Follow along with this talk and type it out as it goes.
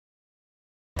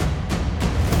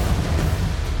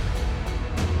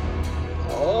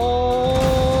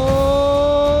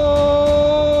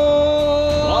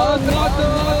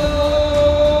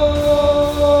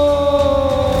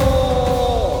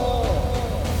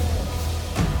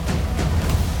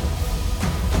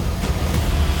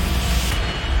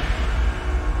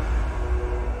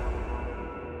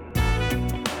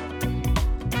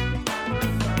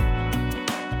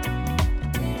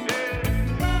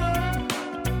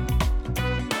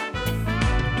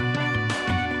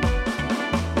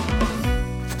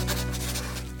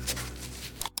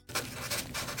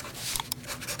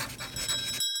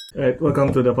Right,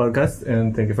 welcome to the podcast,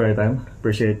 and thank you for your time.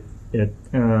 Appreciate it.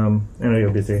 I know you're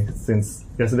busy since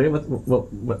yesterday.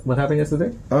 What happened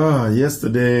yesterday?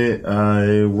 Yesterday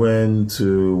I went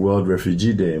to World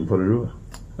Refugee Day in Puerto Rico.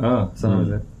 So how was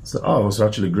it? It was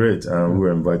actually great. We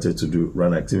were invited to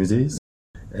run activities,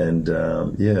 and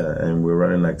we're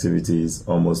running activities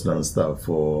almost non-stop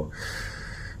for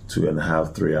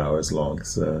 2.5, 3 hours long.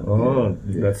 So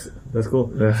that's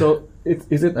cool. So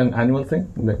is it an annual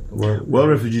thing? World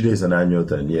Refugee Day is an annual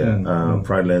thing.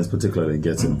 Pride Lands particularly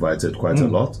gets invited quite a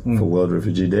lot for World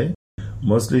Refugee Day,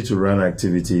 mostly to run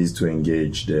activities to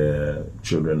engage the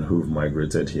children who've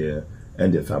migrated here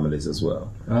and their families as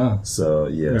well. So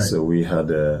we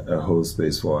had a whole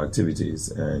space for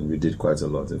activities, and we did quite a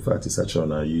lot. In fact, it's actually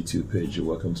on our YouTube page. You're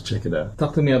welcome to check it out.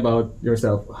 Talk to me about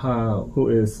yourself. Who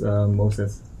is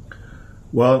Moses?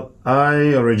 Well,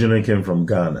 I originally came from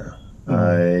Ghana.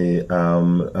 I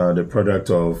am the product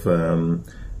of a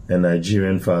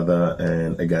Nigerian father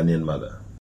and a Ghanaian mother.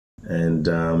 And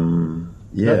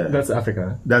that's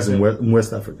Africa. That's in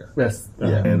West Africa. Yes.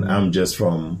 And I'm just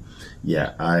from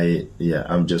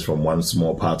I'm just from one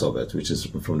small part of it, which is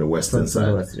from the western side.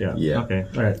 The west, yeah. Okay.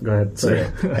 All right. Go ahead. Sorry.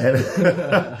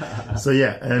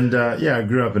 I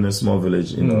grew up in a small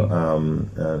village, in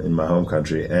my home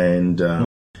country, and at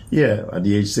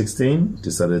the age 16,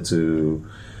 decided to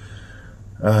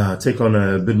take on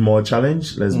a bit more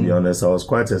challenge. Let's be honest. I was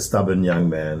quite a stubborn young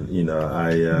man.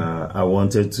 I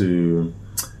wanted to,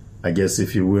 I guess,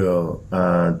 if you will,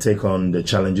 take on the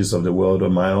challenges of the world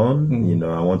on my own.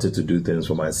 I wanted to do things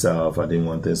for myself. I didn't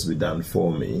want things to be done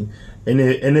for me.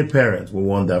 Any parent will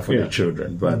want that for their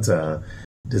children, but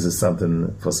this is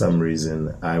something, for some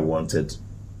reason, I wanted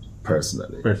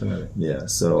personally.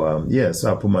 So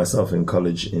I put myself in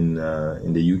college in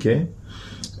the UK.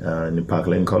 In Park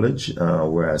Lane College,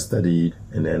 where I studied,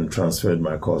 and then transferred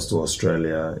my course to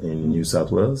Australia in New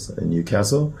South Wales, in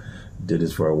Newcastle. Did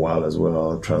it for a while as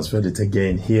well. Transferred it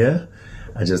again here.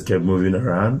 I just kept moving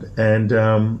around. And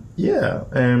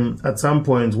at some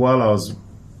point while I was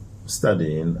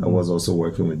studying, I was also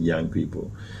working with young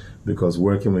people, because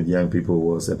working with young people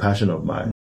was a passion of mine.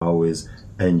 I always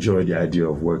enjoyed the idea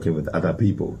of working with other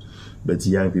people, but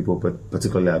young people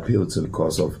particularly appealed to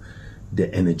because of the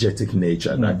energetic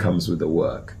nature that comes with the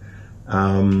work.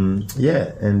 And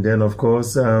then of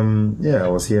course, I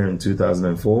was here in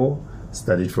 2004,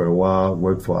 studied for a while,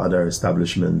 worked for other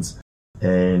establishments,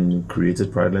 and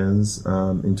created Pride Lands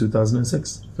in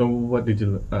 2006. So what did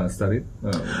you study?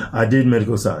 I did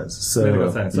medical science.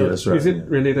 Medical science. So that's right. Is it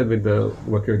related with the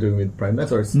work you're doing with Pride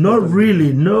Lands? Or not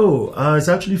really, no. It's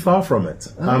actually far from it.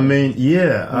 I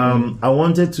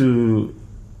wanted to,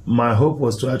 my hope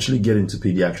was to actually get into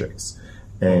pediatrics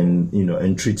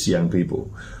and treat young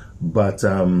people. But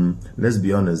let's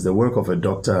be honest, the work of a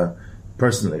doctor,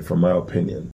 personally, from my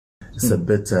opinion, it's a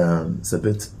bit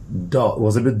dull. It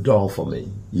was a bit dull for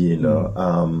me.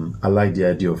 I like the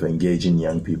idea of engaging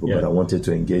young people, but I wanted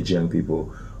to engage young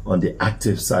people on the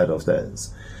active side of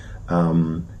things.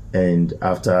 And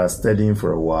after studying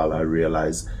for a while, I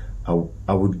realized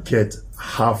I would get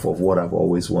half of what I've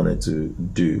always wanted to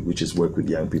do, which is work with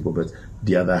young people, but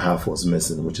the other half was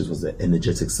missing, which was the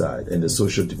energetic side and the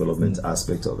social development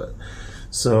aspect of it.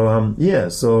 So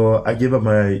so I gave up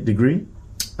my degree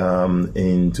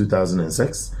in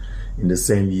 2006. In the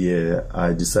same year,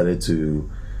 I decided to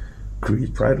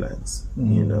create Pride Lands,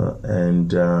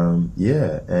 and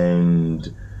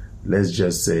let's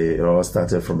just say it all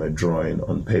started from a drawing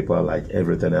on paper like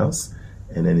everything else,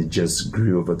 and then it just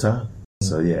grew over time.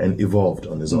 So and evolved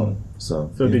on its own. So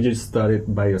did you start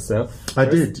it by yourself first? I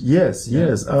did, yes.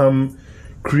 I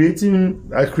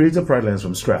created Pride Lands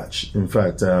from scratch. In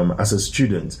fact, as a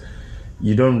student,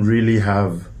 you don't really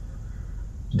have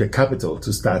the capital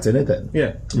to start anything.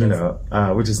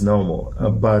 Which is normal.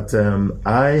 But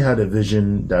I had a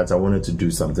vision that I wanted to do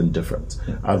something different.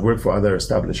 I'd worked for other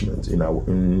establishments. In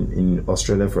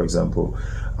Australia, for example,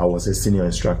 I was a senior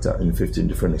instructor in 15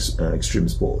 different extreme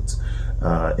sports.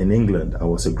 In England, I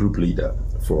was a group leader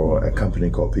for a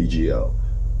company called PGL.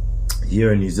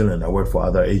 Here in New Zealand, I worked for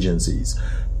other agencies,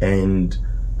 and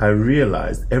I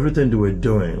realized everything they were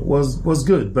doing was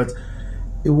good, but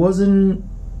it wasn't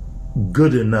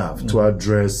good enough to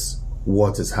address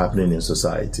what is happening in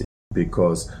society,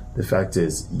 because the fact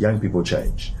is young people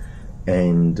change,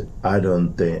 and I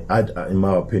don't think, in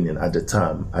my opinion, at the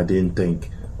time, I didn't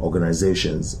think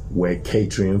organizations were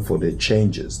catering for the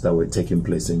changes that were taking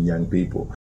place in young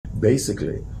people.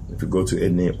 Basically, if you go to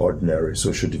any ordinary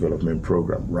social development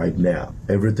program right now,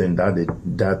 everything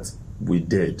that we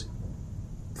did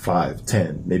 5,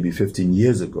 10, maybe 15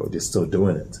 years ago, they're still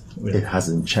doing it. It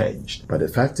hasn't changed. But the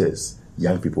fact is,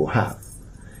 young people have.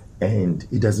 And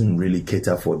it doesn't really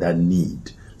cater for that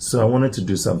need. So I wanted to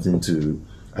do something to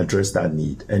address that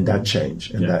need and that change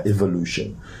and that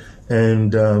evolution.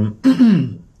 And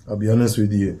I'll be honest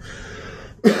with you,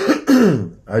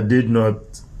 I did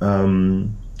not,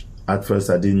 at first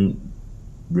I didn't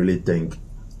really think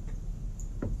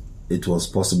it was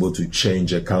possible to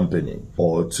change a company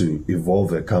or to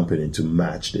evolve a company to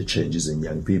match the changes in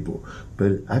young people.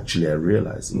 But actually I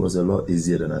realized it was a lot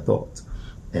easier than I thought.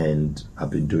 And I've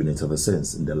been doing it ever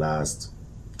since in the last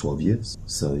 12 years.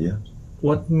 So, yeah.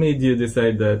 What made you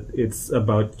decide that it's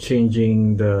about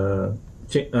changing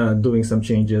doing some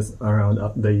changes around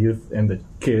the youth and the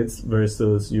kids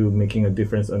versus you making a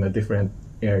difference on a different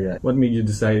area? What made you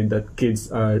decide that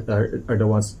kids are the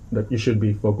ones that you should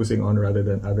be focusing on rather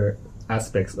than other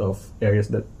aspects of areas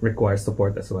that require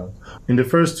support as well? In the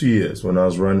first 2 years when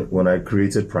I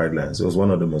created Pride Lands, it was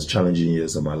one of the most challenging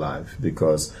years of my life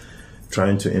because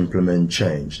trying to implement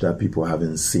change that people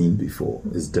haven't seen before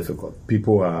is difficult.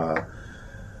 People are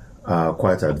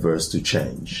quite adverse to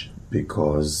change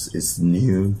because it's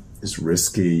new, it's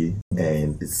risky,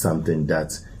 and it's something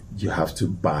that you have to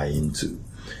buy into.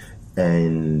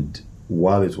 And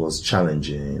while it was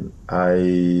challenging,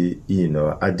 I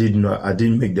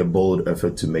didn't make the bold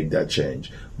effort to make that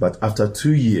change. But after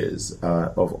 2 years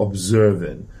of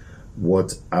observing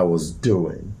what I was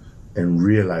doing and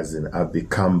realizing I've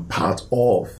become part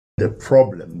of the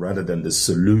problem rather than the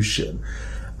solution,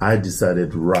 I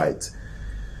decided, right,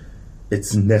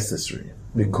 it's necessary.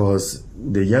 Because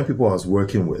the young people I was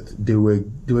working with, they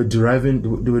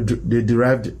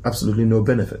derived absolutely no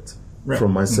benefit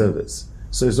from my service.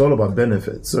 So it's all about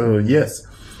benefits. So yes,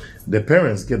 the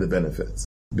parents get the benefits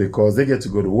because they get to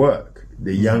go to work.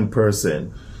 The young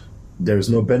person, there is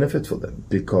no benefit for them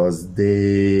because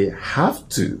they have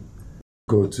to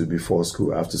go to before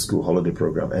school, after school, holiday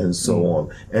program, and so on,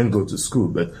 and go to school.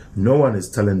 But no one is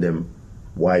telling them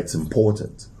why it's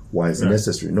important, why it's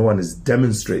necessary. No one is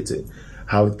demonstrating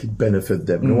how it could benefit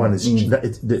them. No one is.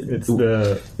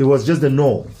 It was just the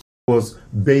norm. It was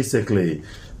basically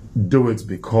do it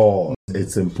because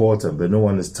it's important, but no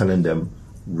one is telling them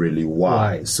really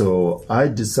why. So I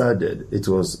decided it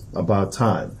was about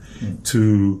time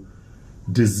to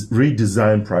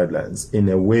redesign Pride Lands in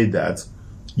a way that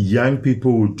young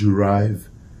people will derive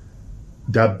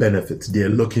that benefit they're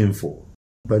looking for.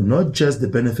 But not just the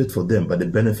benefit for them, but the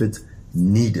benefit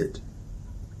needed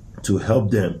to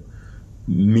help them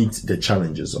meet the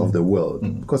challenges of the world.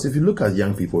 Because if you look at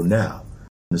young people now,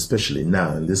 especially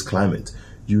now in this climate,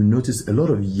 you notice a lot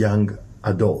of young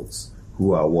adults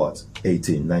who are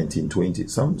 18, 19, 20,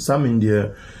 some in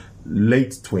their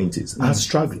late 20s are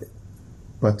struggling.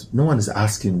 But no one is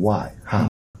asking why, how.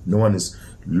 No one is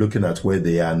looking at where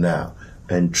they are now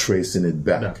and tracing it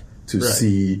back to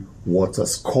see what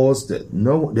has caused it.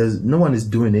 No one is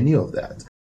doing any of that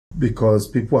because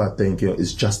people are thinking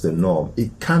it's just the norm.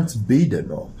 It can't be the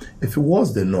norm. If it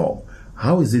was the norm,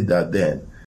 how is it that then,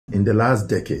 in the last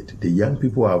decade, the young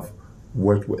people I've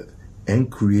worked with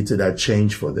and created that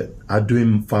change for them are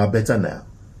doing far better now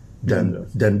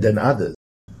than others.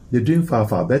 They're doing far,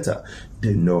 far better.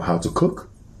 They know how to cook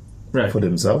for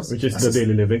themselves. Which is the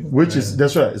daily living.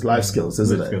 That's right. It's life skills,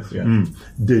 isn't it? Skills,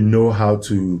 They know how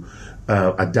to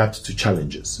adapt to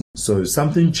challenges. So if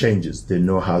something changes, they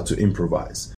know how to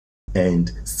improvise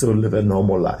and still live a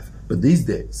normal life. But these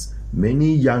days,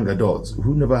 many young adults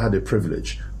who never had the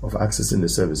privilege of accessing the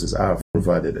services I've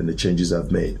provided and the changes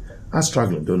I've made are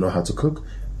struggling, don't know how to cook.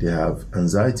 They have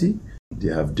anxiety, they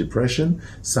have depression.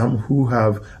 Some who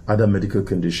have other medical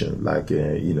conditions like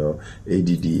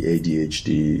ADD,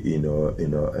 ADHD,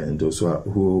 and those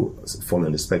who fall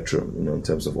in the spectrum, in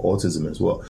terms of autism as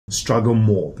well, struggle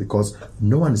more because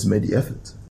no one has made the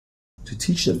effort to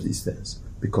teach them these things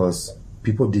because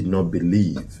people did not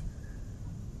believe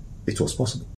it was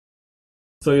possible.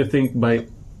 So you think by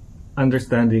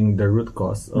understanding the root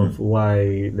cause of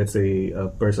why, let's say, a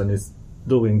person is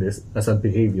doing this as a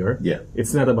behavior,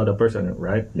 it's not about a person,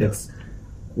 right? It's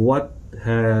what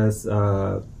has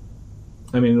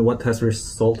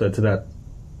resulted to that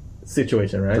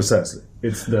situation, right? Precisely.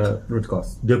 It's the root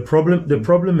cause. The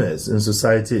problem is in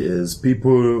society is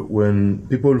when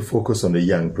people focus on the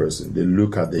young person, they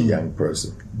look at the young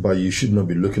person, but you should not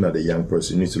be looking at the young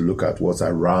person. You need to look at what's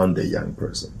around the young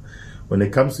person. When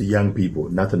it comes to young people,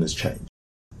 nothing has changed.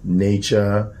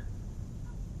 Nature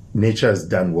has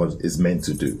done what it's meant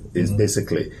to do. It's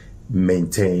basically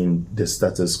maintain the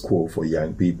status quo for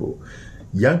young people.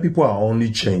 Young people are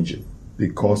only changing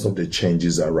because of the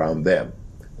changes around them.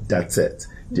 That's it.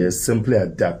 They're simply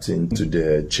adapting to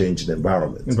the changed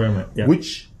environment.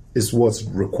 Which is what's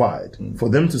required. For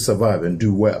them to survive and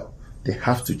do well, they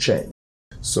have to change.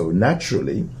 So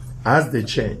naturally, as they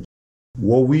change,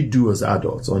 what we do as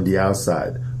adults on the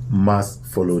outside must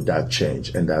follow that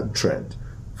change and that trend.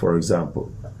 For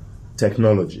example,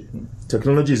 technology.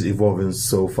 Technology is evolving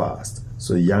so fast,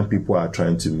 so young people are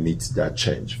trying to meet that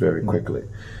change very quickly.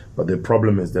 But the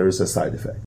problem is there is a side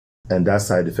effect. And that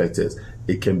side effect is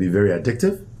it can be very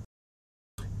addictive.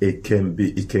 It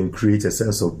can create a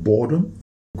sense of boredom,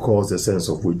 cause a sense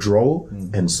of withdrawal,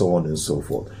 and so on and so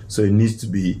forth. So it needs to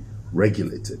be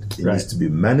regulated. It needs to be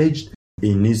managed.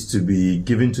 It needs to be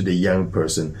given to the young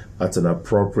person at an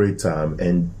appropriate time,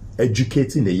 and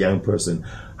educating the young person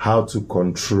how to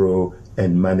control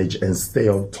and manage and stay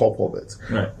on top of it,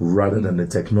 rather than the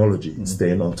technology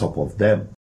staying on top of them.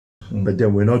 But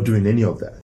then we're not doing any of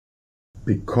that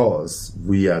because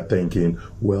we are thinking,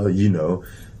 well,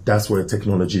 that's where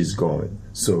technology is going,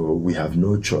 so we have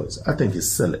no choice. I think it's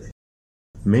silly.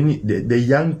 The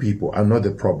young people are not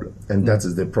the problem, and that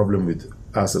is the problem with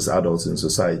us as adults in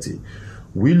society.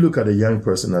 We look at a young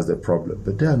person as the problem,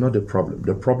 but they are not the problem.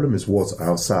 The problem is what's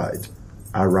outside,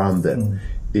 around them.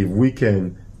 If we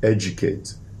can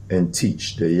educate and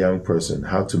teach the young person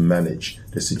how to manage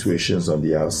the situations on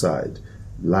the outside,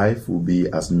 life will be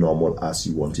as normal as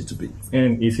you want it to be.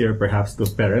 And easier perhaps to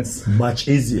parents. Much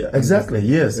easier. Exactly,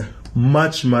 yes.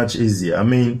 Much, much easier. I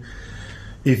mean,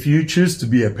 if you choose to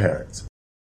be a parent,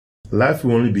 life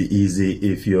will only be easy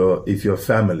if your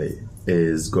family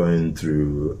is going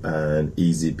through an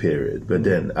easy period. But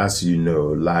then, as you know,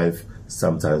 life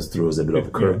sometimes throws a bit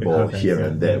of curveball here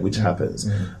and there, which happens.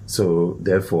 So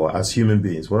therefore, as human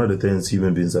beings, one of the things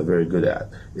human beings are very good at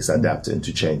is adapting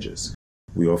to changes.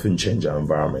 We often change our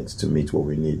environment to meet what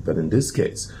we need. But in this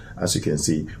case, as you can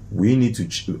see, we need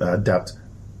to adapt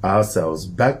ourselves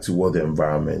back to what the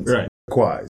environment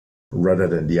requires, rather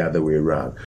than the other way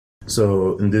around.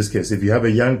 So in this case, if you have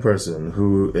a young person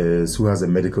who has a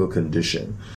medical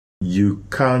condition, you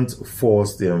can't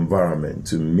force the environment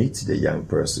to meet the young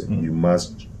person. You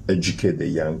must educate the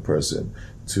young person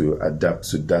to adapt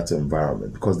to that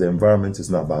environment, because the environment is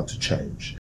not about to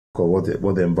change. Because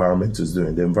what the environment is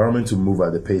doing, the environment will move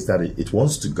at the pace that it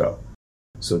wants to go.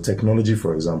 So technology,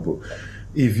 for example,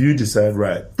 if you decide,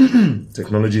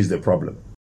 technology is the problem,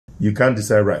 you can't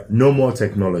decide, no more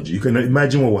technology. You can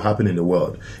imagine what will happen in the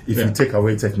world if you take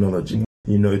away technology.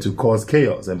 It will cause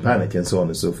chaos and panic and so on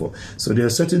and so forth. So there are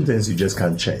certain things you just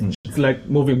can't change. It's like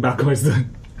moving backwards.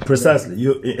 Precisely.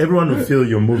 Everyone will feel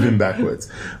you're moving backwards.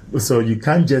 So you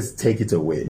can't just take it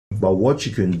away. But what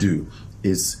you can do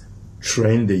is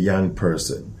train the young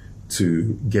person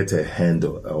to get a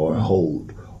handle or a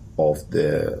hold of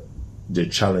the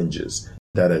challenges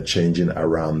that are changing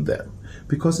around them.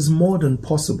 Because it's more than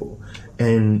possible.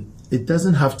 And it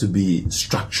doesn't have to be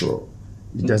structural.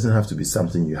 It doesn't have to be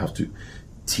something you have to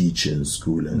teach in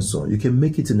school and so on. You can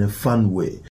make it in a fun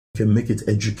way. You can make it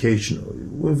educational.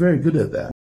 We're very good at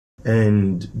that.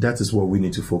 And that is what we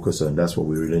need to focus on. That's what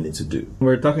we really need to do.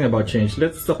 We're talking about change.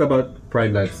 Let's talk about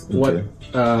Pride Lands. Okay.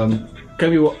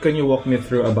 Can you walk me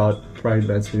through about Pride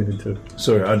Lands Unit 2?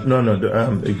 Sorry, I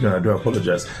do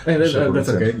apologize. That's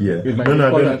okay. Yeah.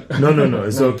 No.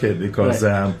 It's okay because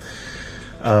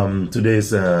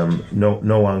today's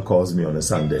no one calls me on a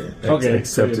Sunday.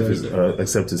 Except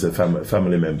it's a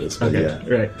family members.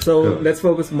 So let's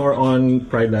focus more on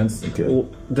Pride Lands.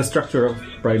 The structure of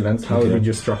Pride Lands. How did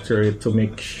you structure it to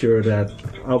make sure that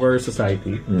our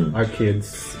society, our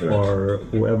kids, or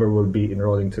whoever will be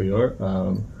enrolling to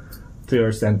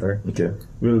your center,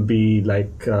 will be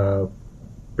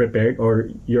prepared, or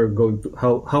you're going to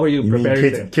how are you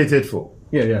preparing them? Catered for.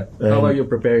 Yeah. How are you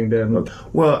preparing them?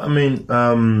 Well, I mean,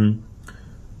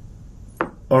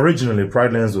 originally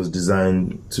Pride Lands was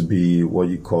designed to be what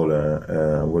you call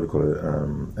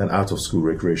an out-of-school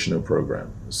recreational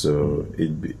program. So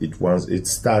it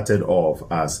started off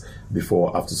as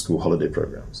before after-school holiday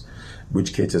programs,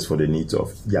 which caters for the needs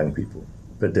of young people.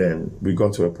 But then we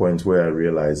got to a point where I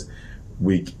realized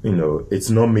it's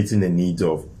not meeting the needs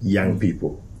of young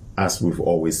people as we've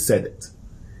always said it.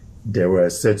 There were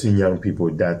certain young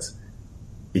people that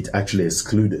it actually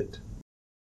excluded,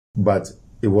 but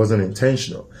it wasn't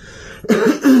intentional.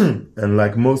 And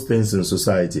like most things in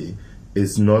society,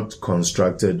 it's not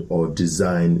constructed or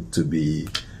designed to be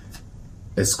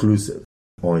exclusive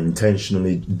or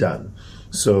intentionally done.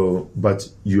 So, but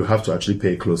you have to actually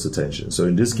pay close attention. So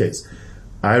in this case,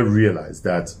 I realized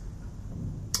that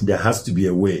there has to be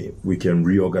a way we can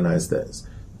reorganize this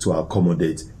to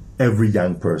accommodate every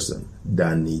young person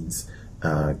that needs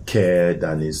care,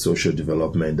 that needs social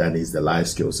development, that needs the life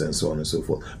skills and so on and so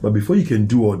forth. But before you can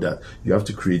do all that, you have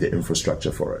to create the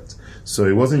infrastructure for it. So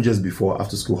it wasn't just before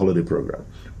after school holiday program.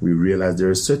 We realized there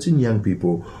are certain young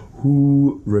people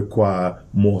who require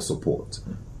more support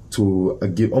to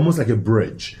give, almost like a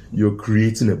bridge. You're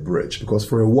creating a bridge because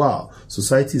for a while,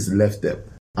 society has left them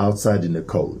outside in the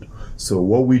cold. So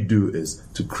what we do is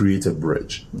to create a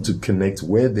bridge to connect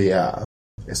where they are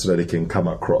so that they can come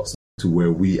across to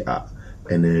where we are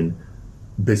and then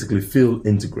basically feel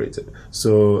integrated.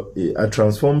 So I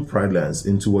transformed Pridelands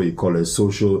into what you call a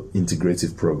social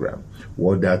integrative program.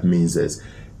 What that means is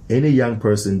any young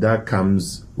person that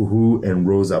comes who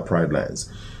enrolls at Pridelands,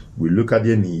 we look at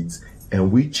their needs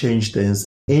and we change things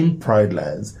in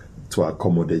Pridelands to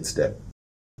accommodate them.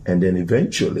 And then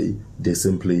eventually they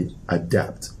simply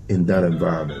adapt in that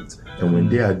environment. And when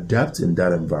they adapt in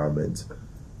that environment,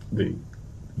 They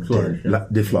flourish.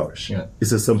 they flourish. Yeah.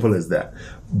 It's as simple as that.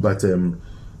 But some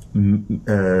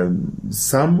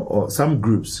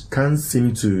groups can't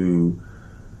seem to,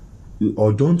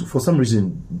 or don't, for some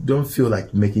reason, don't feel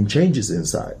like making changes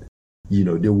inside. You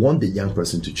know, they want the young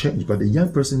person to change, but the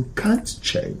young person can't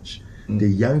change. The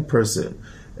young person,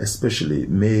 especially,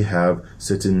 may have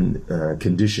certain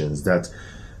conditions that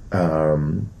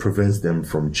prevents them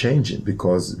from changing,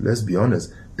 because let's be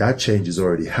honest, that change has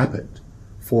already happened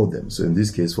for them. So in this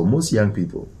case, for most young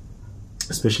people,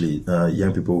 especially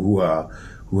young people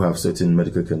who have certain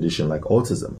medical condition like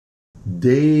autism,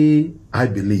 I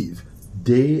believe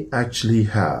they actually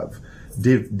have,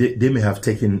 they may have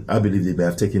taken, I believe they may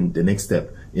have taken the next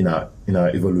step in our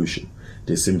evolution.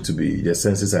 They seem to be, their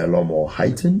senses are a lot more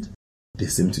heightened. They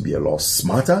seem to be a lot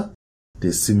smarter.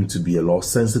 They seem to be a lot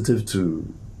sensitive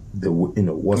to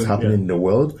what's happening in the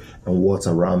world and what's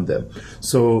around them.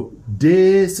 So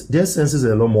their senses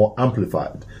are a lot more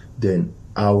amplified than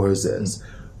ours is.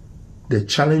 The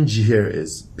challenge here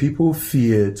is people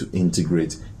fear to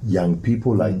integrate young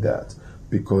people like that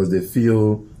because they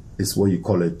feel it's what you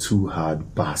call a too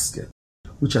hard basket,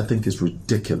 which I think is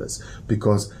ridiculous.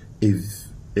 Because if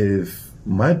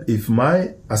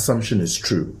my assumption is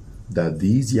true that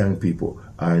these young people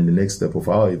are in the next step of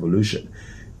our evolution,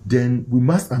 then we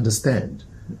must understand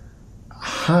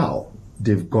how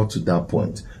they've got to that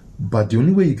point. But the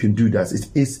only way you can do that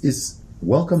is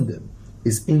welcome them,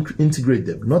 is integrate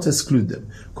them, not exclude them.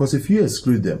 Because if you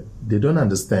exclude them, they don't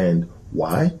understand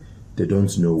why. They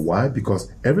don't know why, because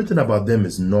everything about them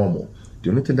is normal. The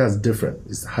only thing that's different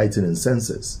is heightening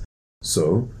senses.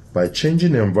 So by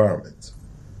changing the environment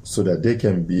so that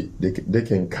they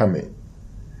can come in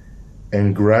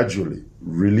and gradually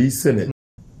releasing it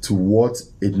to what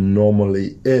it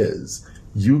normally is,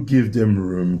 you give them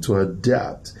room to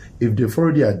adapt. If they've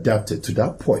already adapted to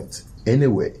that point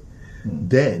anyway,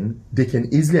 then they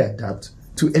can easily adapt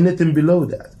to anything below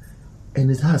that. And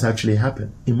it has actually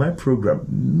happened in my program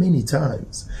many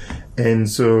times. And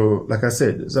so, like I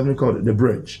said, there's something called the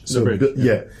bridge. So,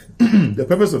 the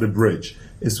purpose of the bridge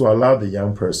is to allow the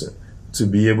young person to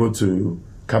be able to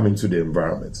come into the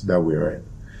environment that we're in.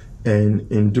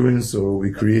 And in doing so,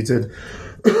 we created,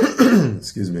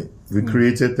 we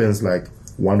created things like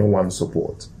one-on-one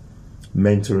support,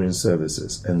 mentoring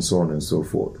services, and so on and so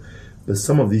forth. But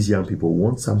some of these young people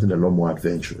want something a lot more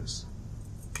adventurous.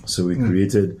 So we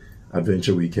created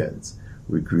adventure weekends.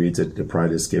 We created the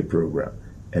Pride Escape program,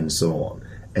 and so on.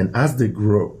 And as they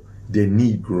grow, their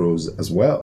need grows as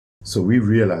well. So we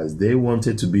realized they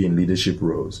wanted to be in leadership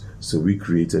roles. So we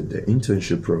created the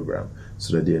internship program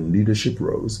so that they're in leadership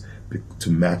roles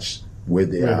to match where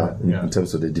they are in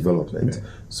terms of their development,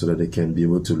 so that they can be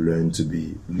able to learn to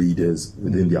be leaders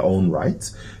within their own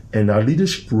right. And our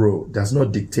leadership role does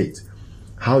not dictate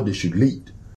how they should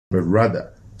lead, but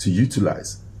rather to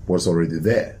utilize what's already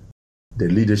there. The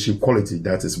leadership quality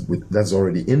that's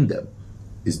already in them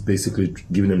is basically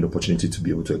giving them the opportunity to be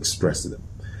able to express them.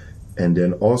 And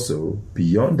then also,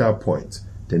 beyond that point,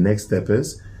 the next step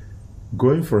is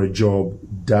going for a job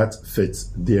that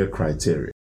fits their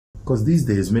criteria. Because these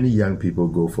days, many young people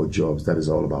go for jobs that is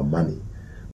all about money.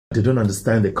 They don't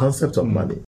understand the concept of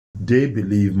money. They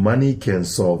believe money can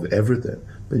solve everything.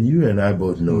 But you and I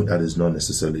both know that is not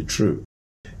necessarily true.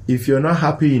 If you're not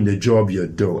happy in the job you're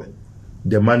doing,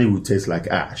 the money will taste like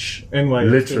ash. And why?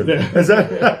 Literally.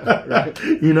 Right.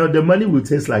 You know, the money will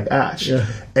taste like ash. Yeah.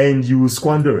 And you will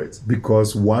squander it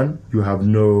because, one, you have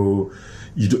no,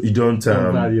 you don't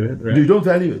value it. Right? You don't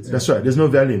value it. Yeah. That's right. There's no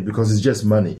value in it because it's just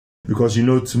money. Because you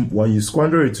know, when you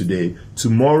squander it today,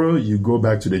 tomorrow you go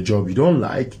back to the job you don't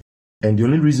like, and the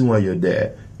only reason why you're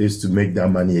there is to make that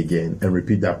money again and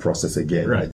repeat that process again.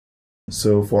 Right.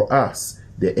 So for us,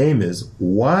 the aim is,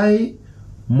 why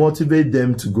motivate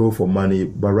them to go for money,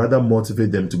 but rather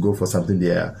motivate them to go for something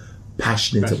they are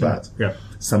passionate about,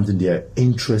 something they are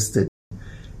interested in.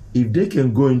 If they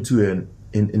can go into in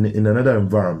another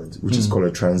environment, which is called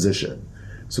a transition.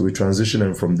 So we transition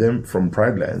them from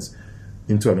Pride Lands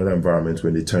into another environment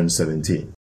when they turn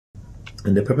 17.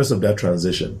 And the purpose of that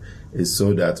transition is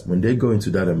so that when they go into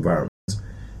that environment,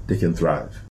 they can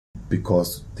thrive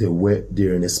because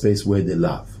they're in a space where they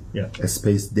love, a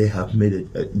space they have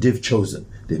they've chosen.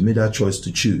 They've made that choice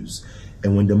to choose.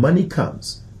 And when the money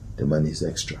comes, the money is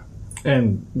extra.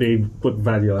 And they put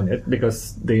value on it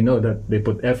because they know that they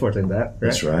put effort in that. Right?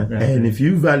 That's right. And if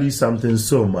you value something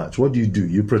so much, what do?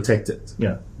 You protect it.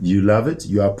 Yeah. You love it.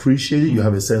 You appreciate it. You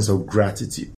have a sense of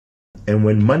gratitude. And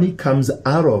when money comes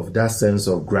out of that sense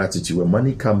of gratitude, when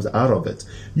money comes out of it,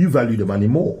 you value the money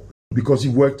more because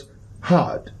you worked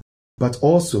hard, but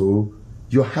also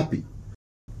you're happy.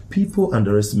 People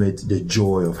underestimate the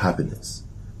joy of happiness.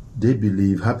 They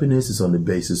believe happiness is on the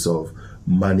basis of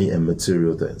money and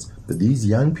material things. But these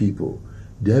young people,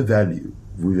 their value,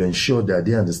 we've ensured that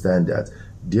they understand that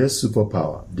their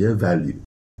superpower, their value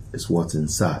is what's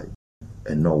inside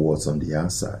and not what's on the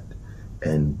outside.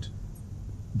 And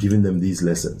giving them these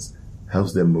lessons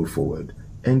helps them move forward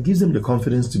and gives them the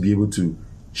confidence to be able to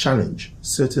challenge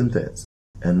certain things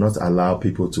and not allow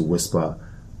people to whisper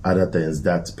other things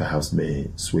that perhaps may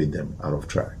sway them out of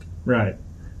track. Right.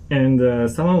 And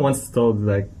someone once told,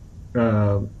 like,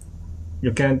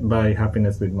 you can't buy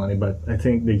happiness with money, but I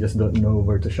think they just don't know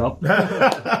where to shop.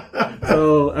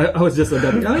 So I was just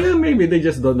adapting. Oh yeah, maybe they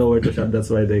just don't know where to shop. That's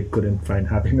why they couldn't find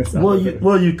happiness. Well,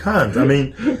 you can't. I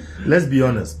mean, let's be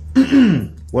honest.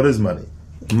 What is money?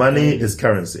 Money is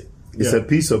currency. It's a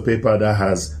piece of paper that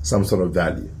has some sort of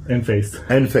value. And face.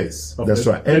 And face. That's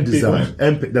right. And design.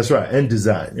 That's right. And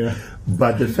design. Yeah.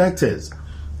 But the fact is,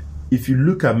 if you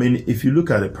look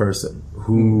at a person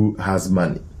who has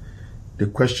money, the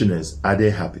question is, are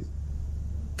they happy?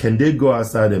 Can they go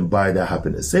outside and buy that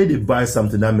happiness? Say they buy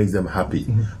something that makes them happy.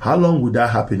 How long would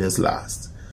that happiness last?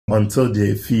 Until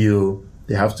they feel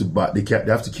they have to buy, they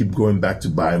have to keep going back to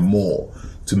buy more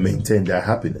to maintain their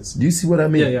happiness. Do you see what I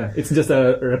mean? Yeah. It's just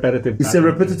a repetitive It's a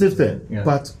repetitive thing. Yeah.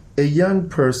 But a young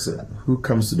person who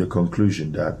comes to the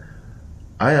conclusion that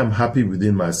I am happy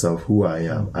within myself who I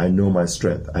am. I know my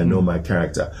strength. I know my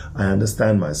character. I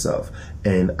understand myself.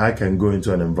 And I can go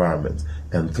into an environment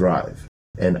and thrive.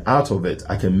 And out of it,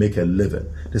 I can make a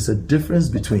living. There's a difference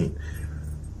between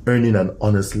earning an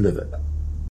honest living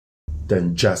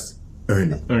than just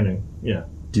earning. Earning, yeah.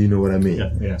 Do you know what I mean?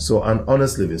 Yeah. So an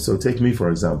honest living. So take me, for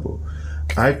example.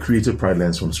 I created Pride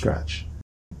Lands from scratch.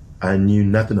 I knew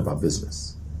nothing about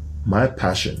business. My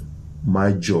passion,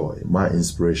 my joy, my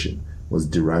inspiration was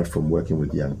derived from working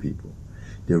with young people.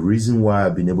 The reason why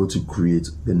I've been able to create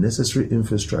the necessary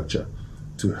infrastructure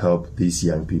to help these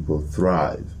young people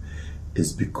thrive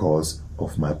is because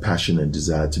of my passion and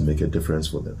desire to make a difference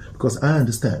for them. Because I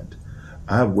understand.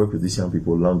 I have worked with these young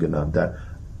people long enough that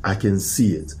I can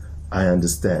see it. I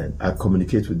understand. I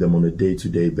communicate with them on a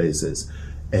day-to-day basis,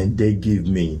 and they give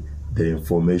me the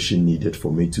information needed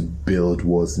for me to build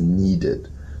what's needed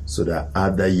so that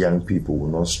other young people will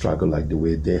not struggle like the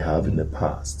way they have in the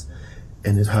past.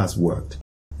 And it has worked.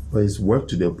 But it's worked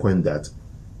to the point that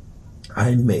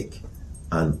I make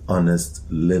an honest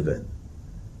living.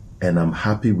 And I'm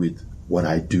happy with what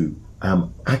I do.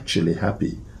 I'm actually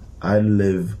happy.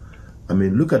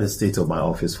 Look at the state of my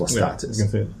office for starters. You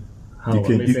can see how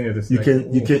amazing it is.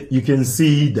 You can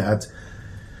see that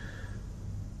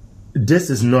this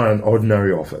is not an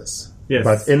ordinary office. Yes.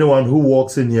 But anyone who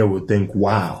walks in here would think,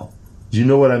 wow. Do you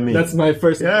know what I mean? That's my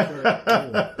first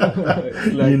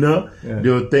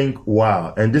They'll think,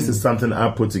 wow. And this is something I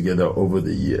put together over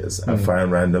the years. I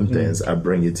find random things, I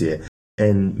bring it here.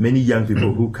 And many young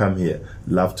people who come here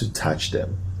love to touch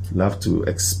them, love to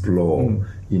explore.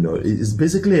 It's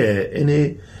basically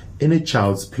any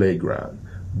child's playground.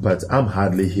 But I'm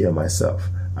hardly here myself.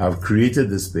 I've created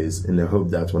this space in the hope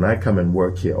that when I come and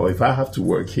work here, or if I have to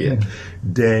work here,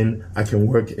 then I can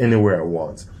work anywhere I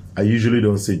want. I usually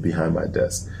don't sit behind my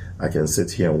desk. I can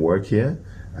sit here and work here.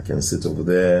 I can sit over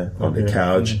there on the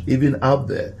couch, even out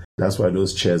there. That's why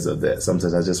those chairs are there.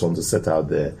 Sometimes I just want to sit out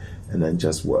there and then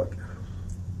just work.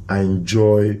 I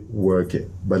enjoy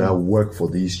working, but I work for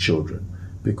these children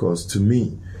because to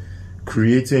me,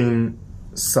 creating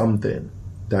something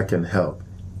that can help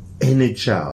any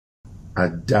child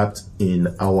adapt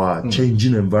in our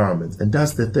changing environment. And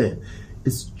that's the thing.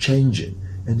 It's changing,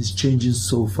 and it's changing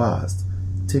so fast.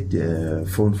 Take the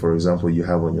phone, for example, you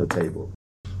have on your table,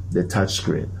 the touch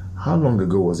screen. How long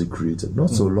ago was it created? Not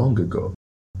so long ago.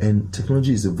 And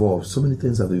technology has evolved. So many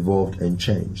things have evolved and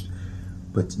changed.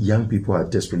 But young people are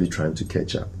desperately trying to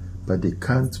catch up, but they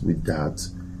can't without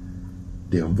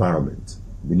the environment.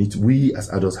 We as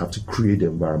adults have to create the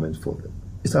environment for them.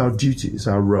 It's our duty, it's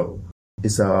our role,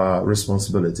 it's our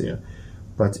responsibility. Yeah.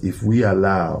 But if we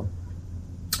allow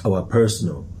our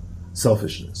personal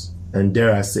selfishness, and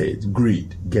dare I say it,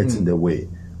 greed gets in the way,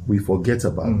 we forget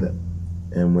about them.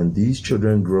 And when these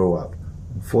children grow up,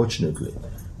 unfortunately,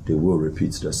 they will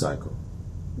repeat the cycle.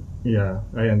 Yeah,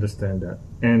 I understand that.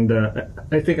 And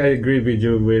I think I agree with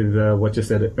you with what you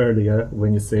said earlier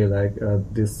when you say like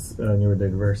these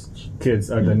neurodiverse kids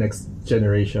are the next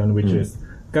generation, which is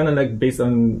kind of like based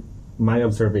on my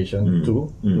observation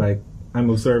too. Like I'm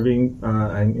observing,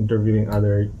 I'm interviewing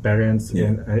other parents,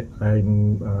 and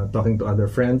I'm talking to other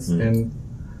friends, and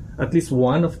at least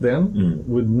one of them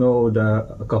would know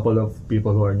a couple of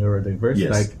people who are neurodiverse.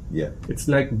 Yes. Like it's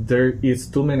like there is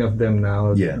too many of them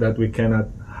now that we cannot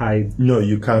hide. No,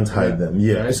 you can't hide them.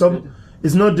 Yeah, Right? so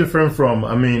it's not different from.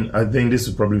 I mean, I think this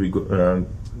would probably be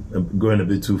going a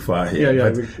bit too far here. Yeah,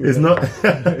 but it's not.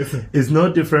 It's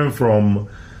not different from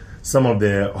some of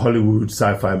the Hollywood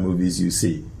sci-fi movies you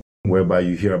see, whereby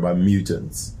you hear about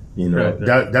mutants. You know,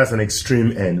 Right. that's an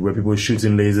extreme end where people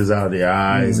shooting lasers out of their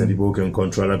eyes and people can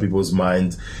control other people's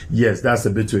minds. Yes, that's a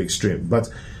bit too extreme. But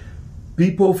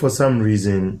people, for some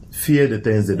reason, fear the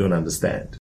things they don't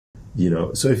understand. You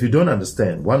know, so if you don't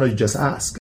understand, why don't you just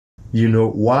ask? You know,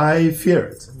 why fear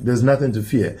it? There's nothing to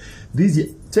fear.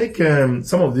 Take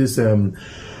some of these some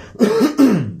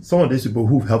of these people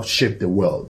who've helped shape the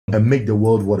world and make the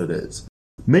world what it is.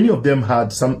 Many of them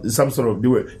had some sort of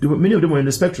many of them were in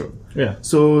the spectrum. Yeah.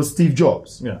 So Steve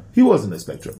Jobs, he was in the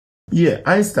spectrum. Yeah,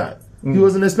 Einstein, he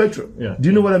was in the spectrum. Yeah. Do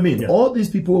you know what I mean? Yeah. All these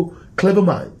people, clever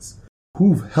minds,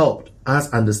 who've helped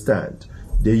us understand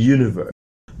the universe,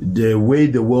 the way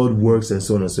the world works, and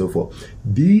so on and so forth.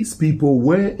 These people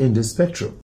were in the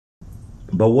spectrum.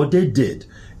 But what they did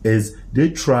is they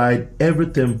tried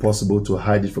everything possible to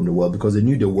hide it from the world because they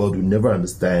knew the world would never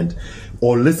understand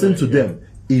or listen to them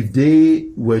if they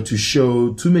were to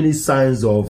show too many signs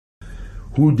of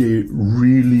who they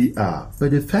really are.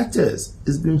 But the fact is,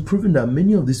 it's been proven that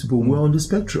many of these people were on the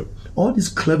spectrum. All these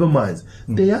clever minds,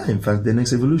 they are in fact the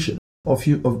next evolution of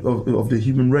the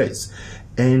human race.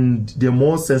 And they're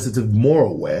more sensitive, more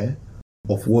aware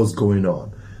of what's going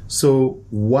on. So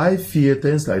why fear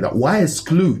things like that? Why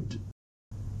exclude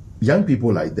young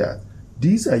people like that?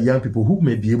 These are young people who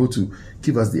may be able to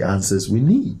give us the answers we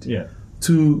need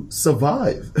to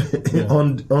survive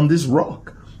on this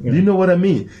rock. Do you know what I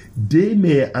mean? They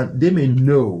may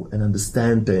know and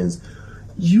understand things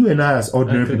you and I as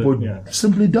ordinary people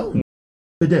simply don't.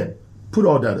 But then put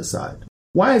all that aside.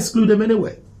 Why exclude them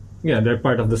anyway? Yeah, they're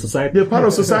part of the society. They're part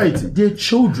of society. They're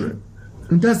children.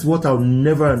 And that's what I'll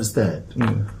never understand.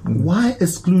 Why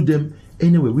exclude them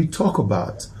anyway? We talk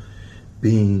about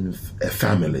being a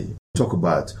family. We talk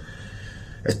about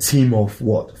a team of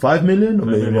what? 5 million? Or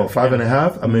maybe about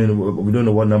 5.5? I mean, we don't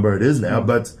know what number it is now.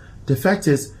 But the fact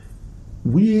is,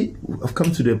 we have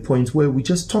come to the point where we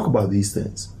just talk about these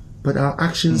things. But our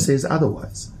action says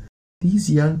otherwise.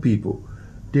 These young people,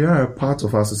 they are a part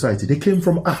of our society. They came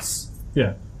from us.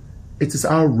 Yeah. It is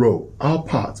our role, our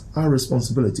part, our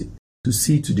responsibility to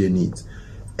see to their needs.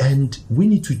 And we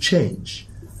need to change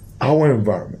our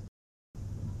environment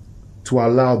to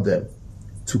allow them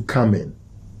to come in.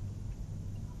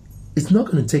 It's not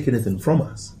going to take anything from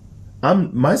us.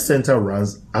 My center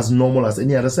runs as normal as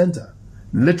any other center,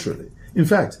 literally. In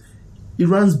fact, it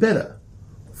runs better,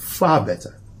 far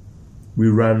better.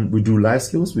 We do life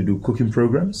skills, we do cooking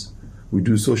programs, we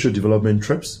do social development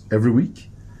trips every week.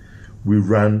 We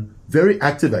run very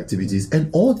active activities, and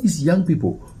all these young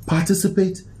people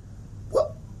participate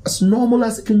as normal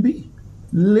as it can be.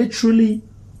 Literally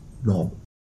normal.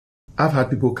 I've had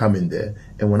people come in there,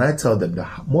 and when I tell them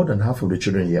that more than half of the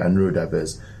children here are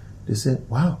neurodiverse, they say,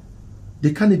 wow,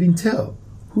 they can't even tell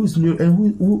who's new and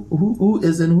who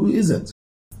is and who isn't.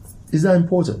 Is that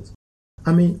important?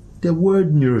 I mean, the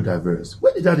word neurodiverse,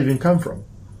 where did that even come from?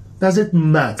 Does it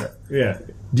matter? Yeah.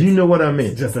 Do you know what I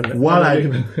mean? While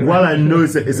I know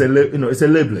it's a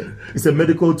labeling, it's a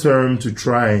medical term to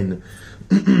try and,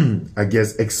 I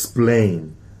guess,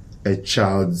 explain a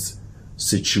child's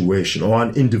situation or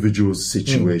an individual's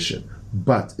situation.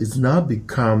 But it's now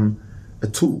become a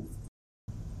tool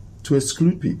to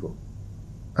exclude people.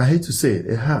 I hate to say it,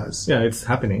 it has. Yeah, it's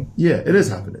happening. Yeah, it is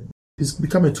happening. It's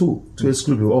become a tool to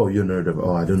exclude people. Oh, you're neurodiverse.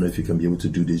 Oh, I don't know if you can be able to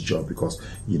do this job because,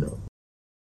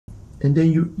 And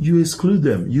then you exclude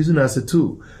them using it as a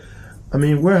tool. I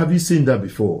mean, where have you seen that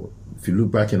before? If you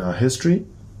look back in our history,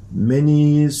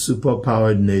 many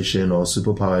superpowered nations or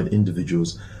superpowered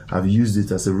individuals have used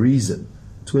it as a reason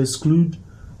to exclude,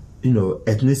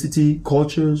 ethnicity,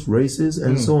 cultures, races,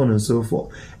 and so on and so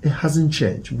forth. It hasn't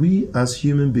changed. We as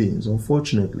human beings,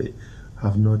 unfortunately,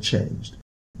 have not changed.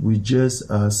 We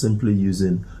just are simply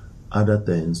using other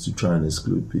things to try and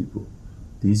exclude people.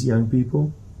 These young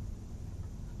people,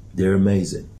 they're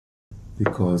amazing,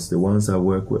 because the ones I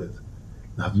work with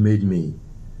have made me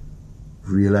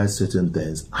realize certain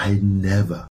things I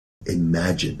never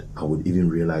imagined I would even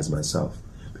realize myself,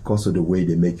 because of the way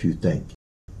they make you think.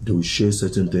 They will share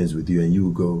certain things with you and you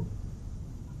will go,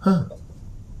 I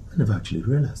never actually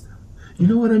realized that. You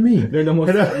know what I mean? They're the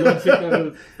most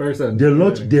logical person.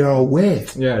 They are aware.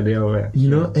 Yeah, they are aware.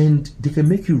 And they can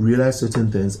make you realize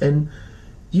certain things, and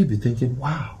you'll be thinking,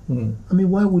 wow. I mean,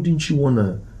 why wouldn't you want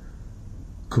to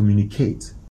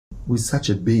communicate with such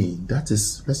a being that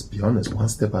is, let's be honest, one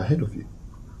step ahead of you?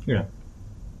 Yeah.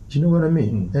 Do you know what I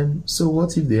mean? And so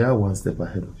what if they are one step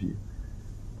ahead of you?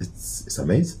 It's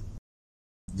amazing.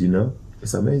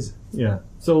 It's amazing. Yeah.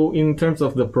 So in terms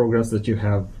of the programs that you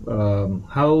have,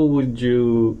 how would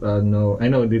you know? I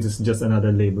know this is just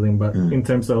another labeling, but in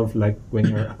terms of like when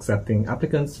you're accepting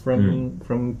applicants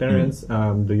from parents,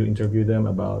 do you interview them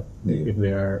about if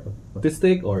they are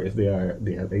autistic or if they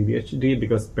have ADHD?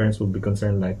 Because parents will be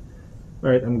concerned, like,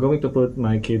 all right, I'm going to put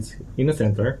my kids in a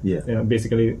center. Yeah.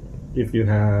 Basically, if you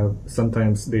have,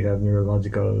 sometimes they have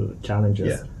neurological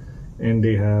challenges, and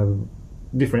they have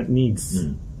different needs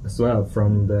as well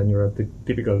from the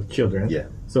neurotypical children. Yeah.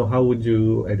 So how would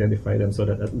you identify them so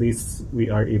that at least we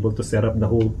are able to set up the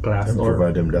whole class and or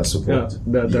provide them that support?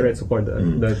 The right support that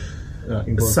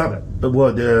involves that.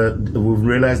 Well, we've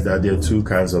realized that there are two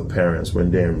kinds of parents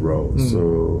when they enroll.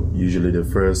 So usually the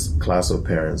first class of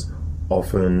parents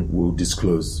often will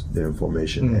disclose their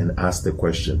information and ask the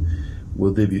question,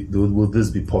 will this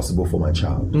be possible for my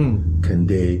child? Can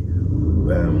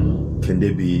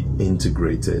they be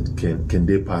integrated? Can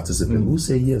they participate? We'll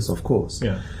say yes, of course.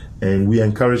 Yeah. And we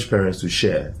encourage parents to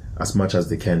share as much as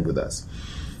they can with us.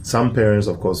 Some parents,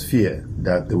 of course, fear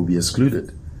that they will be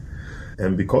excluded.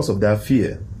 And because of that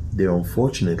fear, they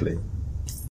unfortunately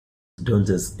don't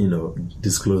just,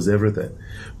 disclose everything.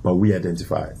 But we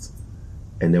identify it.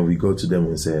 And then we go to them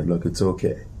and say, look, it's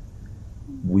okay.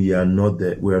 We are not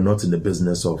in the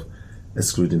business of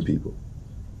excluding people.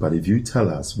 But if you tell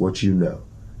us what you know,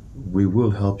 we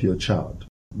will help your child.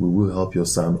 We will help your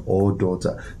son or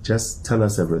daughter. Just tell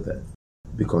us everything,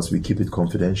 because we keep it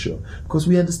confidential. Because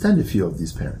we understand the fear of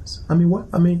these parents.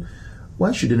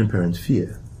 Why should any parent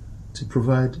fear to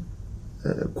provide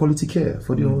quality care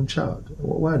for their own child?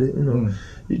 Why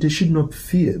they should not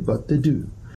fear, but they do.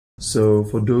 So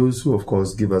for those who, of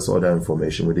course, give us all that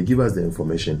information, when they give us the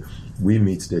information, we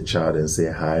meet the child and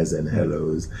say hi's and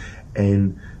hellos,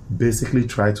 and basically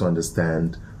try to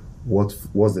understand what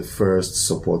was the first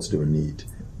support they'll need.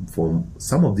 For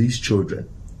some of these children,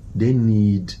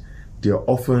 they're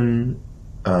often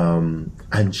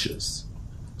anxious.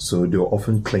 So they'll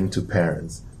often cling to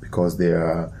parents because they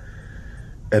are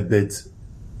a bit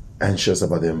anxious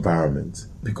about the environment,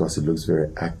 because it looks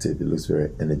very active, it looks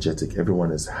very energetic,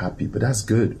 everyone is happy. But that's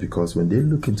good, because when they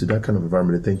look into that kind of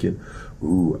environment, they're thinking,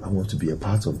 ooh, I want to be a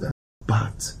part of that,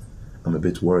 but I'm a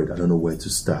bit worried, I don't know where to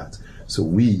start. So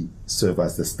we serve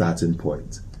as the starting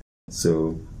point.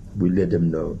 So we let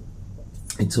them know,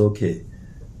 it's okay,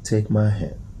 take my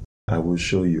hand, I will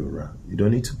show you around. You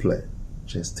don't need to play,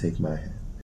 just take my hand.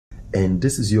 And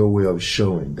this is your way of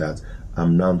showing that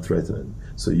I'm non-threatening.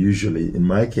 So usually, in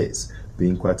my case,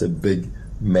 being quite a big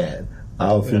man, I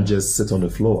often just sit on the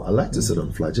floor. I like to sit on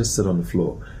the floor. I just sit on the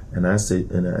floor, and I say,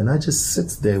 and I just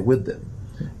sit there with them,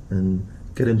 and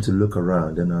get them to look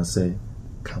around. And I'll say,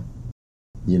 "Come,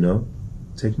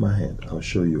 take my hand. I'll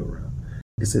show you around."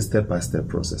 It's a step-by-step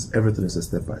process. Everything is a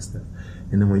step-by-step.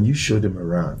 And then when you show them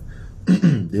around,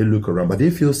 they look around, but they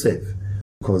feel safe,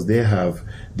 because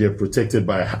they're protected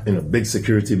by big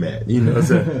security man,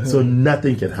 so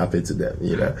nothing can happen to them,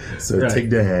 So right. Take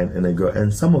their hand and then go.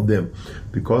 And some of them,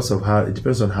 because of it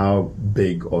depends on how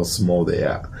big or small they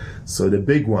are. So the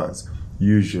big ones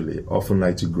usually often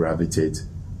like to gravitate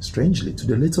strangely to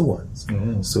the little ones.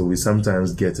 So we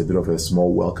sometimes get a bit of a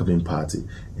small welcoming party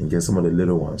and get some of the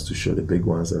little ones to show the big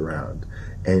ones around.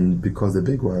 And because the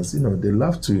big ones, they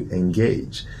love to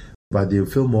engage, but they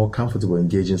feel more comfortable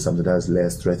engaging something that's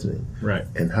less threatening. Right.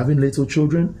 And having little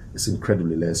children is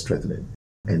incredibly less threatening.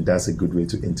 And that's a good way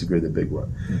to integrate the big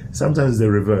one. Sometimes it's the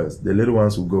reverse. The little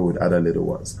ones will go with other little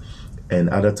ones. And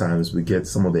other times we get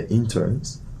some of the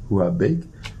interns who are big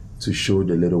to show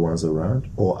the little ones around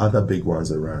or other big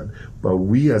ones around. But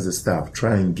we as a staff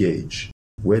try and gauge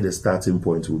where the starting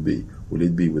point will be. Will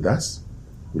it be with us?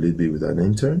 Will it be with an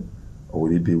intern? Or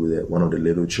will it be with one of the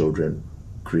little children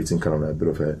creating kind of a bit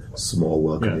of a small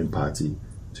welcoming party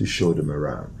to show them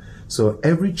around. So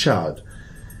every child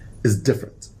is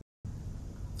different.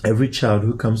 Every child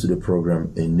who comes to the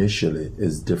program initially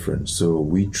is different. So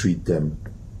we treat them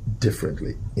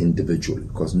differently, individually,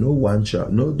 because no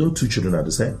two children are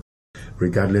the same,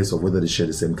 regardless of whether they share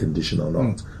the same condition or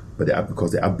not. But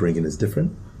because their upbringing is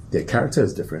different, their character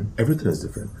is different, everything is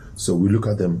different. So we look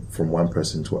at them from one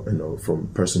person to from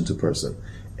person to person,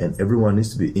 and everyone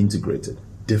needs to be integrated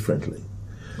differently.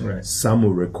 Right. Some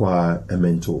will require a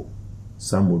mentor.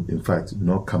 Some will, in fact,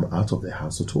 not come out of the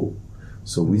house at all.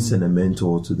 So we send a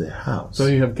mentor to the house. So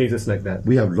you have cases like that?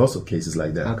 We have lots of cases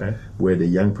like that. Okay. Where the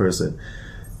young person,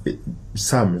 in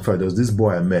fact, there was this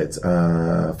boy I met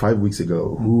 5 weeks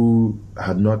ago who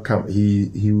had not come. He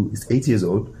is 8 years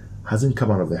old, hasn't come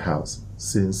out of the house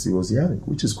since he was young,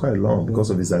 which is quite long because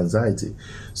of his anxiety.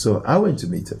 So I went to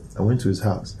meet him. I went to his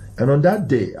house. And on that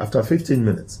day, after 15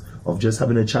 minutes of just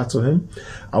having a chat to him,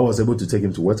 I was able to take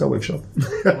him to Water Workshop.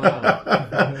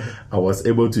 Wow. I was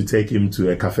able to take him to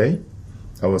a cafe.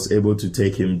 I was able to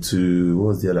take him to, what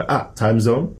was the other? Time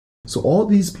Zone. So all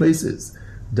these places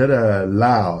that are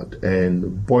loud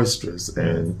and boisterous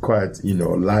and quite,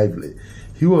 lively.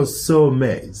 He was so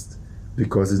amazed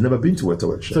because he's never been to Water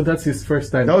Workshop. So that's his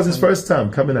first time? That was his first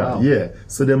time coming out, wow. yeah.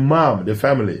 So the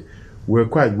family were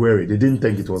quite worried. They didn't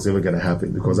think it was ever going to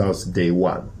happen because that was day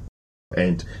one.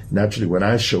 And naturally, when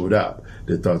I showed up,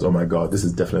 they thought, oh my God, this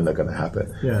is definitely not going to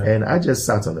happen. Yeah. And I just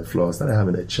sat on the floor, started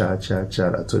having a chat. I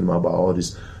told them about all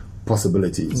these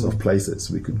possibilities of places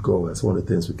we could go and some of the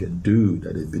things we can do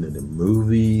that have been in the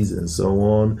movies and so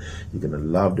on. You're going to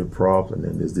love the prop. And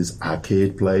then there's this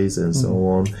arcade place and so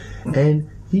on. And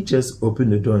he just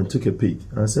opened the door and took a peek.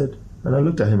 And I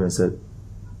looked at him and said,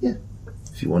 yeah,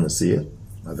 if you want to see it,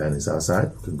 my van is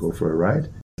outside. You can go for a ride.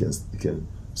 You can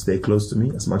stay close to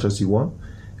me as much as you want,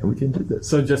 and we can do this.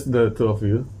 So just the two of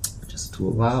you? Just two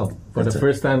of us. Wow. For the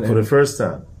first time? For the first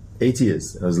time. 8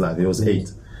 years in his life. He was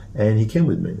 8. And he came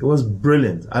with me. It was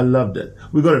brilliant. I loved it.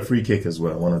 We got a free cake as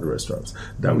well at one of the restaurants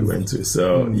that we went to.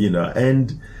 So,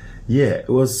 and yeah, it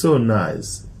was so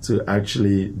nice to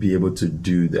actually be able to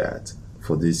do that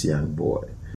for this young boy.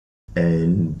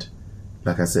 And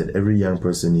like I said, every young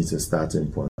person needs a starting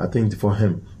point. I think for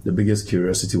him, the biggest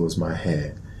curiosity was my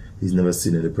hair. He's never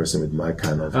seen any person with my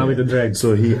kind of hair. With the dread.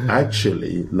 So he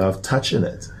actually loved touching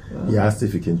it. He asked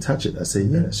if he can touch it. I said,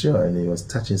 yeah, sure. And he was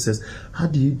touching. He says, how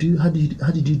did you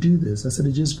do this? I said,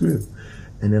 it just grew.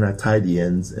 And then I tied the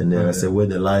ends. And then I said, where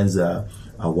the lines are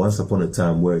once upon a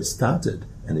time where it started.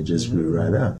 And it just grew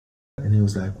right out. And he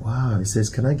was like, wow. He says,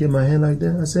 can I get my hair like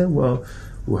that? I said, well,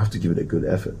 we'll have to give it a good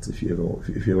effort if you ever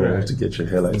want to get your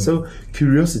hair like that. So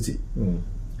curiosity.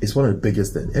 It's one of the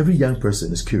biggest things. Every young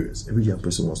person is curious. Every young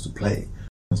person wants to play,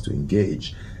 wants to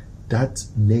engage. That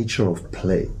nature of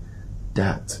play,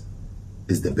 that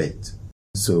is the bait.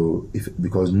 So,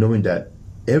 because knowing that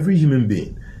every human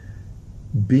being,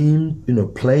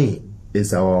 playing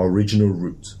is our original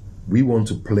root. We want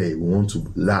to play. We want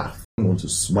to laugh. We want to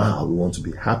smile. We want to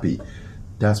be happy.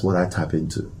 That's what I tap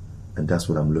into, and that's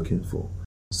what I'm looking for.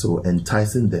 So,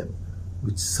 enticing them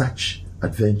with such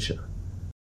adventure.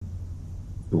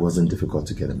 It wasn't difficult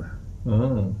to get him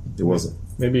out. It wasn't.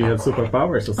 Maybe you have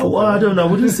superpowers or something. Well, I don't know.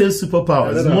 I wouldn't say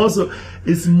superpowers.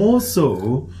 It's more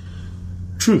so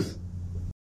truth.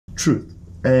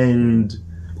 And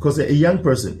because a young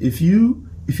person, if you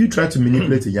try to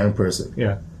manipulate a young person,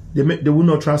 they will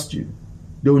not trust you.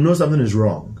 They will know something is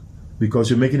wrong because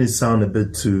you're making it sound a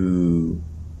bit too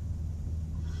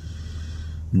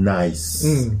nice.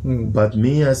 But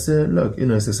me, I said, look,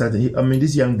 it's exciting.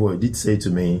 This young boy did say to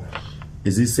me,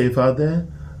 is it safe out there?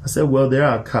 I said, well, there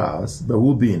are cars, but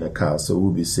we'll be in a car, so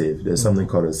we'll be safe. There's something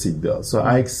called a seatbelt. So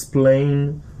I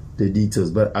explain the details,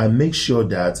 but I make sure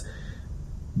that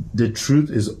the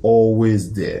truth is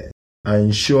always there. I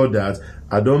ensure that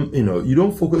you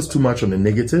don't focus too much on the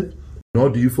negative,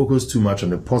 nor do you focus too much on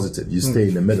the positive. You stay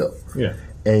in the middle. Yeah.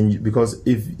 And because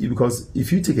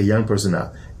if you take a young person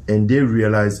out and they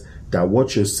realize that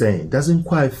what you're saying doesn't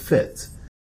quite fit,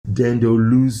 then they'll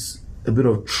lose a bit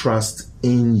of trust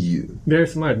in you. They're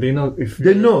smart. They know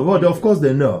They know. Well, of course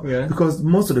they know. Yeah. Because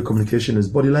most of the communication is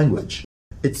body language.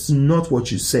 It's not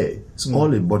what you say. It's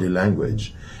all in body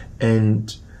language.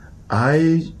 And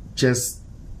I just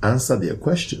answer their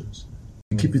questions.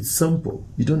 You keep it simple.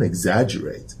 You don't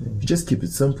exaggerate. You just keep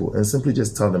it simple and simply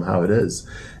just tell them how it is.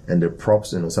 And the props,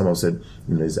 someone said,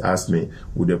 he's asked me,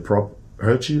 would the prop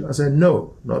hurt you? I said,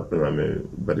 no, not.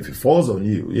 But if it falls on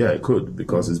you, yeah, it could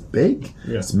because it's big.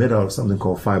 Yeah. It's made out of something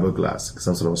called fiberglass,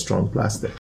 some sort of strong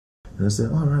plastic. And I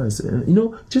said, all right. I said,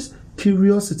 just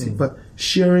curiosity, but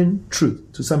sharing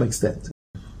truth to some extent.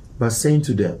 but saying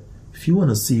to them, if you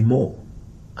want to see more,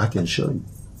 I can show you.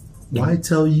 Why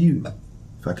tell you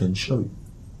if I can show you?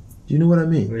 Do you know what I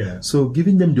mean? Yeah. So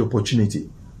giving them the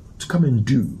opportunity to come and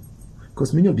do,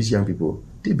 because many of these young people,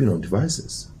 they've been on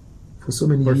devices for so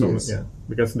many years.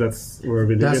 Because that's where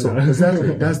we live.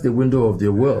 Exactly. That's the window of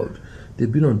their world.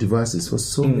 They've been on devices for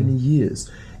so many years,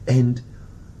 and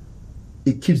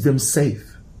it keeps them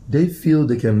safe. They feel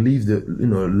they can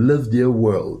live their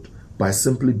world by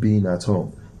simply being at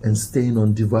home and staying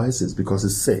on devices because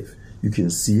it's safe. You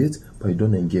can see it, but you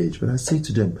don't engage. But I say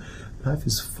to them, life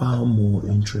is far more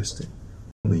interesting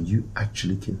when you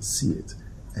actually can see it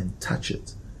and touch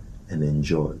it and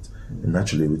enjoy it. And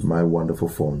naturally, with my wonderful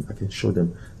phone, I can show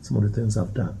them some of the things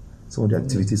I've done, some of the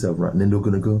activities I've run, and then they're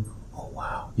going to go, oh,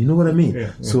 wow. You know what I mean?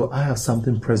 Yeah. So I have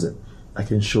something present I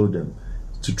can show them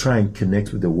to try and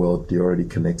connect with the world they already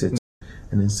connected to,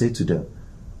 and then say to them,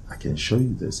 I can show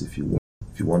you this if you want.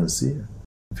 If you want to see it,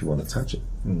 if you want to touch it,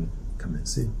 come and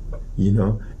see.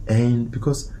 And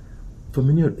because for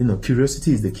many,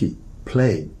 curiosity is the key.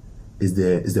 Play is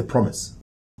the promise.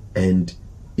 And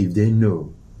if they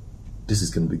know this is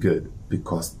going to be good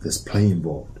because there's play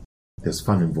involved, there's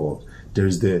fun involved,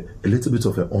 there's a little bit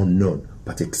of an unknown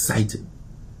but exciting,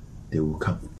 they will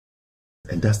come.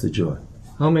 And that's the joy.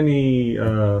 How many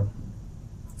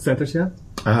centers you have?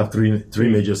 I have three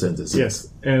major centers. Yes,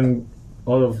 and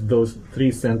all of those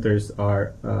 3 centers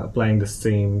are applying the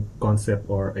same concept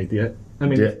or idea. I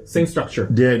mean, same structure.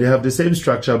 They have the same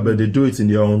structure, but they do it in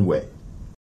their own way.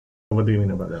 What do you mean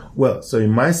about that? Well, so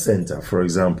in my center, for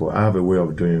example, I have a way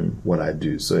of doing what I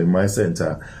do. So in my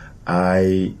center,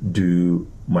 I do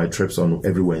my trips on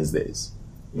every Wednesdays.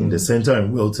 In the center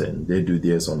in Wilton, they do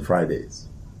theirs on Fridays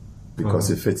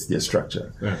because it fits their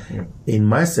structure. Yeah. In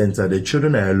my center, the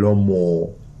children are a lot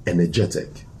more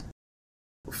energetic,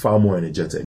 far more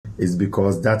energetic. It's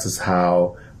because that is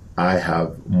how I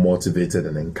have motivated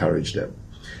and encouraged them.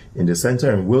 In the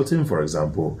center in Wilton, for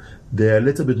example, they're a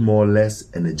little bit less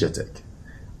energetic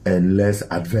and less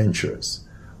adventurous.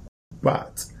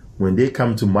 But when they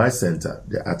come to my center,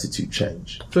 their attitude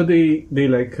change. So they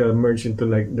merge into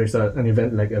there's an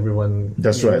event like everyone.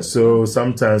 That's right. So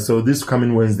sometimes, this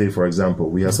coming Wednesday, for example,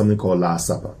 we have something called Last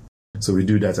Supper. So we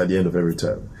do that at the end of every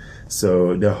term.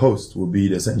 So the host will be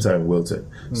the center in Wilton.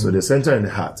 So the center in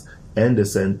the Hat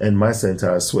and my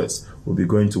center at Swiss will be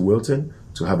going to Wilton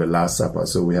to have a Last Supper.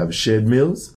 So we have shared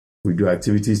meals, we do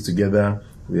activities together,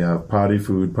 we have party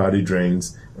food, party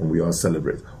drinks, and we all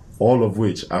celebrate. All of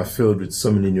which are filled with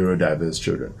so many neurodiverse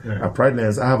children. Yeah. At Pride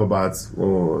Lands, I have about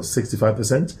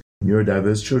 65%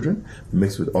 neurodiverse children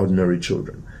mixed with ordinary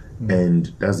children.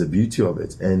 And that's the beauty of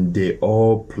it. And they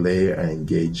all play and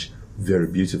engage very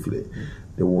beautifully.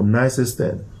 The nicest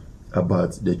thing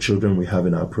about the children we have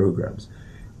in our programs,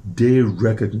 they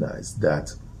recognize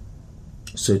that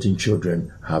certain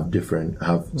children have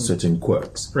certain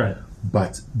quirks, right?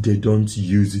 But they don't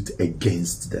use it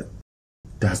against them.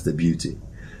 That's the beauty.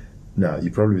 Now,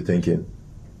 you're probably thinking,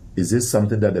 is this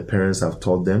something that the parents have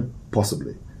taught them?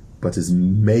 Possibly. But it's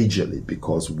majorly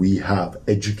because we have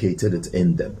educated it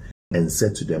in them and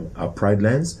said to them, our Pride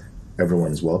Lands,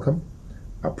 everyone is welcome.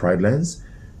 Our Pride Lands,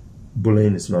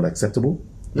 bullying is not acceptable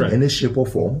in any shape or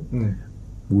form.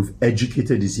 We've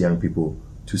educated these young people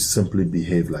to simply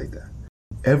behave like that.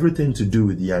 Everything to do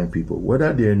with young people,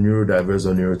 whether they're neurodiverse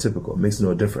or neurotypical, makes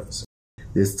no difference.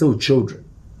 They're still children.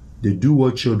 They do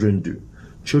what children do.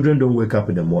 Children don't wake up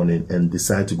in the morning and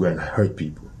decide to go and hurt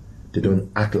people. They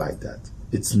don't act like that.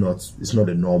 It's not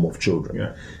the norm of children.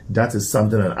 Yeah. That is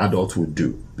something an adult would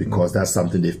do because that's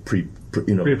something they've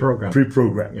pre-programmed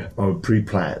or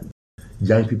pre-planned.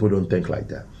 Young people don't think like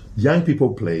that. Young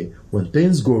people play. When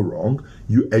things go wrong,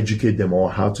 you educate them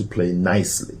on how to play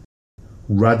nicely,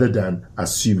 rather than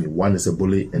assuming one is a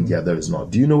bully and the other is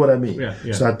not. Do you know what I mean?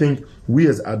 Yeah. So I think we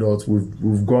as adults,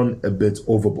 we've gone a bit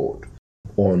overboard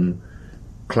on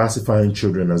classifying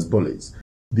children as bullies.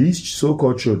 These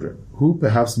so-called children, who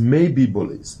perhaps may be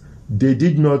bullies, they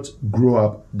did not grow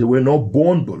up, they were not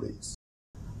born bullies.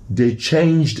 They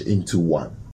changed into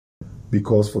one.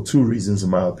 Because for 2 reasons, in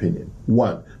my opinion.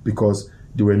 1, because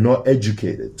they were not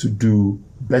educated to do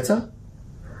better.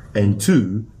 And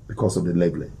 2, because of the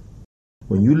labeling.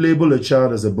 When you label a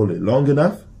child as a bully long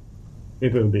enough,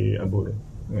 it will be a bully.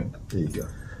 Yeah. There you go.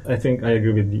 I think I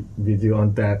agree with you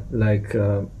on that.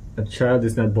 A child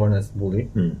is not born as a bully.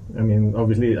 I mean,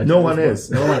 obviously, no one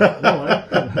is. No one,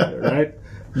 right?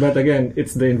 But again,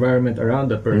 it's the environment around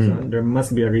the person. There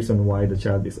must be a reason why the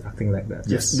child is acting like that.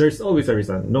 Yes, there's always a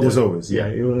reason. There's always,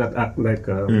 you will not act like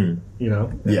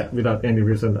without any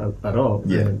reason at all.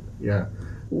 Yeah. And,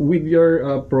 with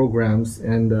your programs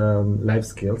and life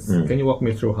skills, can you walk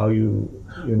me through how you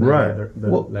navigate the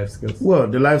life skills? Well,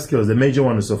 the life skills, the major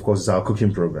one is, of course, our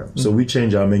cooking program. So we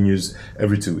change our menus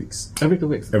every 2 weeks. Every 2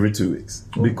 weeks? Every 2 weeks.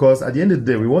 Because at the end of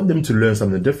the day, we want them to learn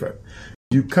something different.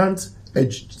 You can't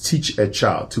teach a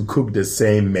child to cook the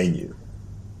same menu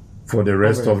for the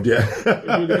rest of their...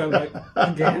 like,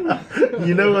 again?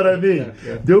 You know what I mean?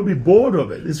 Yeah. They'll be bored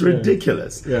of it. It's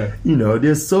ridiculous. Yeah. You know,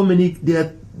 there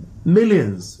are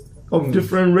millions of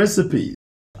different recipes.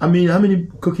 I mean, how many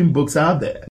cooking books are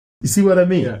there? You see what I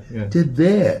mean? Yeah. They're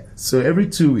there. So every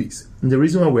 2 weeks. And the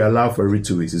reason why we allow for every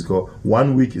 2 weeks is because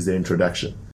 1 week is the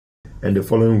introduction. And the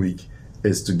following week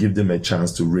is to give them a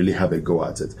chance to really have a go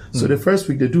at it. So the first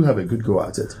week, they do have a good go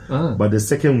at it. But the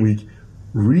second week,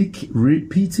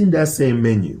 repeating that same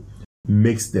menu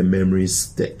makes the memory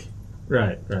stick.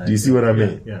 Right. Do you see what I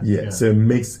mean? Yeah. So it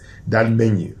makes that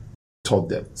menu, taught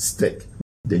them, stick.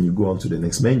 Then you go on to the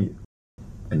next menu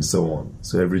and so on.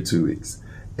 So every 2 weeks.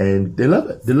 And they love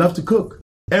it. They love to cook.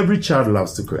 Every child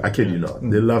loves to cook. I kid you not.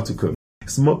 They love to cook.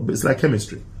 It's like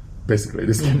chemistry. Basically,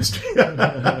 this chemistry.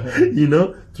 You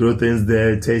know, throw things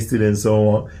there, taste it and so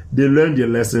on. They learn their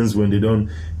lessons when they don't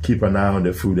keep an eye on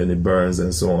the food and it burns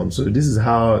and so on. So this is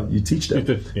how you teach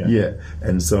them. Yeah,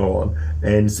 and so on.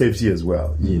 And safety as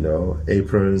well, you know,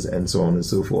 aprons and so on and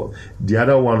so forth. The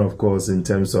other one, of course, in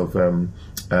terms of what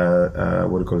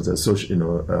do you call it,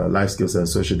 social, life skills and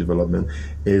social development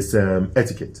is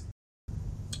etiquette.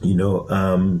 You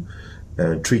know,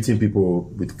 treating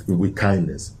people with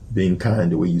kindness, being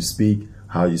kind, the way you speak,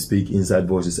 how you speak, inside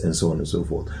voices, and so on and so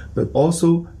forth. But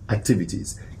also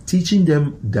activities, teaching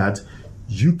them that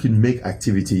you can make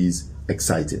activities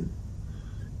exciting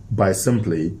by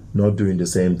simply not doing the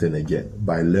same thing again,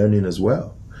 by learning as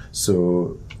well.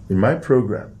 So in my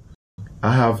program,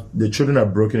 the children are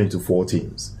broken into 4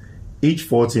 teams. Each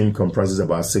 4 team comprises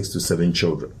about 6 to 7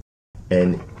 children.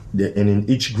 And in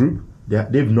each group,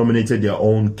 they've nominated their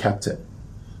own captain.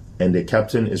 And the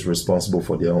captain is responsible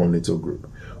for their own little group.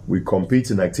 We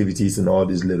compete in activities in all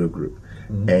these little groups.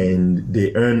 And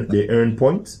they earn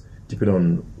points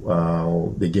depending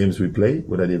on the games we play,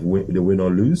 whether they win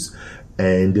or lose.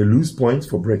 And they lose points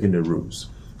for breaking the rules.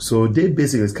 So they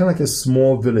basically, it's kind of like a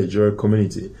small village or a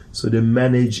community. So they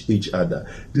manage each other.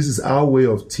 This is our way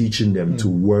of teaching them to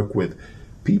work with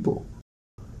people.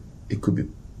 It could be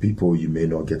people you may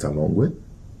not get along with,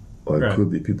 or it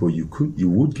could be people you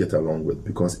would get along with,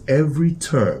 because every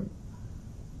term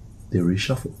they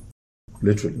reshuffle.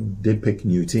 Literally, they pick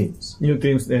new teams. New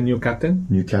teams and new captain?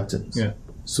 New captains. Yeah.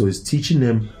 So it's teaching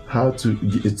them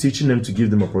to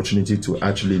give them opportunity to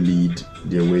actually lead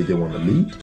the way they want to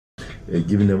lead.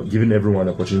 Giving everyone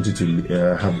the opportunity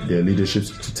to have their leadership,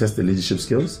 to test their leadership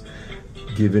skills.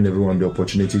 Giving everyone the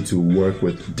opportunity to work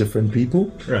with different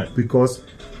people. Right. Because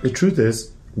the truth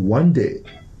is, one day,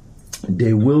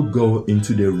 they will go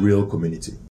into the real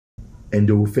community and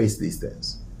they will face these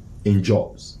things in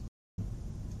jobs,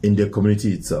 in their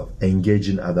community itself,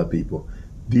 engaging other people.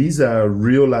 These are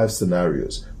real life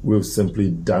scenarios. We've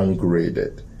simply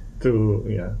downgraded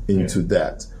into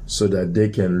that so that they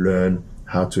can learn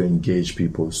how to engage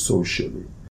people socially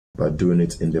by doing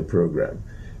it in the program.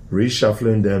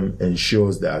 Reshuffling them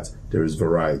ensures that there is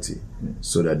variety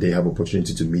so that they have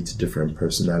opportunity to meet different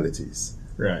personalities.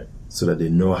 Right. So that they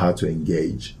know how to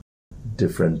engage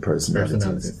different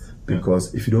personalities.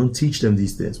 Because if you don't teach them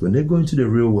these things, when they go into the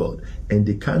real world and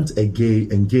they can't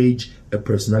engage a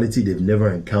personality they've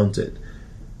never encountered,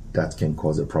 that can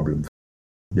cause a problem.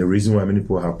 The reason why many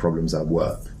people have problems at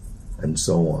work and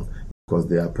so on, because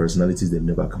they are personalities they've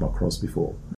never come across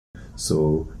before.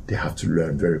 So they have to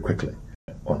learn very quickly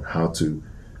on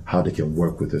how they can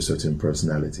work with a certain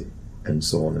personality and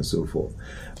so on and so forth.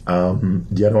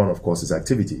 The other one, of course, is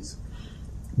activities.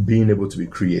 Being able to be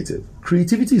creative.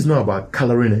 Creativity is not about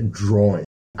coloring and drawing.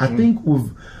 I think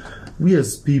we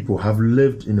as people have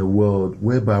lived in a world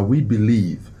whereby we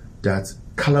believe that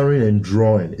coloring and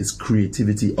drawing is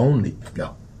creativity only.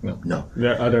 No.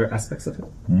 There are other aspects of it.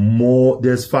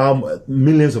 There's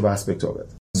millions of aspects of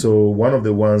it. So one of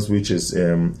the ones which is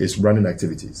running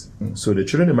activities. So the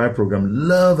children in my program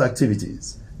love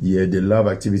activities. Yeah, they love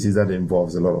activities that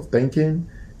involves a lot of thinking,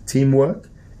 teamwork,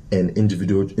 and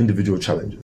individual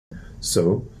challenges.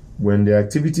 So when they're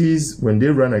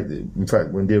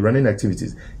running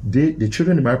activities, the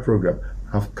children in my program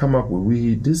have come up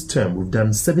with, this term, we've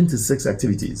done 76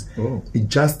 activities.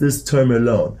 Just this term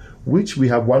alone, which we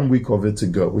have 1 week of it to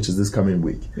go, which is this coming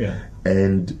week. Yeah.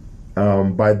 And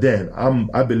by then,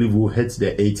 I believe we'll hit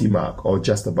the 80 mark or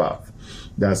just above.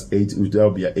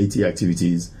 That'll be 80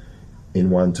 activities in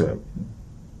one term.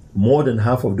 More than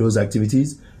half of those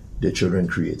activities the children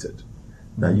created.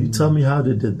 Now you tell me how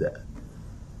they did that.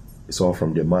 It's all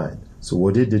from their mind. So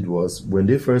what they did was, when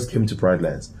they first came to Pride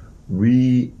Lands,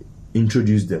 we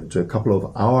introduced them to a couple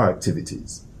of our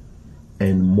activities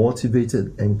and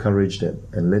motivated, encouraged them,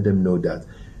 and let them know that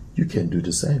you can do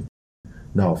the same.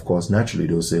 Now, of course, naturally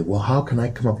they'll say, well, how can I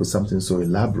come up with something so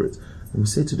elaborate? And we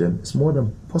say to them, it's more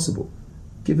than possible.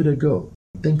 Give it a go.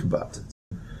 Think about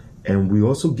it. And we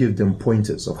also give them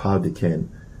pointers of how they can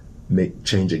make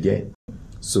change a game.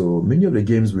 So many of the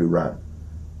games we run,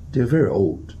 they're very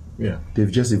old. Yeah. They've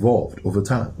just evolved over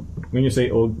time. When you say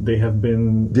old, they've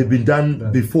been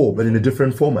done before, but in a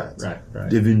different format. Right.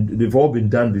 They've all been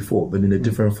done before, but in a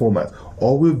different format.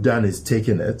 All we've done is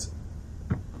taken it,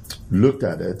 looked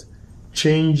at it,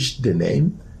 changed the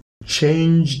name,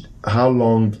 changed how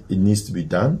long it needs to be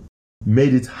done,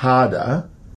 made it harder,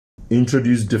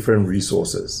 introduced different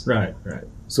resources. Right.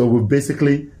 So we've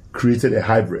basically created a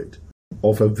hybrid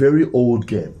of a very old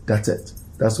game. That's it.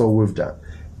 That's all we've done.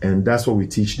 And that's what we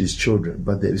teach these children.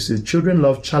 But children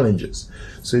love challenges.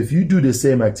 So if you do the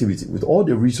same activity with all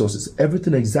the resources,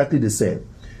 everything exactly the same,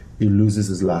 it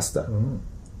loses its luster.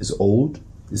 It's old,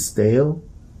 it's stale,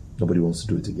 nobody wants to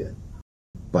do it again.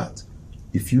 But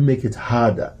if you make it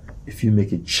harder, if you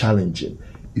make it challenging,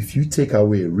 if you take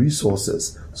away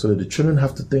resources so that the children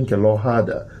have to think a lot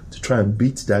harder to try and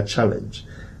beat that challenge,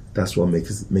 that's what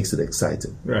makes it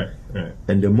exciting. Right.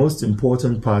 And the most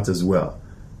important part as well,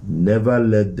 never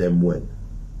let them win.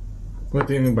 What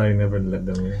do you mean by never let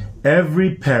them win?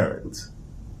 Every parent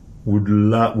would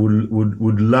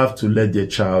love to let their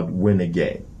child win a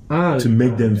game to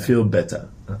make them feel better.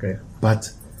 Okay.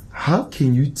 But how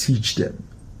can you teach them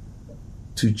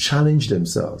to challenge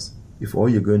themselves if all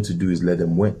you're going to do is let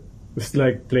them win? It's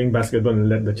like playing basketball and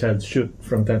let the child shoot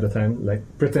from time to time. Like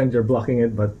pretend you're blocking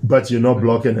it, but you're not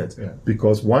blocking it. Yeah.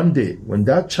 Because one day when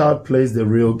that child plays the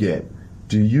real game,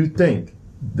 do you think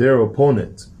their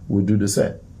opponent will do the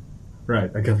same? Right,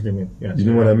 I get what you mean. Yeah,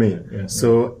 you know what I mean? Yeah.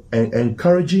 So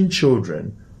encouraging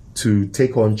children to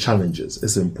take on challenges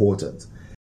is important.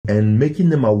 And making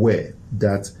them aware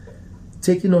that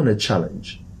taking on a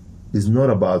challenge is not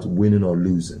about winning or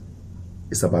losing.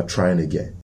 It's about trying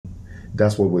again.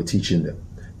 That's what we're teaching them.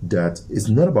 That it's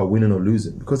not about winning or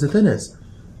losing. Because the thing is,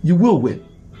 you will win.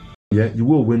 Yeah, you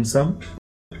will win some.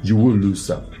 You will lose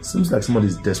some. Seems like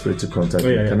somebody's desperate to contact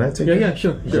me. Can I take it? Yeah,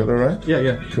 sure. Is that all right?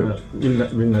 Yeah. Cool.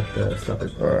 We'll not stop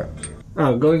it. All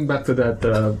right. Going back to that,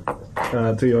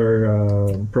 to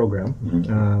your program,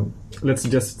 let's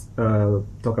just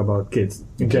talk about kids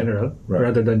in general,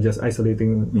 rather than just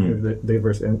isolating the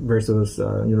diverse versus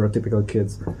neurotypical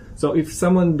kids. So if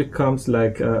someone becomes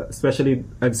like, especially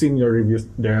I've seen your reviews,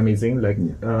 they're amazing. Like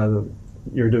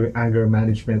you're doing anger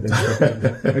management and stuff like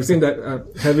that. I've seen that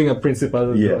having a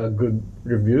principal good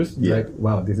reviews. Like,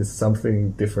 wow, this is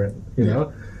something different, you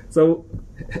know. So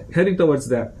heading towards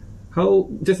that,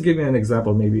 just give me an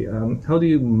example maybe. How do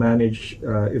you manage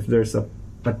if there's a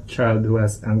child who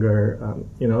has anger,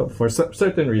 for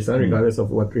certain reason, regardless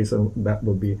of what reason that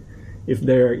will be? If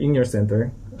they're in your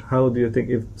center, how do you think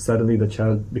if suddenly the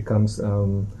child becomes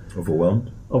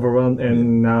overwhelmed,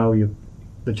 and now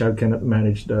the child cannot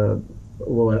manage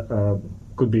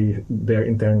could be their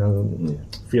internal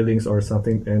feelings or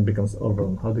something and becomes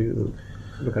overwhelmed? How do you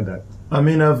look at that? I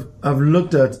mean, I've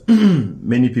looked at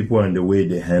many people and the way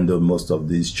they handle most of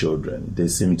these children. They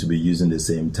seem to be using the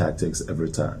same tactics every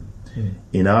time.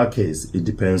 In our case, it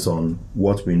depends on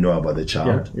what we know about the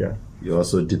child. It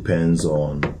also depends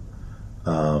on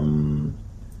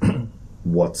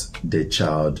what the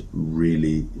child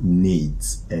really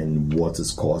needs and what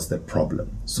has caused the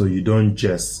problem. So you don't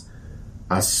just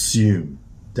assume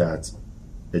that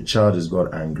a child has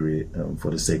got angry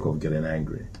for the sake of getting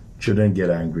angry. Children get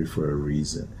angry for a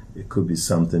reason. It could be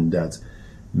something that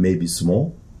may be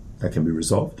small, that can be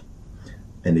resolved,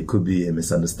 and it could be a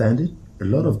misunderstanding. A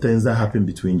lot of things that happen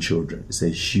between children,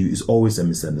 it's always a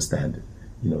misunderstanding,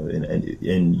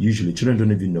 and usually children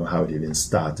don't even know how it even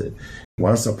started.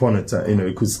 Once upon a time,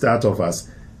 it could start off as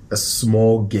a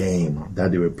small game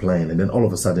that they were playing, and then all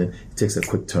of a sudden it takes a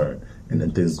quick turn, and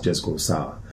then things just go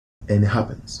sour, and it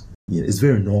happens. It's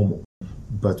very normal.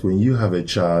 But when you have a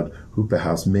child who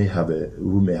perhaps may have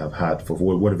had, for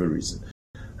whatever reason,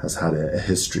 has had a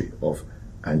history of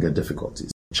anger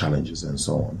difficulties, challenges, and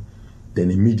so on, then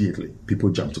immediately people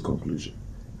jump to conclusion.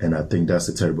 And I think that's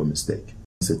a terrible mistake.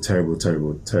 It's a terrible,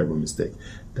 terrible, terrible mistake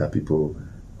that people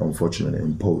unfortunately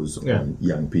impose on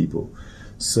young people.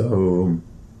 So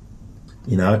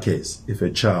in our case, if a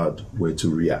child were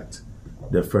to react,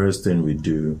 the first thing we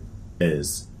do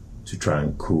is to try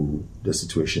and cool the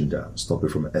situation down, stop it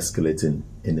from escalating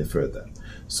any further.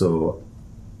 So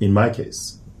in my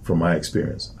case, from my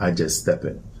experience, I just step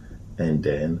in and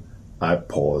then I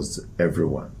pause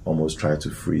everyone, almost try to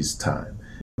freeze time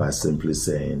by simply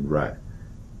saying, right,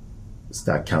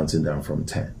 start counting down from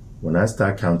 10. When I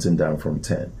start counting down from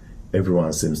 10,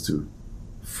 everyone seems to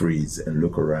freeze and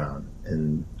look around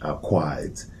and are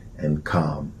quiet and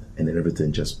calm, and then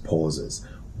everything just pauses.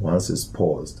 Once it's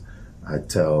paused, I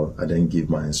then give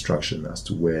my instruction as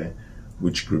to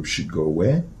which group should go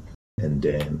where, and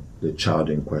then the child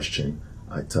in question,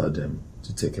 I tell them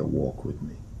to take a walk with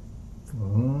me.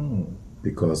 Oh.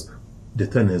 Because the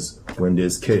thing is, when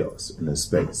there's chaos in a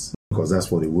space, because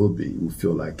that's what it will be, it will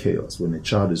feel like chaos. When a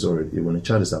child is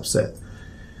upset,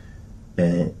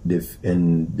 and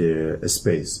the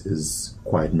space is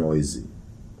quite noisy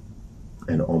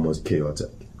and almost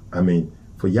chaotic. I mean,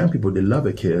 for young people, they love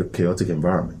a chaotic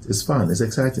environment. It's fun, it's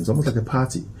exciting, it's almost like a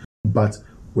party. But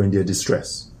when they're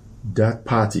distressed, that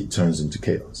party turns into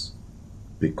chaos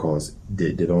because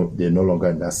they're no longer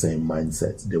in that same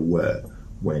mindset they were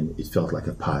when it felt like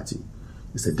a party.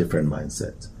 It's a different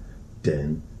mindset.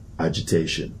 Then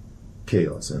agitation,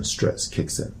 chaos, and stress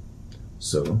kicks in.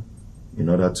 So, in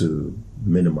order to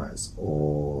minimize, I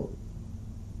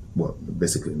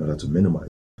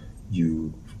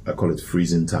call it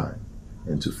freezing time.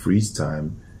 And to freeze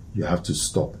time, you have to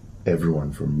stop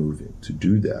everyone from moving. To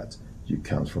do that, you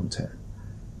count from 10.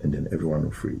 And then everyone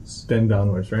will freeze. 10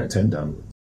 downwards, right? 10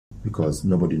 downwards. Because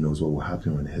nobody knows what will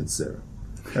happen when it hits 0.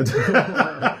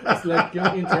 It's like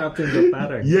you're interrupting the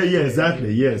pattern. Yeah,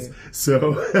 exactly, yes.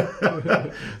 So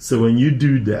when you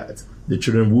do that, the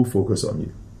children will focus on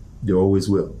you. They always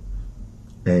will.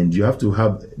 And you have to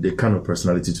have the kind of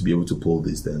personality to be able to pull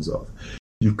these things off.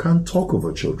 You can't talk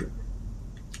over children.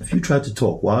 If you try to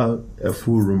talk while a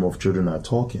full room of children are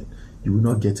talking, you will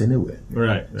not get anywhere.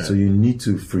 Right. So you need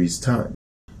to freeze time.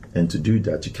 And to do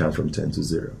that, you count from 10 to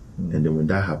 0. And then when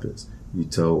that happens,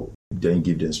 then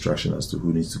give the instruction as to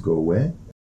who needs to go where.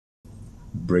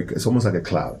 It's almost like a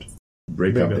cloud.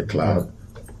 Break up the cloud,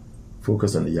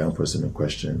 focus on the young person in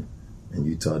question, and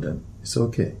you tell them, it's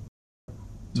okay.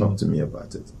 Talk to me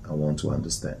about it. I want to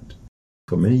understand.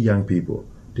 For many young people,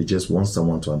 they just want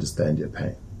someone to understand their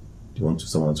pain. They want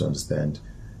someone to understand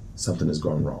something has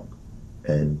gone wrong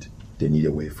and they need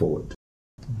a way forward.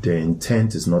 Their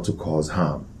intent is not to cause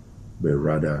harm, but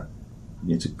rather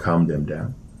you need to calm them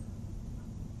down,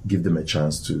 give them a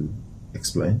chance to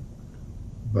explain,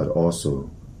 but also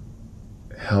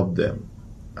help them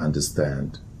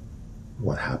understand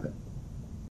what happened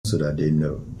so that they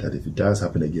know that if it does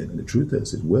happen again, and the truth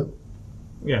is it will.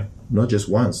 Yeah. Not just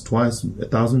once, twice,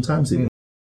 1,000 times even.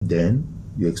 Then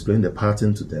you explain the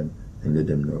pattern to them and let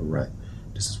them know, right,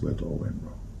 this is where it all went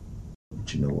wrong.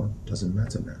 But you know what? Doesn't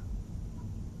matter now.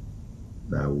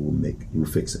 Now we'll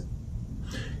fix it.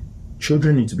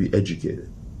 Children need to be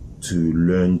educated to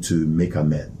learn to make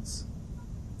amends.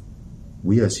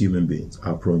 We as human beings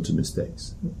are prone to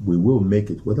mistakes. We will make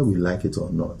it whether we like it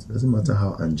or not. It doesn't matter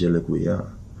how angelic we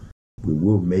are. We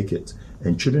will make it.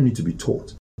 And children need to be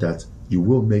taught that you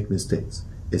will make mistakes.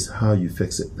 It's how you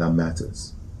fix it that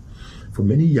matters. For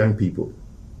many young people,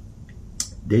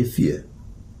 they fear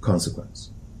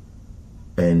consequence.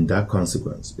 And that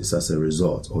consequence is as a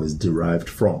result or is derived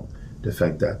from the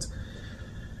fact that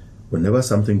whenever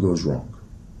something goes wrong,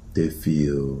 they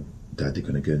feel that they're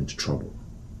going to get into trouble.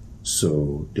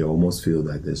 So they almost feel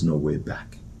like there's no way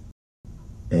back.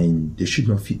 And they should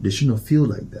not feel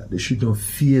like that. They should not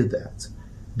fear that.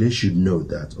 They should know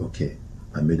that, okay,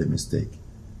 I made a mistake.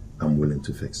 I'm willing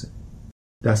to fix it.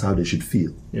 That's how they should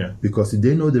feel. Yeah. Because if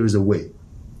they know there is a way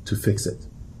to fix it,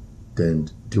 then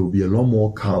they will be a lot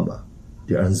more calmer.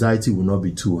 Their anxiety will not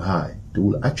be too high. They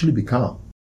will actually be calm.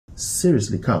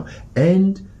 Seriously calm.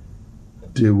 And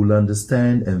they will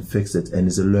understand and fix it. And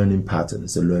it's a learning pattern.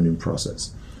 It's a learning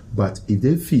process. But if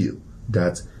they feel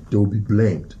that they will be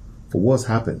blamed for what's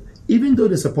happened, even though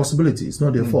there's a possibility, it's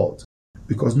not their fault,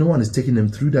 because no one is taking them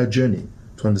through that journey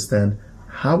to understand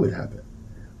how it happened,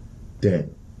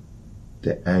 then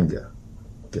the anger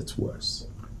gets worse.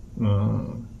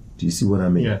 Do you see what I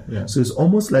mean? Yeah. So it's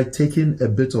almost like taking a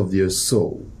bit of their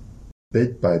soul,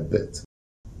 bit by bit,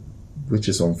 which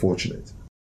is unfortunate.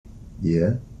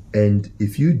 Yeah? And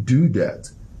if you do that,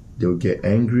 they'll get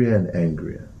angrier and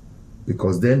angrier.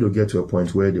 Because then they'll get to a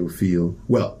point where they'll feel,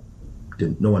 well,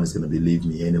 then no one is going to believe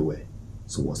me anyway.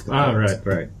 So what's the point?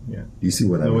 Right. Yeah. Do you see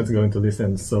what I mean? No one's going to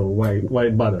listen, so why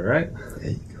bother, right?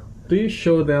 There you go. Do you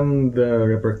show them the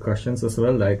repercussions as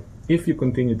well? Like, if you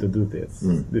continue to do this,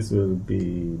 this will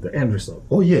be the end result.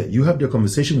 Oh yeah, you have the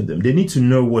conversation with them. They need to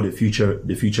know what the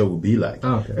future will be like.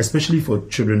 Okay. Especially for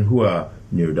children who are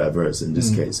neurodiverse in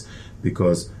this case.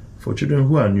 Because For children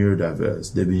who are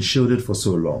neurodiverse, they've been shielded for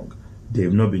so long,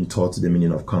 they've not been taught the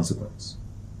meaning of consequence.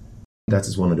 That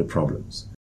is one of the problems,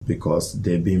 because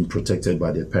they've been protected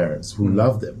by their parents who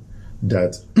love them.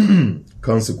 That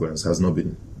consequence hasn't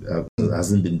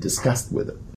been discussed with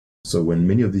them. So when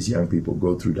many of these young people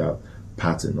go through that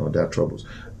pattern or that troubles,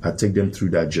 I take them through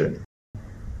that journey,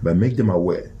 but make them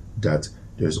aware that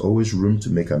there's always room to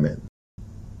make amends.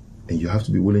 And you have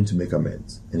to be willing to make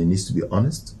amends. And it needs to be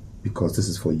honest, because this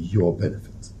is for your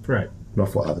benefit. Right. Not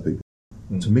for other people.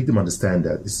 To make them understand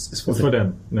that it's for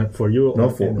them, not for you.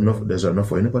 Not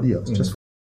for anybody else. Just for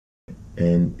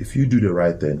And if you do the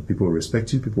right thing, people will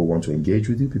respect you, people want to engage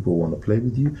with you, people want to play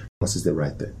with you, because it's the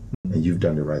right thing. And you've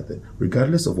done the right thing.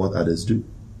 Regardless of what others do,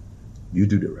 you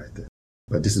do the right thing.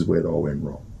 But this is where it all went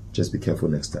wrong. Just be careful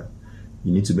next time.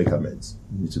 You need to make amends.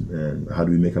 How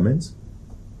do we make amends?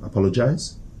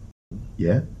 Apologize.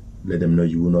 Yeah. Let them know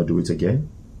you will not do it again.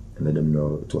 And let them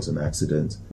know it was an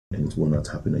accident and it will not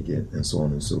happen again, and so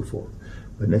on and so forth.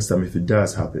 But next time, if it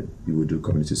does happen, you will do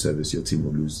community service, your team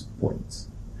will lose points.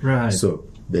 Right. So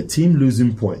the team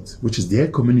losing point, which is their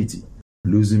community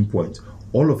losing point,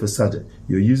 all of a sudden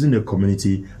you're using the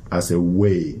community as a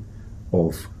way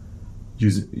of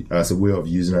using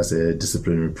as a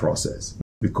disciplinary process.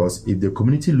 Because if the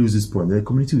community loses point, then the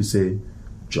community will say,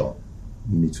 John,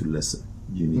 you need to listen.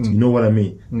 You need to, you know what I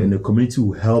mean? And the community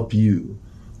will help you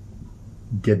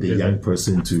get the young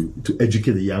person to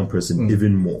educate the young person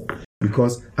even more.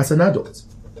 Because as an adult,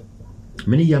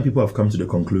 many young people have come to the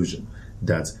conclusion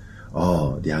that,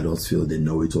 the adults feel they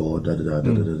know it all,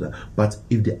 But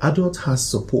if the adult has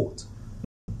support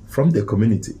from the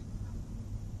community,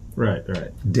 right,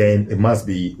 then it must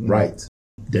be right.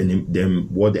 Then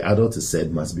what the adult has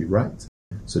said must be right.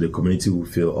 So the community will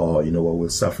feel, you know what, we're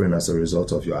suffering as a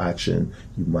result of your action.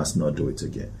 You must not do it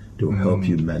again. They will help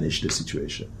you manage the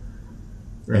situation.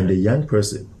 Right. And the young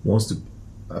person wants to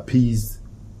appease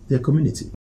their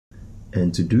community.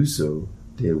 And to do so,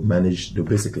 they'll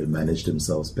basically manage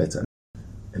themselves better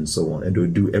and so on. And they'll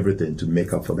do everything to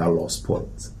make up for that lost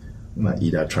point by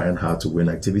either trying hard to win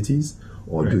activities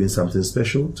or doing something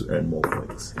special to earn more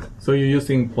points. So you're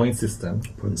using point system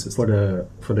for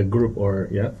the group or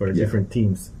for the different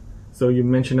teams. So you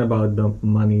mentioned about the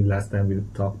money last time we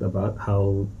talked about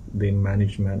how they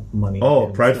manage money. Oh,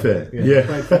 Pride Fair. Yeah.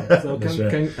 Pride Fair. So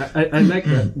I like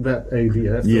that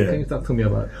idea. So can you talk to me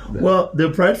about that? Well, the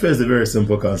Pride Fair is a very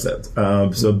simple concept.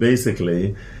 So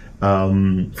basically,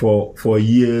 for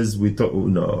years we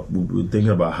were thinking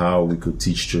about how we could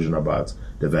teach children about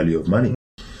the value of money.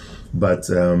 But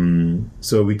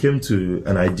so we came to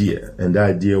an idea, and the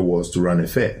idea was to run a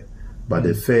fair. But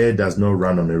the fair does not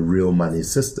run on a real money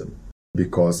system,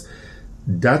 because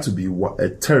that would be a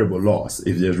terrible loss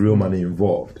if there's real money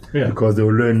involved, because they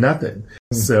will learn nothing.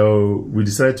 So we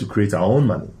decided to create our own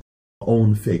money, our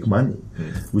own fake money,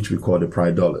 which we call the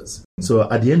Pride Dollars.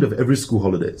 So at the end of every school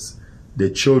holidays, the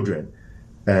children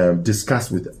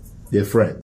discuss with their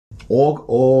friends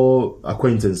or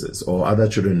acquaintances or other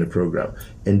children in the program,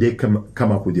 and they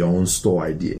come up with their own store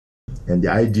idea. And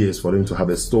the idea is for them to have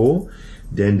a store.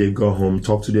 Then they go home,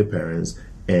 talk to their parents,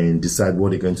 and decide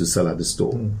what they're going to sell at the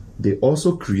store. They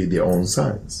also create their own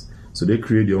signs. So they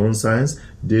create their own signs.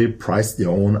 They price their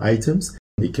own items.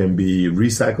 It can be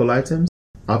recycled items,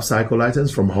 upcycled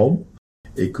items from home.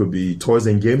 It could be toys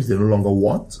and games they no longer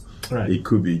want. Right. It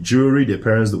could be jewelry their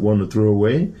parents want to throw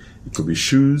away. It could be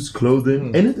shoes,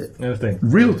 clothing, anything.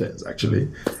 Real things, actually.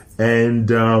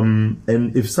 And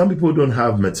if some people don't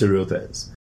have material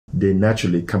things, they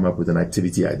naturally come up with an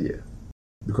activity idea.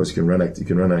 Because you can run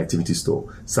an activity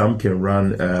store. Some can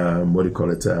run a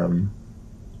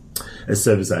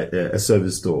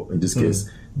service store. In this case,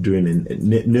 doing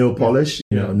nail polish,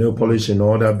 nail polish and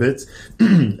all that bit.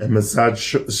 A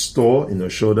massage store,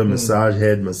 shoulder massage,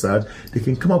 head massage. They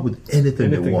can come up with anything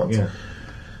they want. Yeah.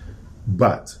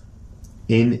 But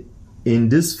in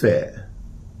this fair,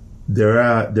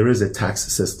 there is a tax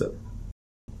system.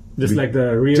 Just like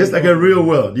a real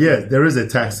world, yes, there is a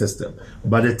tax system.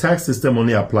 But the tax system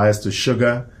only applies to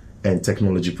sugar and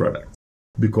technology products,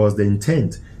 because the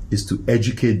intent is to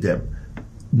educate them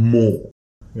more.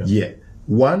 Yeah.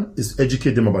 One is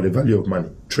educate them about the value of money,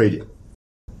 trading,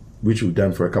 which we've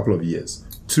done for a couple of years.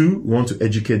 Two, we want to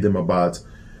educate them about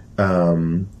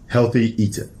healthy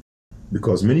eating,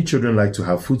 because many children like to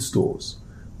have food stores,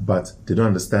 but they don't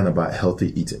understand about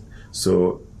healthy eating.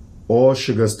 So all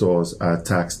sugar stores are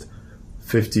taxed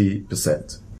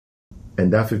 50%.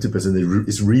 And that 50%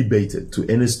 is rebated to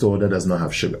any store that does not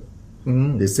have sugar.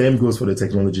 The same goes for the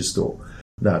technology store.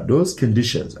 Now, those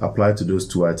conditions apply to those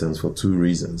two items for two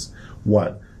reasons.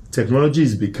 One, technology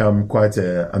has become quite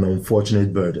an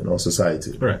unfortunate burden on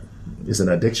society. Right. It's an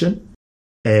addiction.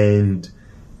 And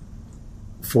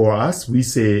for us, we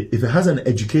say if it has an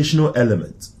educational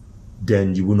element,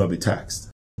 then you will not be taxed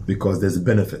because there's a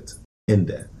benefit in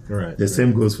there. Right. The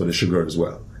same goes for the sugar as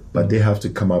well. But they have to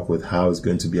come up with how it's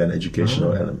going to be an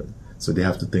educational element. So they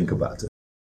have to think about it.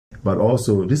 But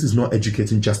also, this is not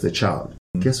educating just the child.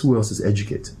 Guess who else is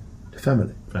educated? The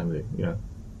family. Family, yeah.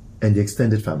 And the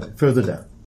extended family, further down.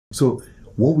 So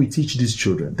what we teach these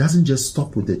children doesn't just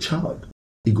stop with the child.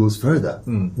 It goes further,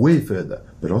 way further.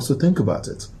 But also think about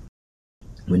it.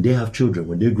 When they have children,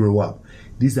 when they grow up,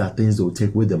 these are things they'll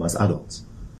take with them as adults.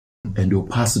 And they'll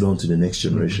pass it on to the next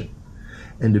generation.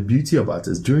 And the beauty about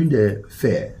it is during the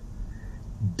fair,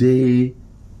 they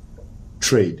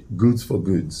trade goods for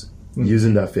goods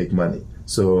using that fake money.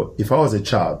 So if I was a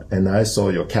child and I saw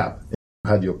your cap, and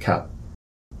you had your cap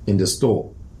in the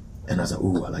store, and I was like,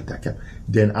 oh, I like that cap,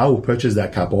 then I will purchase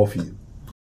that cap off you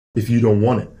if you don't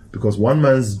want it. Because one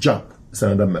man's junk is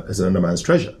another man's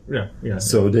treasure. Yeah.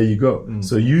 So there you go.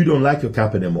 So you don't like your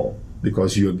cap anymore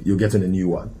because you're getting a new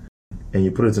one. And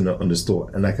you put it on the store,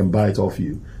 and I can buy it off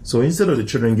you. So instead of the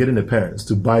children getting the parents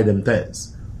to buy them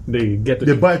things, they get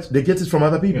it from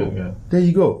other people. Yeah. There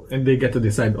you go. And they get to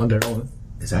decide on their own.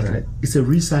 Exactly. Right. It's a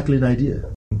recycling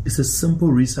idea. It's a simple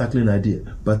recycling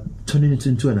idea, but turning it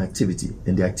into an activity.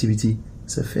 And the activity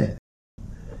is a fair.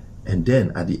 And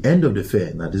then at the end of the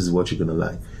fair, now this is what you're going to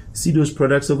like. See those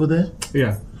products over there?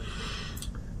 Yeah.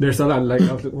 There's a lot like,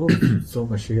 I was like, oh, so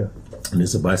much here. And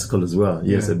it's a bicycle as well.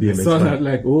 Yes, a BMX. So not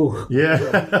like, oh. Yeah.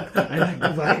 I like the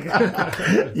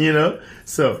bike. You know?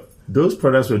 So those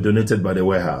products were donated by the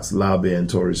warehouse, Labe and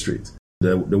Torrey Street.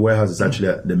 The warehouse is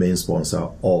actually the main sponsor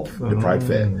of the Pride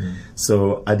Fair.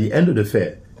 So at the end of the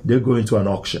fair, they go into an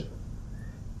auction.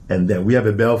 And then we have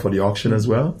a bell for the auction as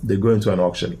well. They go into an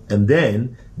auction. And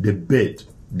then they bid.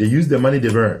 They use the money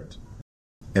they've earned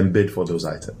and bid for those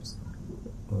items.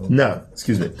 Now,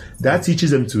 that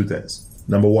teaches them two things.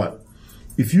 Number one,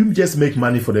 if you just make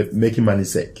money for the making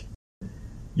money's sake,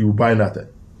 you will buy nothing.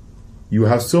 You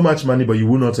have so much money, but you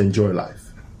will not enjoy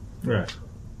life. Right.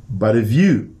 But if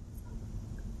you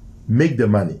make the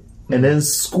money and then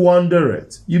squander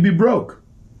it, you'll be broke.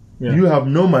 Yeah. You have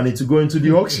no money to go into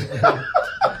the auction.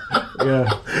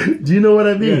 Yeah. Do you know what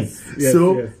I mean? Yes,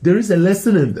 so there is a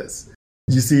lesson in this.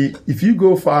 You see, if you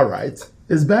go far right,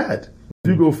 it's bad.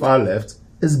 If you go far left,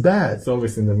 it's bad. It's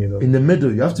always in the middle. In the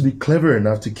middle, you have to be clever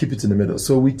enough to keep it in the middle.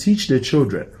 So we teach the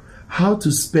children how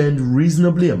to spend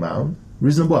reasonable amount,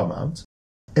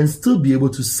 and still be able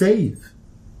to save.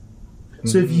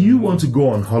 So if you want to go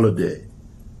on holiday,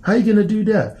 how are you going to do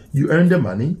that? You earn the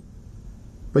money,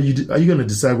 but are you going to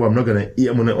decide, well, I'm not going to eat,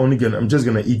 I'm just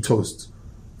going to eat toast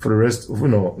for the rest,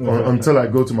 until I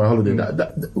go to my holiday.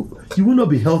 You will not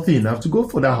be healthy enough to go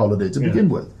for that holiday to begin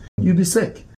with. You'll be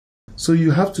sick. So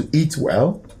you have to eat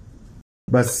well,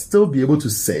 but still be able to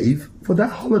save for that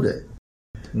holiday.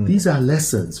 These are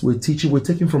lessons we're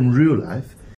taking from real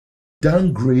life,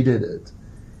 downgraded it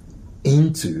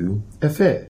into a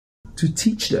fair to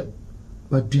teach them.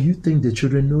 But do you think the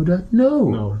children know that?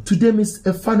 No. To them it's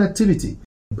a fun activity,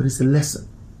 but it's a lesson.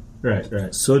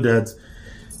 Right. So that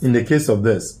in the case of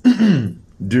this,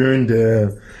 during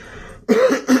the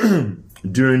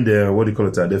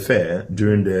the fair,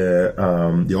 during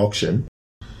the auction,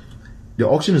 the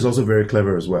auction is also very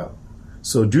clever as well.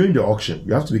 So during the auction,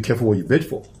 you have to be careful what you bid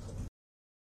for.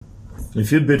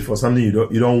 If you bid for something you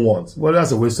don't want, well,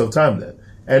 that's a waste of time then,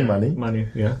 and money. Money,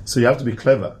 yeah. So you have to be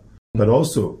clever, but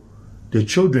also the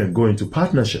children go into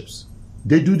partnerships.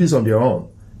 They do this on their own.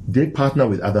 They partner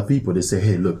with other people. They say,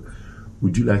 hey, look,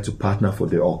 would you like to partner for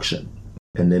the auction?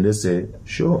 And then they say,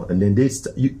 sure. And then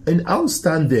and I'll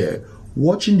stand there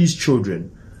watching these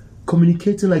children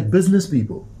communicating like business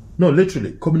people. No,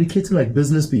 literally communicating like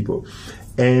business people.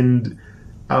 And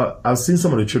I've seen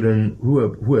some of the children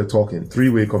who are talking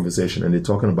three-way conversation, and they're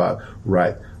talking about,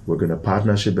 right, we're going to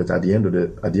partnership, but at the end of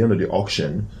the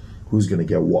auction, who's going to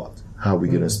get what? How are we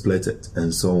going to split it,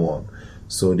 and so on.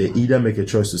 So they either make a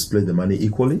choice to split the money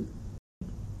equally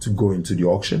to go into the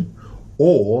auction,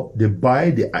 or they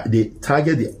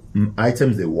target the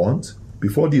items they want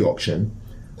before the auction,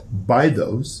 buy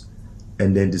those,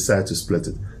 and then decide to split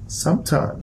it.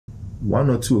 Sometimes, one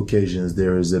or two occasions,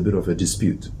 there is a bit of a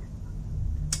dispute.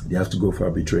 They have to go for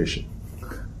arbitration.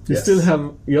 You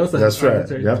also That's right.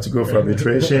 They have to go for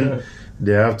arbitration.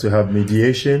 They have to have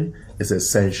mediation. It's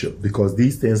essential because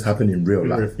these things happen in real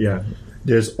life. Yeah.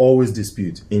 There's always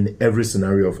dispute in every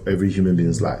scenario of every human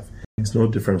being's life. It's no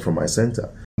different from my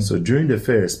center. So during the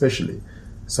fair, especially,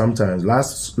 sometimes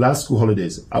last school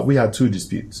holidays, we had two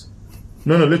disputes.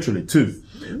 No, literally two.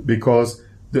 because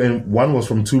one was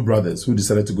from two brothers who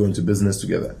decided to go into business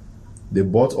together. They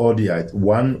bought all the items.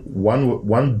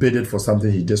 One bidded for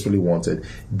something he desperately wanted.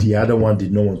 The other one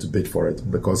did not want to bid for it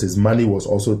because his money was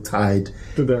also tied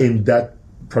in that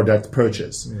product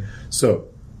purchase. Yeah. So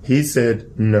he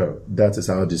said, no, that is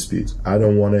our dispute. I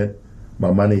don't want it.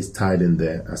 My money is tied in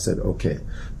there. I said, okay.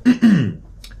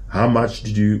 How much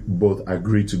did you both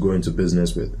agree to go into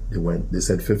business with? They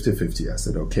said 50-50. I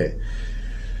said, okay.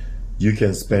 You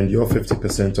can spend your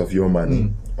 50% of your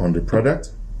money on the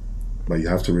product, but you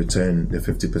have to return the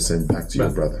 50% back to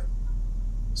your brother.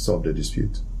 Solve the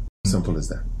dispute. Simple as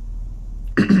that.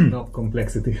 Not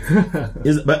complexity.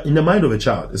 But in the mind of a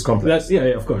child, it's complex. Yeah,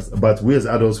 of course. But we as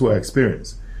adults who are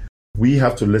experienced, we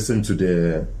have to listen to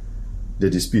the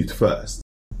dispute first,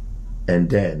 and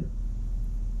then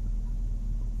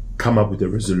come up with a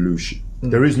resolution.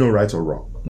 There is no right or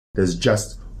wrong. There's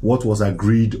just what was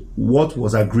agreed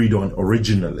on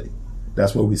originally.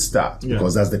 That's where we start,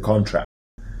 because that's the contract.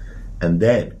 And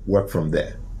then work from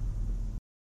there.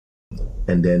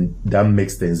 And then that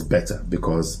makes things better,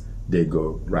 because they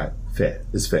go, right, fair.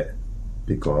 It's fair.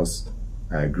 Because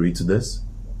I agree to this.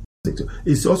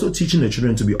 It's also teaching the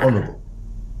children to be honorable.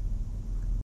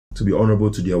 To be honorable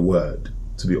to their word.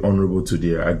 To be honorable to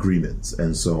their agreements,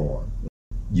 and so on.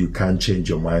 You can't change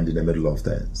your mind in the middle of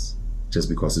things just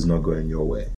because it's not going your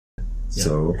way. Yeah.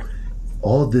 So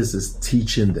all this is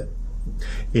teaching them.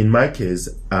 In my case,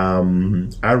 I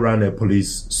ran a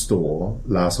police store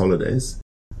last holidays.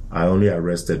 I only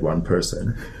arrested one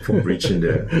person for breaching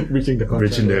the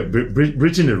breaching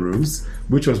the rules,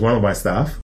 which was one of my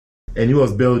staff, and he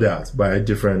was bailed out by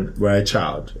a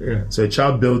child. Yeah. So a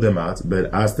child bailed them out,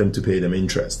 but asked them to pay them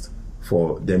interest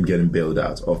for them getting bailed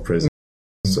out of prison.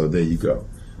 So there you go.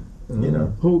 You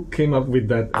know, who came up with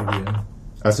that idea?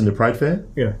 As in the Pride Fair?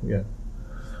 Yeah.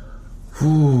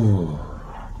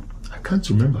 I can't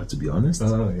remember, to be honest.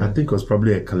 I think it was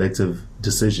probably a collective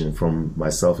decision from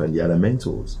myself and the other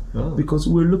mentors, because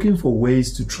we're looking for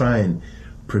ways to try and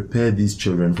prepare these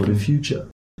children for the future.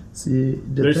 See,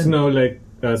 there's no like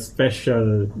a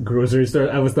special grocery store.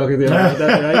 I was talking to you about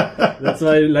that, right? That's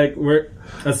why, like, we're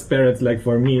as parents, like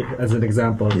for me as an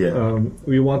example,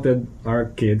 we wanted our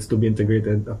kids to be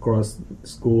integrated across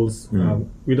schools.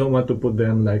 We don't want to put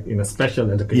them like in a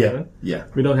special education.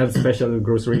 We don't have special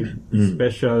grocery,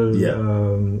 special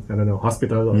I don't know,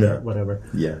 hospital or whatever.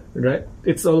 Right?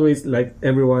 It's always like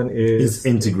everyone is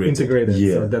integrated.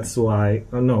 So that's why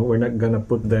we're not gonna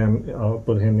put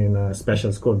him in a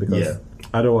special school, because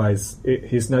otherwise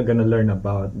he's not gonna learn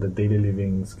about the daily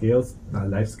living skills,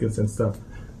 life skills and stuff.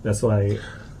 That's why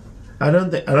I don't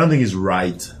think it's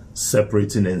right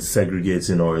separating and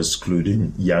segregating or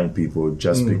excluding young people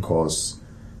just because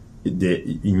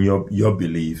they, in your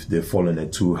belief, they fall in a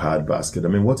too hard basket. I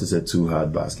mean, what is a too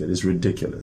hard basket? It's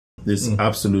ridiculous. It's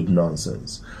absolute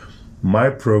nonsense.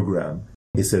 My program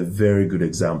is a very good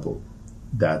example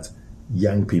that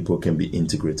young people can be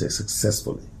integrated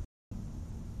successfully.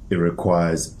 It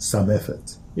requires some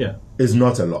effort. It's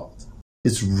not a lot.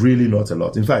 It's really not a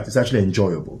lot. In fact, it's actually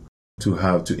enjoyable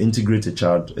to integrate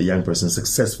a young person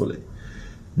successfully,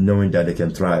 knowing that they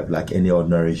can thrive like any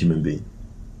ordinary human being.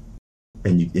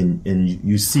 And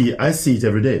you see, I see it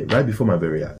every day, right before my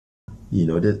very eyes. You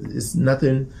know, it's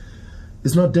nothing.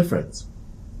 It's not different.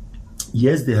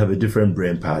 Yes, they have a different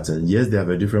brain pattern. Yes, they have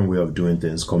a different way of doing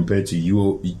things compared to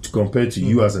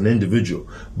you as an individual.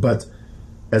 But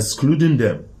excluding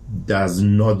them does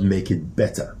not make it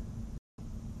better.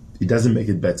 It doesn't make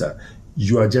it better.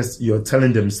 You're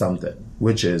telling them something,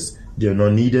 which is they're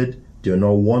not needed, they're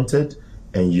not wanted,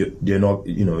 and you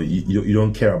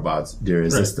don't care about their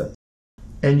existence. Right.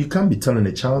 And you can't be telling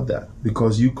a child that,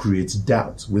 because you create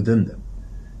doubt within them.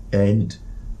 And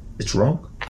it's wrong.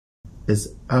 It's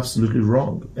absolutely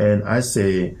wrong. And I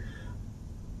say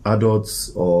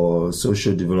adults or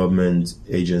social development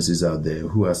agencies out there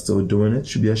who are still doing it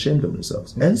should be ashamed of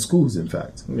themselves. And schools, in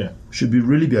fact, should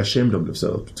really be ashamed of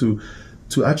themselves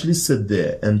to actually sit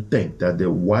there and think that the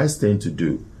wise thing to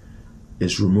do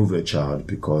is remove a child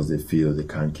because they feel they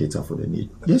can't cater for their need.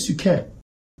 Yes, you can.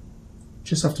 You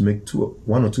just have to make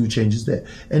one or two changes there.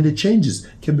 And the changes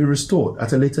can be restored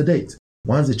at a later date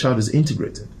once the child is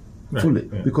integrated fully.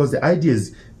 Because the idea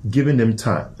is giving them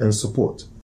time and support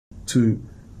to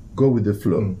go with the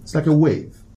flow. It's like a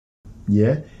wave.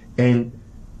 And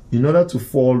in order to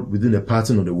fall within the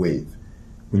pattern of the wave,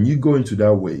 when you go into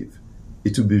that wave,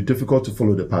 it will be difficult to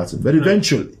follow the pattern. But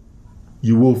eventually,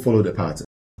 you will follow the pattern.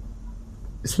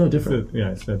 It's no different.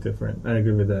 It's not different. I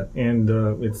agree with that.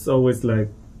 And it's always like,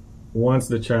 once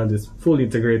the child is fully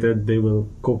integrated, they will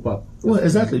cope up. Well,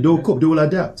 exactly. They will cope. They will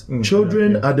adapt.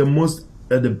 Children are the most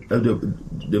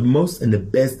the most and the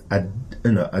best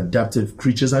adaptive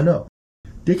creatures I know.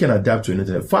 They can adapt to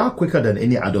anything far quicker than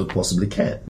any adult possibly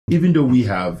can. Even though we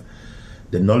have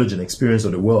the knowledge and experience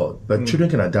of the world, but children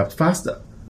can adapt faster.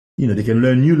 They can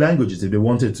learn new languages if they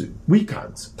wanted to. We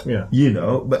can't. Yeah.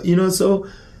 But so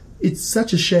it's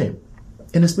such a shame,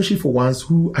 and especially for ones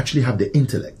who actually have the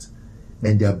intellect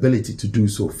and the ability to do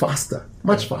so faster,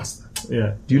 much faster.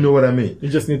 Yeah. Do you know what I mean? You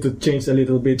just need to change a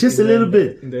little bit. Just a little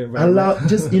bit. Allow,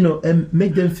 and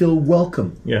make them feel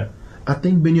welcome. Yeah. I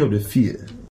think many of the fear,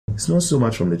 it's not so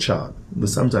much from the child, but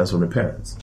sometimes from the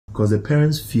parents. Because the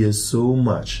parents fear so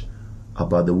much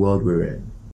about the world we're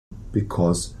in.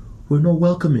 Because we're not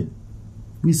welcoming.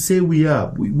 We say we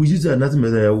are. We use it as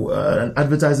an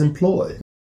advertising ploy.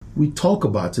 We talk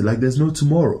about it like there's no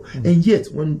tomorrow. And yet,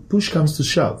 when push comes to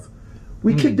shove,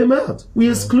 we kick them out. We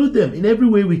exclude them in every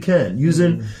way we can,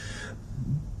 using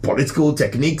political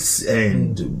techniques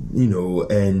and,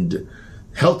 and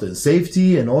health and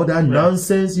safety and all that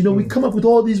nonsense. We come up with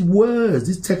all these words,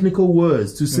 these technical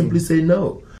words to simply say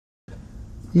no.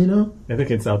 I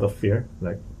think it's out of fear.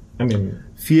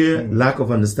 Fear, lack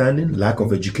of understanding, lack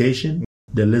of education,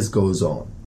 the list goes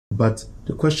on. But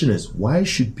the question is, why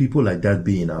should people like that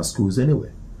be in our schools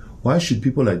anyway? Why should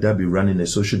people like that be running a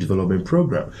social development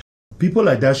program? People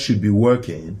like that should be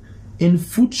working in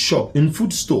food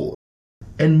stores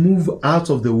and move out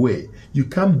of the way. You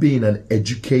can't be in an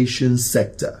education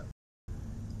sector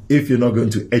if you're not going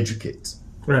to educate.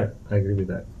 Right, I agree with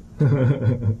that.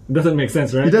 Doesn't make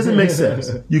sense, right? It doesn't make sense.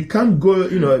 You can't go,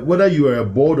 whether you are a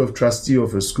board of trustee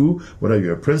of a school, whether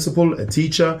you're a principal, a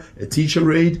teacher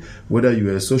aide, whether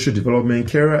you're a social development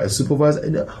carer, a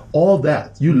supervisor, all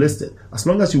that you listed. As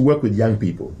long as you work with young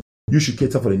people, you should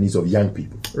cater for the needs of young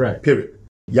people. Right. Period.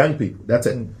 Young people. That's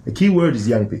it. The key word is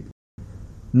young people.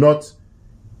 Not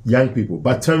young people,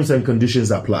 but terms and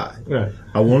conditions apply. Right.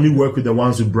 I will only work with the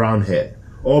ones with brown hair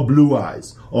or blue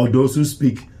eyes or those who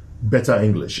speak better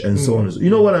English and so on.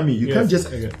 You know what I mean? You can't just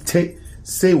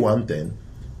say one thing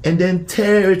and then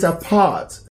tear it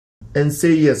apart and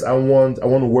say, yes, I want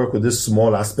to work with this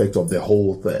small aspect of the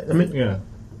whole thing.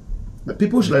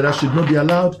 People like that should not be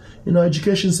allowed in our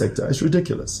education sector. It's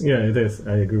ridiculous. Yeah, it is.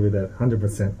 I agree with that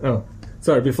 100%. Oh,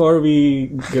 sorry. Before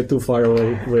we get too far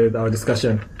away with our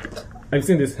discussion, I've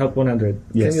seen this Help 100.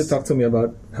 Yes. Can you talk to me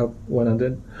about Help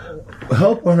 100?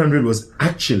 Help 100 was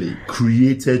actually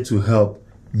created to help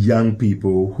young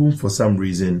people whom for some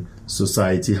reason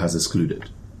society has excluded.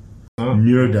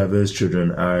 Neurodiverse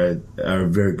children are a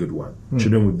very good one.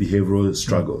 Children with behavioral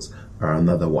struggles are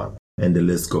another one. And the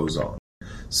list goes on.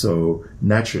 So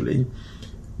naturally,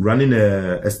 running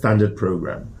a standard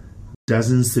program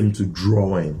doesn't seem to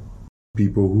draw in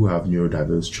people who have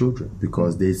neurodiverse children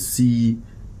because they see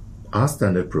our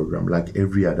standard program like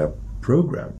every other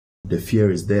program. The fear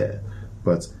is there.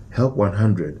 But Help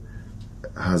 100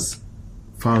 has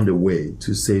found a way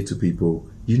to say to people,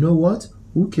 you know what?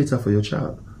 We'll cater for your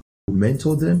child. We'll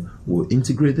mentor them. We'll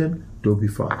integrate them. They'll be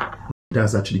fine.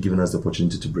 That's actually given us the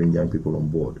opportunity to bring young people on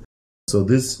board. So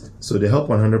the Help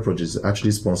 100 project is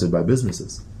actually sponsored by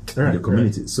businesses in the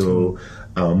community. So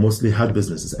mostly hard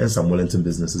businesses and some Wellington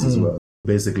businesses as well.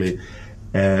 Basically,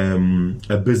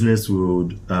 a business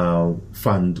would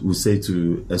say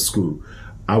to a school,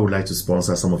 I would like to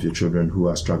sponsor some of your children who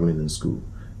are struggling in school.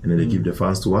 And then they give the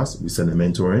funds to us. We send a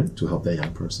mentor in to help that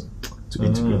young person to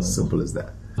integrate. Simple as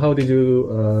that. How did you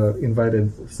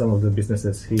invited some of the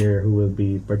businesses here who will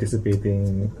be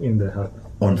participating in the Help?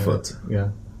 On foot. Yeah.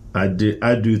 I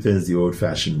do things the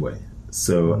old-fashioned way.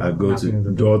 So I go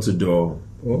door to door,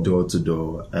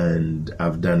 and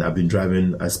I've been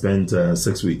driving. I spent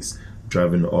 6 weeks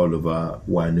driving all over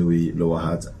Wainui, Lower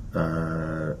Hutt,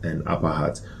 and Upper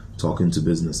Hutt, talking to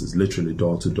businesses, literally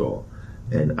door to door,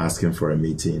 and asking for a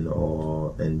meeting,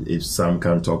 and if some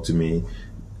can't talk to me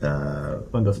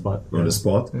on the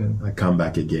spot, I come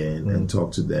back again and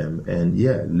talk to them, and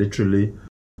literally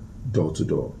door to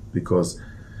door, because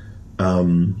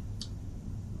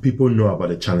people know about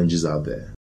the challenges out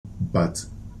there, but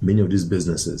many of these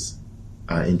businesses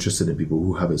are interested in people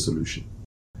who have a solution,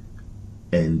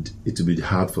 and it will be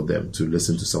hard for them to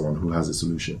listen to someone who has a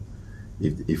solution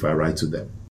if I write to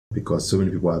them, because so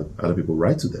many other people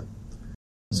write to them.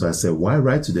 So I said, why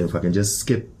write to them if I can just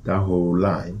skip that whole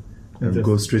line and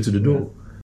go straight to the door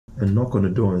and knock on the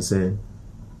door and say,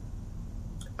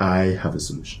 I have a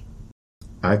solution.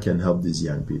 I can help these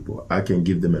young people. I can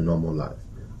give them a normal life.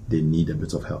 They need a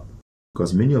bit of help.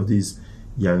 Because many of these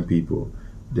young people,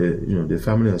 their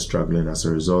family are struggling as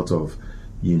a result of,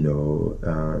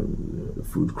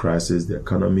 food crisis, the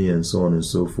economy, and so on and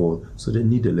so forth. So they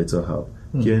need a little help.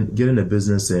 Getting a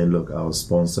business saying, look, I'll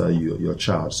sponsor your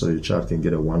child so your child can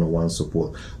get a one-on-one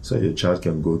support, so your child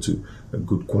can go to a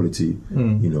good quality,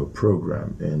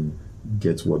 program and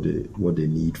get what they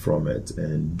need from it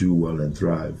and do well and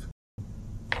thrive.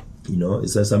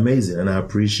 It's just amazing, and I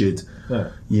appreciate. I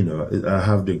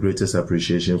have the greatest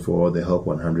appreciation for all the Help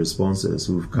 100 sponsors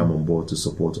who've come on board to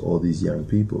support all these young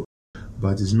people.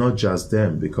 But it's not just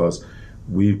them, because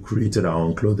we've created our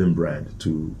own clothing brand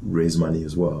to raise money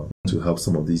as well, to help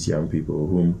some of these young people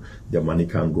whom their money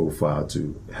can't go far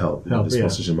to help. The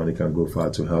sponsorship money can't go far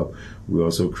to help. We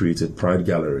also created Pride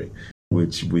Gallery,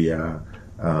 which we are.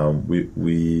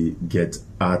 We get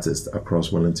artists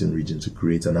across Wellington region to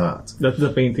create an art. That's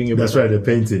the painting. That's right, the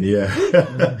painting,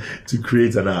 to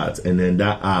create an art, and then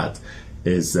that art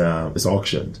is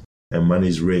auctioned, and money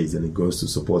is raised, and it goes to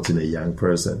supporting a young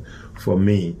person. For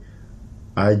me,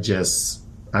 I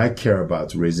care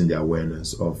about raising the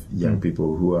awareness of young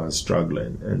people who are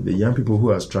struggling, and the young people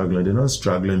who are struggling, they're not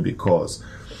struggling because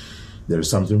there's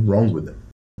something wrong with them.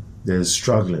 They're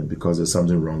struggling because there's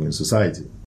something wrong in society.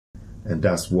 And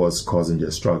that's what's causing their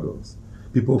struggles.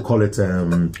 People call it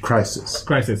crisis.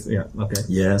 Crisis, yeah, okay.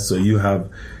 Yeah, so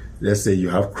let's say you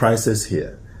have crisis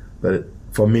here. But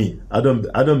for me, I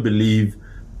don't believe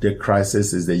the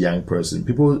crisis is the young person.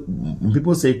 When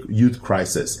people say youth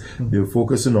crisis, they're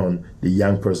focusing on the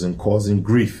young person causing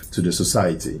grief to the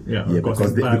society. Yeah,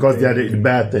 because they are the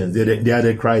bad things. They are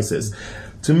the crisis.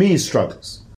 To me, it's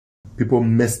struggles. People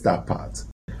miss that part.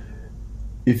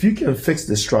 If you can fix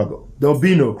the struggle, there'll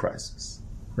be no crisis.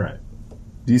 Right.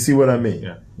 Do you see what I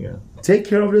mean? Yeah. Take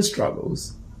care of the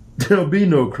struggles, there'll be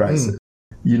no crisis.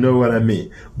 You know what I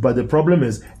mean? But the problem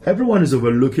is, everyone is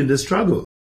overlooking the struggle.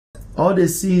 All they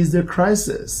see is the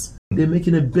crisis. They're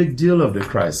making a big deal of the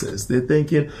crisis. They're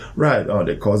thinking, right,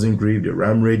 they're causing grief, they're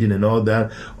ram raiding and all that.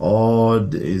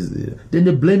 Then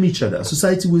they blame each other.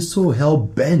 Society was so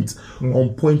hell-bent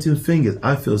on pointing fingers.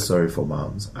 I feel sorry for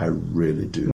moms. I really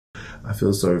do. I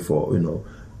feel sorry for,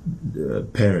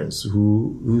 parents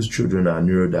whose children are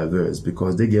neurodiverse,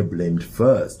 because they get blamed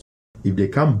first. If they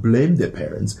can't blame their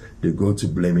parents, they go to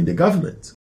blaming the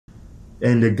government.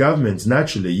 And the government,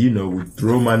 naturally, would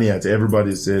throw money at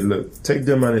everybody, say, look, take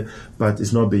the money, but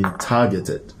it's not being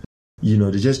targeted.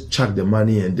 They just chuck the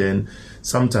money, and then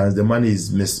sometimes the money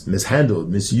is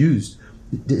mishandled, misused.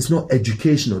 It's not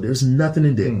educational. There's nothing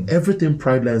in there. Everything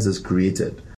Pride Lands has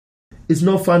created, it's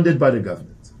not funded by the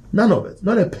government. None of it,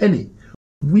 not a penny.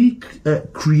 We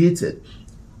created,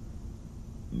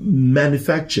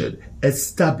 manufactured,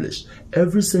 established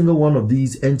every single one of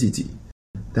these entities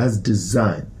that's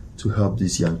designed to help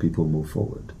these young people move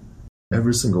forward.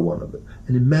 Every single one of them.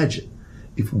 And imagine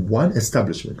if one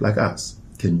establishment like us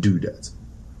can do that,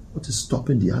 what is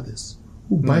stopping the others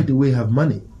who, by the way, have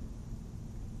money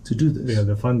to do this? Yeah,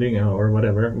 the funding or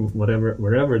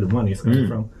wherever the money is coming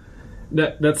from.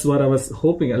 That's what I was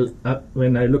hoping.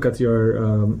 When I look at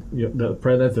the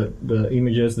products, the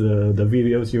images, the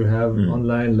videos you have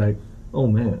online, like, oh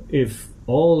man, if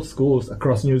all schools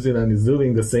across New Zealand is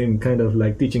doing the same kind of,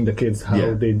 like, teaching the kids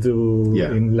how they do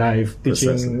in life,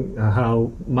 teaching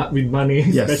how with money,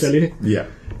 especially. Yeah.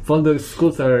 If all the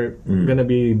schools are gonna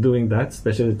be doing that,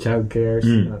 especially childcare.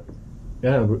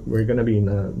 We're gonna be in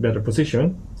a better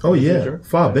position. Oh yeah,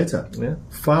 far better. Yeah,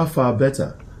 far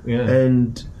better. Yeah,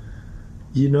 and.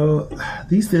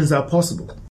 These things are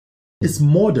possible. It's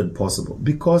more than possible,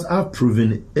 because I've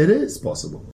proven it is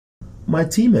possible. My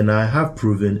team and I have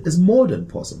proven it's more than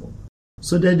possible.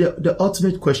 So then the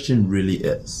ultimate question really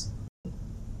is,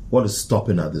 what is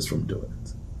stopping others from doing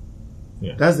it?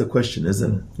 Yeah. That's the question,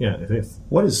 isn't it? Yeah, it is.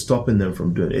 What is stopping them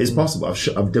from doing it? It's possible.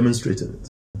 I've demonstrated it.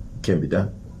 It can be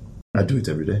done. I do it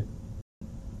every day.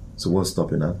 So what's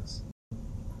stopping others?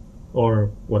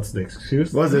 Or what's the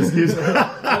excuse? What's the excuse?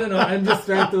 I don't know. I'm just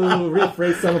trying to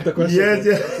rephrase some of the questions.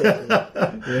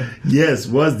 Yes. Yes,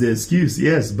 what's the excuse?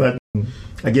 Yes, but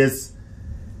I guess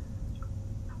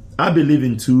I believe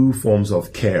in two forms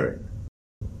of caring.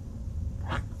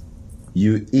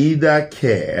 You either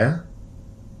care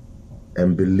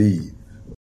and believe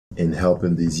in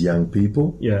helping these young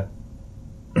people. Yeah.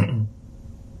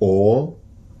 Or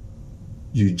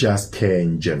you just care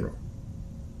in general.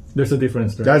 There's a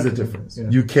difference, right? That's the difference. Yeah.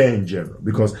 You care in general,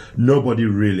 because nobody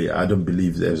really, I don't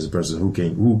believe there's a person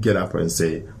who get up and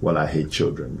say, well, I hate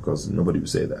children, because nobody will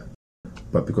say that.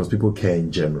 But because people care in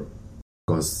general,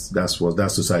 because that's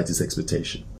society's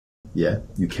expectation. Yeah,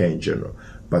 you care in general.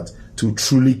 But to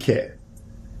truly care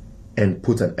and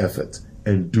put an effort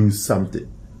and do something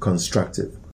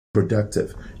constructive,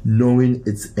 productive, knowing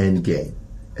its end game.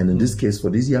 And in this case, for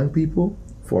these young people,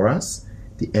 for us,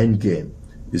 the end game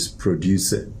is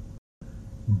producing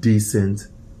decent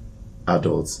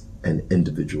adults and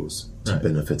individuals to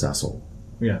benefit us all.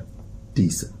 Yeah.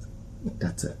 Decent.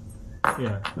 That's it.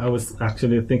 Yeah. I was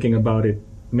actually thinking about it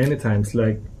many times.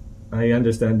 Like, I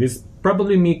understand this,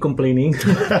 probably me complaining,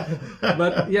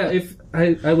 but yeah, if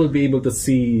I will be able to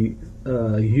see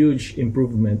a huge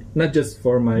improvement, not just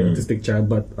for my autistic child,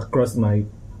 but across my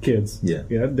kids. Yeah.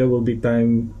 There will be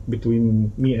time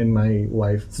between me and my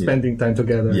wife spending time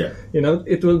together. Yeah.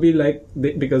 It will be like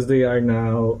because they are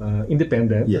now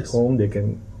independent at home. They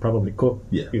can probably cook.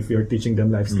 If you're teaching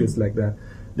them life skills like that,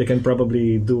 they can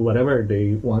probably do whatever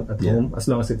they want at home as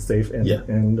long as it's safe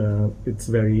and it's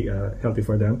very healthy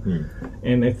for them.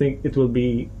 And I think it will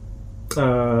be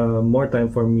more time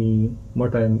for me, more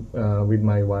time with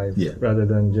my wife, rather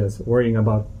than just worrying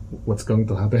about what's going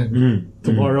to happen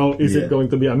tomorrow. Is it going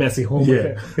to be a messy home?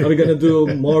 Are we going to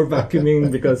do more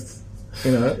vacuuming because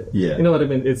you know what I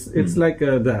mean? It's like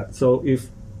that. So if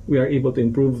we are able to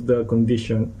improve the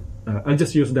condition, I'll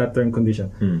just use that term,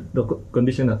 condition, the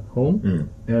condition at home,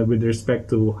 with respect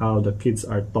to how the kids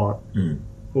are taught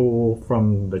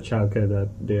from the childcare, that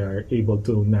they are able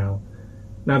to now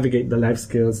navigate the life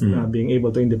skills, being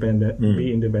able to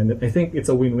be independent. I think it's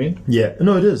a win-win. Yeah,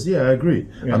 no, it is. Yeah, I agree.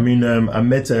 I mean, I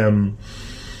met a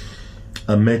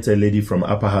lady from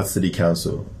Upper Hutt City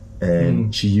Council,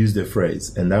 and she used a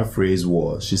phrase, and that phrase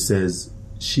was, she says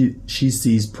she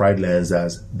sees Pride Lands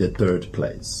as the third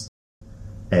place,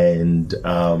 and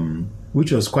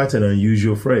which was quite an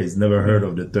unusual phrase. Never heard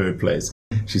of the third place.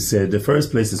 She said the first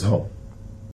place is home.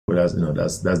 Well,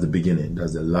 that's the beginning.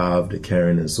 That's the love, the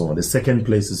caring, and so on. The second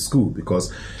place is school,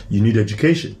 because you need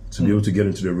education to be able to get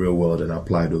into the real world and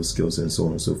apply those skills and so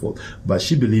on and so forth. But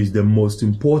she believes the most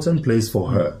important place for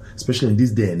her, especially in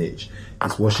this day and age,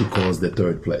 is what she calls the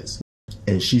third place.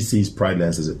 And she sees Pride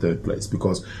Lands as a third place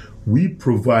because we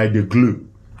provide the glue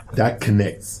that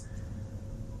connects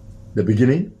the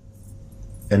beginning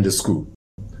and the school.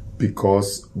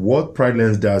 Because what Pride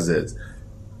Lands does is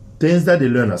things that they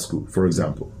learn at school, for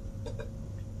example,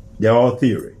 they're all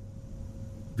theory,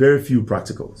 very few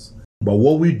practicals. But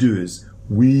what we do is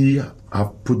we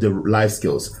have put the life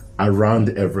skills around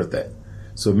everything.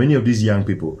 So many of these young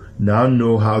people now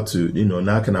know how to,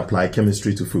 now can apply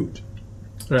chemistry to food.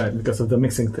 Right, because of the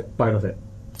mixing part of it.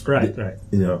 Right.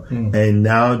 And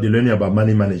now they're learning about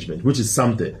money management, which is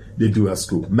something they do at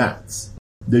school. Maths.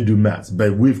 They do maths,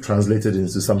 but we've translated it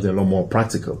into something a lot more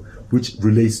practical, which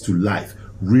relates to life,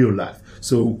 real life.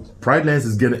 So Pride Lands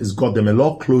has got them a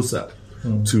lot closer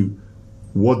to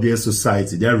what their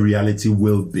society, their reality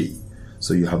will be.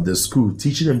 So you have the school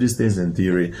teaching them these things in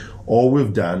theory. All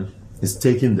we've done is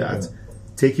taking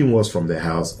what's from their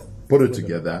house, put it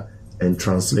together, and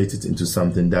translate it into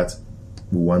something that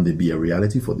will one day be a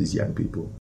reality for these young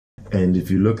people. And if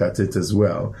you look at it as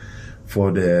well,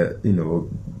 for the,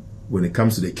 when it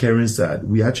comes to the caring side,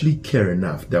 we actually care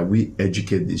enough that we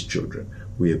educate these children.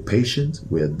 We are patient,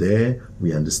 we are there,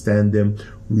 we understand them,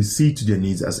 we see to their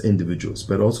needs as individuals,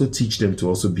 but also teach them to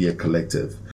also be a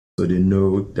collective. So they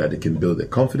know that they can build their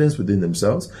confidence within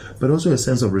themselves, but also a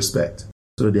sense of respect.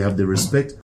 So they have the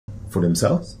respect for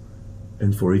themselves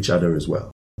and for each other as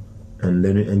well. And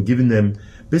learning and giving them,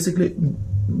 basically,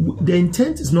 the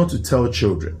intent is not to tell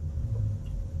children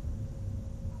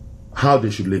how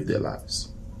they should live their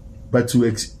lives, but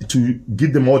to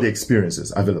give them all the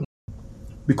experiences available.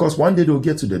 Because one day they'll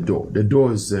get to the door. The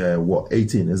door is,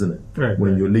 18, isn't it? Right.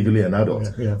 When you're legally an adult.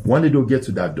 Yeah. One day they'll get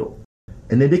to that door.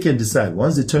 And then they can decide,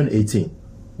 once they turn 18,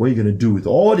 what are you going to do with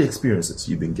all the experiences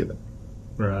you've been given?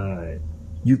 Right.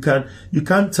 You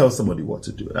can't tell somebody what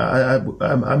to do.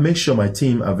 I make sure my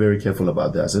team are very careful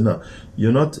about that. I say, no,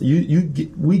 you're not,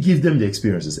 we give them the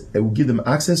experiences. And we give them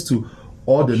access to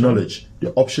all the knowledge,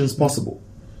 the options possible.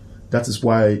 That is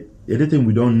why anything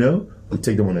we don't know, we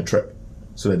take them on a trip,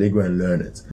 so that they go and learn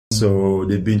it. So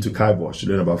they've been to Kibosh to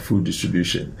learn about food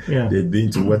distribution. Yeah. They've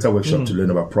been to Weta Workshop to learn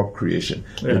about prop creation.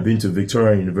 Yeah. They've been to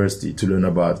Victoria University to learn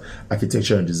about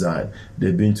architecture and design.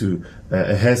 They've been to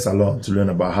a hair salon to learn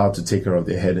about how to take care of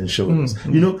their head and shoulders.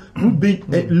 We've been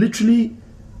literally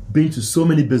been to so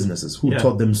many businesses who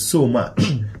taught them so much,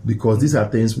 because these are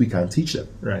things we can teach them.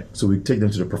 Right. So we take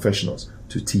them to the professionals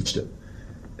to teach them.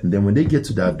 And then when they get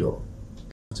to that door,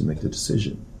 to make the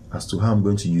decision as to how I'm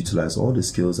going to utilize all the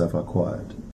skills I've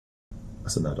acquired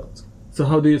as an adult. So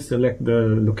how do you select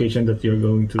the location that you're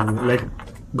going to,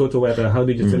 go to Weta? How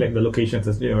did you select the locations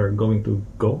that you're going to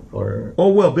go? Or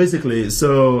Basically,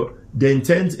 so the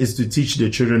intent is to teach the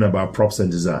children about props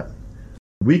and design.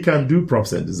 We can do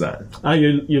props and design.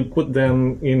 You put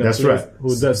them in a That's place right.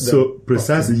 who does so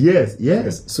precisely, yes. Okay.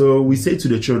 So we say to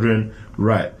the children,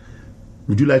 right,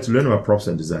 Would you like to learn about props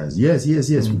and designs? Yes.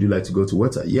 Would you like to go to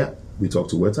Weta? Yeah. We talk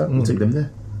to Weta. We take them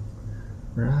there.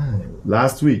 Right.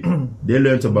 Last week, they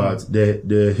learned about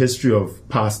the history of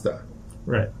pasta.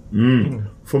 Right.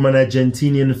 From an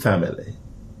Argentinian family.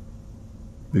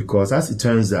 Because as it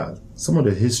turns out, some of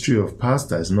the history of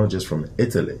pasta is not just from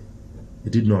Italy.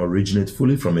 It did not originate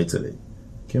fully from Italy.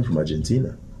 It came from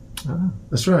Argentina.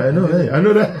 That's right. I know. Hey, I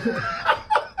know that.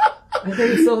 I think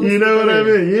it's so. You know what I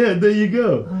mean? Yeah, there you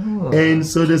go. And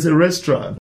so there's a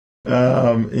restaurant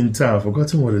in town. I've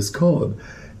forgotten what it's called.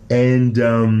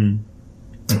 And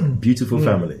beautiful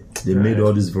family. They made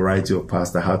all this variety of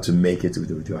pasta, how to make it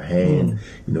with your hand,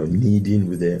 kneading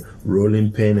with the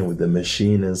rolling pin and with the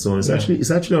machine and so on.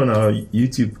 It's actually on our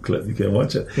YouTube clip. You can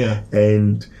watch it. Yeah.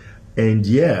 And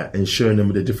showing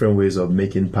them the different ways of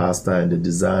making pasta and the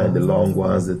design, the long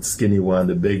ones, the skinny one,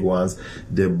 the big ones,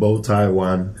 the bow tie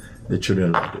one. The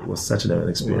children loved it. It was such an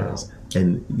experience. Wow.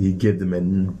 And he gave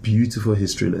them beautiful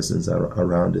history lessons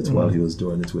around it while he was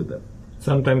doing it with them.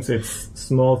 Sometimes it's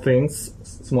small things,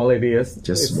 small ideas.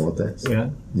 Just small things. Yeah.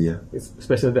 Yeah. It's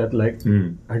especially that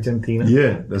Argentina.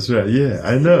 Yeah, that's right. Yeah,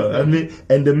 I know. I mean,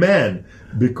 and the man,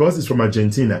 because he's from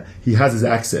Argentina, he has his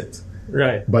accent.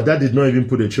 Right. But that did not even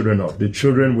put the children off. The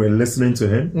children were listening to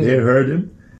him. They heard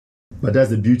him. But that's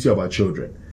the beauty of our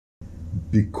children.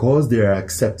 Because they are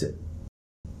accepted.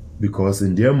 Because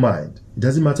in their mind, it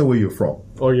doesn't matter where you're from.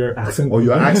 Or your accent.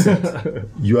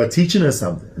 You are teaching us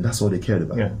something. And that's all they cared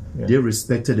about. Yeah. They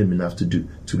respected him enough to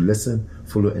listen,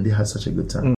 follow, and they had such a good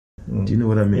time. Do you know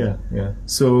what I mean? Yeah.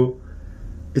 So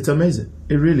it's amazing.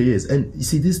 It really is. And you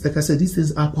see, this, like I said, these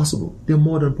things are possible. They're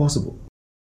more than possible.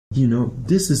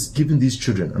 This is giving these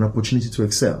children an opportunity to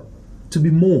excel, to be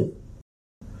more.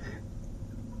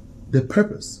 The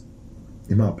purpose,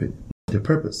 in my opinion, the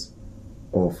purpose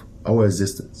of our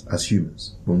existence as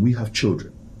humans, when we have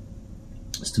children,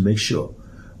 is to make sure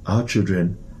our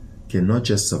children can not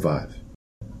just survive,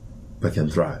 but can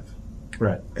thrive,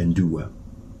 right, and do well.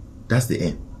 That's the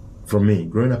aim. For me,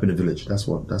 growing up in a village, that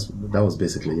was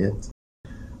basically it.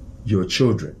 Your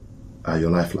children are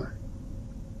your lifeline.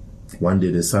 One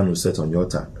day the sun will set on your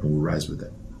time and will rise with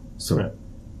them. So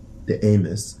the aim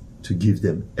is to give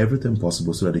them everything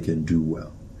possible so that they can do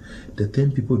well. The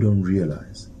thing people don't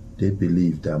realize, they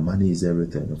believe that money is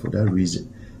everything, and for that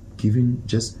reason,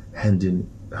 just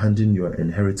handing your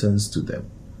inheritance to them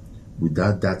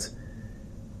without that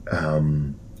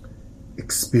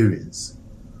experience,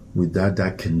 without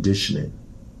that conditioning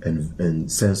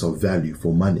and sense of value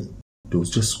for money, they'll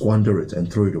just squander it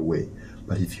and throw it away.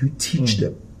 But if you teach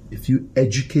them, if you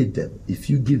educate them, if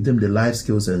you give them the life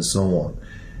skills and so on,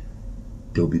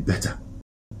 they'll be better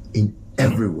in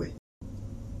every way.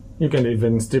 You can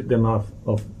even strip them off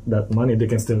of that money.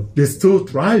 They still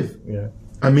thrive. Yeah.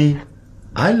 I mean,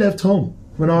 I left home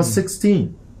when I was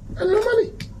 16. I had no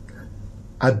money.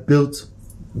 I built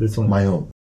my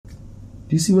own. Do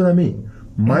you see what I mean?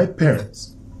 My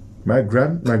parents, my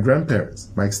grandparents,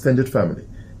 my extended family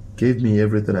gave me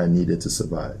everything I needed to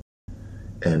survive.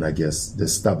 And I guess the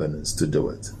stubbornness to do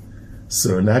it.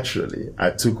 So naturally,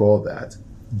 I took all that,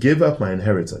 gave up my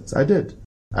inheritance. I did.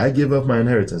 I gave up my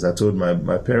inheritance. I told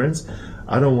my parents,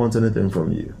 I don't want anything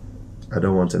from you. I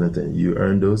don't want anything. You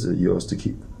earn those, are yours to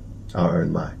keep. I'll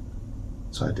earn mine.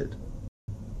 So I did.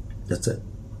 That's it.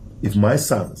 If my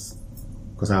sons,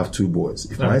 because I have 2 boys,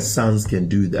 if my sons can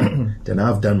do that, then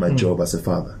I've done my job as a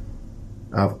father.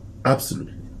 I've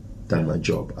absolutely done my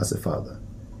job as a father.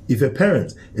 If a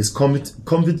parent is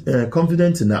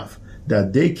confident enough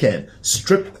that they can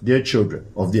strip their children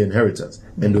of their inheritance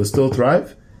and they'll still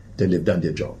thrive, then they've done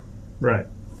their job. Right.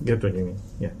 Get what you mean.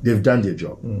 Yeah. They've done their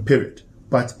job. Period.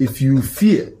 But if you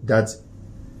fear that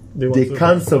they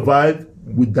can't survive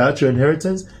without your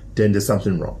inheritance, then there's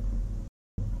something wrong.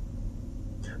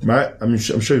 I'm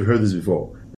sure you've heard this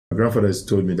before. My grandfather has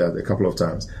told me that a couple of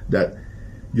times, that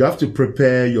you have to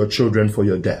prepare your children for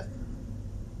your death.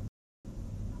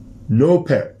 No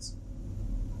parents,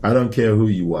 I don't care who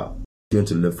you are, going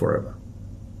to live forever.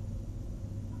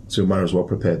 So you might as well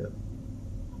prepare them.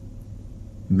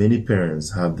 Many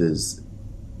parents have this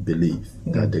belief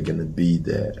that they're going to be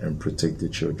there and protect their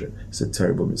children. It's a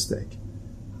terrible mistake.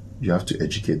 You have to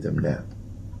educate them now.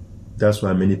 That's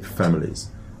why many families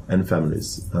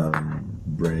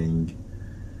bring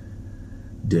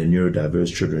their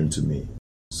neurodiverse children to me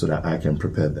so that I can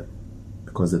prepare them.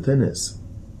 Because the thing is,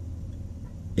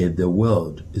 if the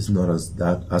world is not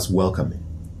as welcoming,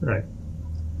 right,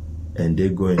 and they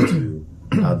go into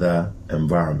other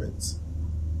environments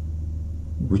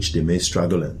which they may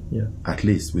struggle in, at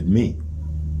least with me,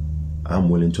 I'm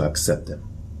willing to accept them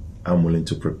I'm willing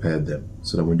to prepare them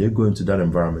so that when they go into that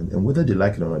environment, and whether they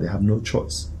like it or not, they have no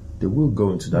choice. They will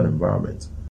go into that environment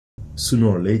sooner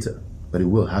or later, but it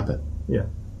will happen. Yeah.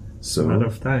 So It's a matter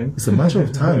of time. It's a matter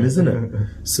of time, isn't it?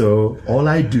 So all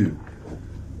I do,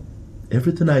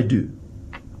 everything I do,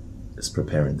 is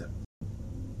preparing them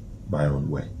my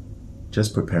own way.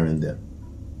 Just preparing them,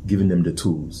 giving them the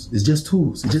tools. It's just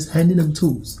tools. It's just handing them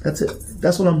tools. That's it.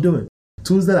 That's what I'm doing.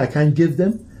 Tools that I can't give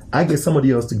them, I get somebody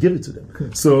else to give it to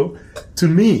them. So to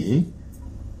me,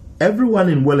 everyone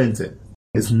in Wellington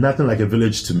is nothing like a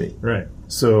village to me. Right.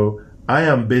 So I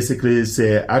am basically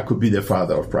say I could be the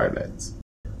father of Pride Lands.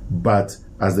 But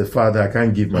as the father, I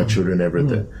can't give my children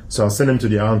everything. So I'll send them to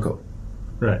their uncle.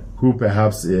 Right. Who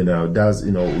perhaps,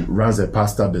 runs a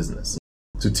pasta business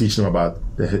to teach them about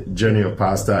the journey of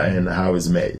pasta and how it's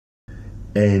made.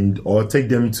 Or take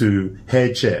them to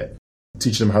hair chair,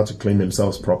 teach them how to clean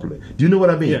themselves properly. Do you know what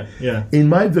I mean? Yeah. In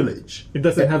my village. It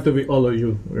doesn't have to be all of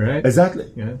you, right?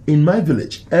 Exactly. Yeah. In my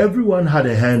village, everyone had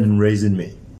a hand in raising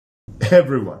me.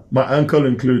 Everyone. My uncle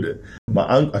included.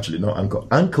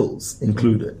 Uncles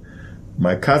included.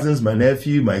 My cousins, my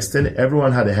nephew, my extended,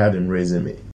 everyone had a hand in raising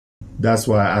me. That's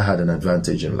why I had an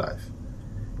advantage in life.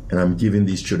 And I'm giving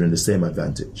these children the same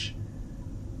advantage.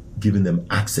 Giving them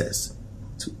access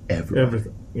to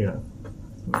everything. Yeah.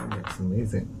 Wow, that's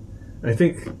amazing. I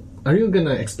think, are you going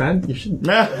to expand? You should put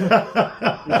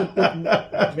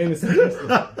many centers.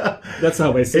 That's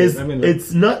how I see it. I mean,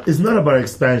 it's not about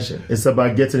expansion. It's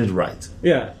about getting it right.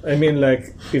 Yeah. I mean,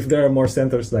 like, if there are more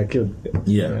centers like you,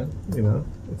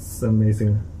 it's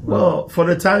amazing. Wow. Well, for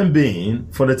the time being,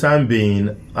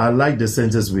 I like the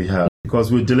centers we have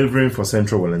because we're delivering for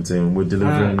Central Wellington. We're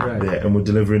delivering there, and we're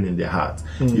delivering in the heart.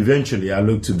 Eventually, I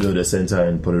look to build a center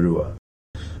in Pororua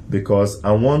because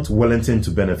I want Wellington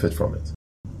to benefit from it,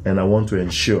 and I want to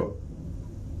ensure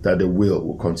that the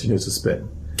will continue to spin.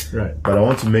 Right. But I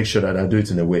want to make sure that I do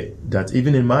it in a way that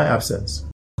even in my absence,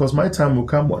 because my time will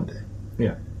come one day.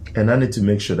 Yeah. And I need to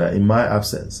make sure that in my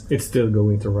absence, it's still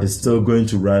going to run. It's still going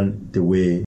to run the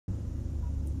way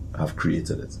I've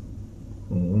created it.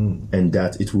 And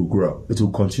that it will grow. It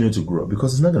will continue to grow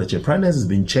because it's not going to change. Pride Lands has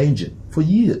been changing for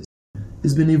years.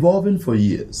 It's been evolving for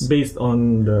years. Based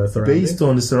on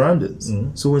the surroundings?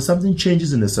 So when something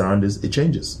changes in the surroundings, it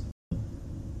changes.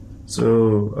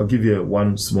 So I'll give you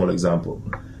one small example.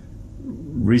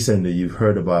 Recently, you've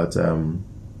heard about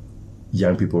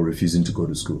young people refusing to go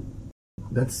to school.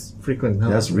 That's frequent now.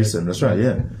 That's recent. That's right,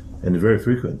 yeah. And very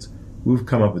frequent. We've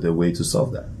come up with a way to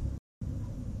solve that.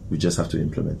 We just have to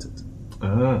implement it.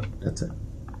 That's it.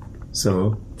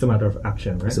 So it's a matter of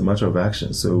action, right? It's a matter of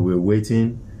action. So we're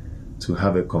waiting to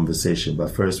have a conversation.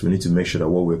 But first, we need to make sure that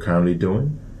what we're currently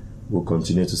doing will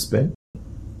continue to spend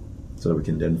so that we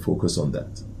can then focus on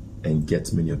that and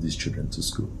get many of these children to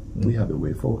school. We have a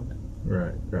way forward.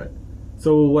 Right.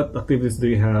 So what activities do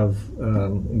you have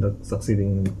in the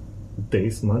succeeding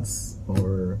days, months,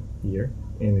 or year?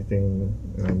 Anything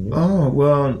around you? Oh,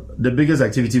 well, the biggest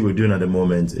activity we're doing at the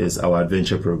moment is our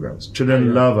adventure programs.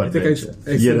 Children love adventure.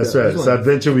 Yeah, that's right. It's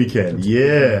Adventure Weekend.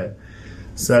 Yeah.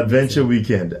 So Adventure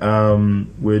Weekend.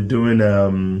 We're doing,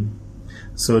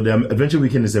 so the Adventure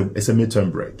Weekend is a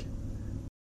midterm break.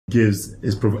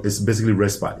 It's basically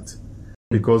respite.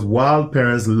 Because while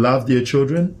parents love their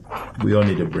children, we all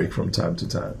need a break from time to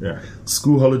time. Yeah.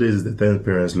 School holidays is the thing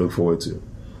parents look forward to.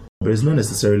 But it's not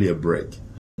necessarily a break.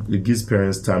 It gives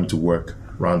parents time to work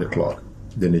round the clock.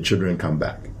 Then the children come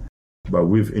back. But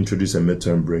we've introduced a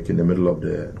midterm break in the middle of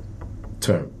the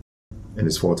term. And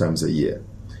it's 4 times a year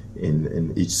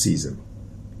in each season.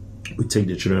 We take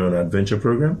the children on an adventure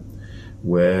program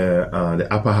where the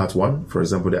Upper Heart one, for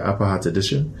example, the Upper Heart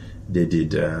edition, they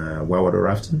did whitewater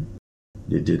rafting.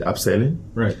 They did abseiling.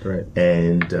 Right.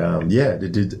 And they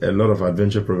did a lot of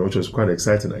adventure program, which was quite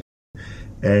exciting.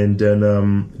 And then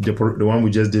the one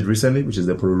we just did recently, which is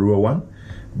the Pororua one,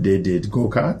 they did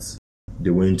go-karts. They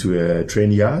went to a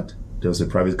train yard. There was a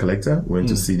private collector. Went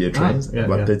to see their trains.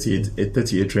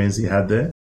 38 trains he had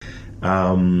there.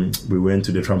 We went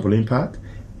to the trampoline park.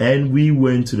 And we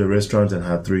went to the restaurant and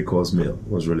had 3-course meal.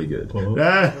 It was really good.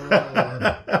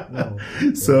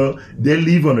 So they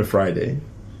leave on a Friday.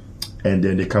 And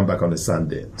then they come back on a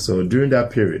Sunday. So during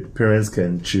that period, parents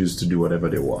can choose to do whatever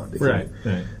they want. They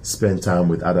can spend time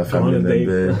with other family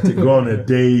members, to go on a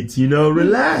date,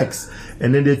 relax.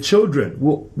 And then their children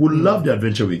will love the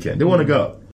Adventure Weekend. They want to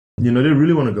go. They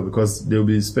really want to go because they'll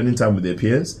be spending time with their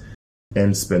peers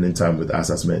and spending time with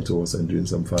us as mentors and doing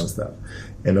some fun stuff.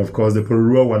 And of course, the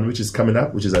Pororua one, which is coming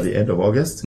up, which is at the end of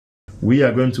August, we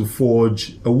are going to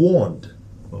forge a wand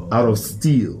out of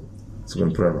steel. So we're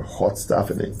going to put on hot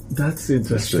stuff in it. That's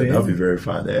interesting. That'll be very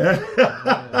fun. Yeah.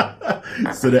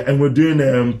 And we're doing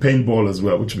paintball as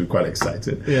well, which will be quite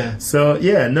exciting. Yeah. So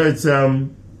yeah, no, it's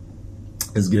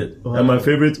good. Wow. And my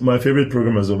favorite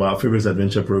program as well, my favorite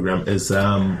adventure program is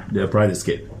the Pride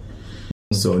Escape.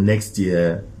 So next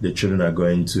year, the children are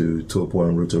going to Topo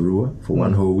and Rotorua for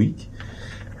 1 whole week.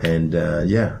 And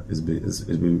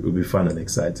it'll be fun and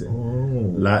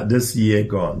exciting. This year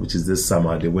gone, which is this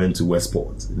summer, they went to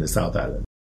Westport in the South Island,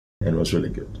 and it was really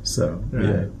good. So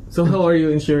yeah. So how are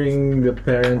you ensuring the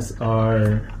parents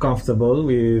are comfortable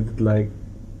with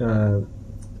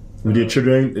with your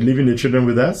children, leaving the children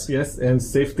with us? Yes, and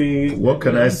safety. What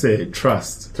can I say?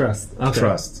 Trust. Okay.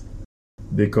 Trust.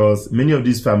 Because many of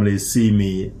these families see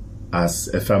me as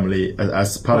a family,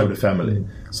 as part of the family.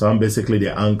 So I'm basically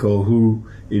the uncle who,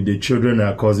 if the children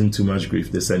are causing too much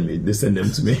grief, they send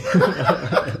them to me.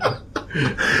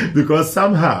 Because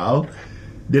somehow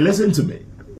they listen to me.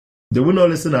 They will not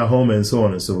listen at home and so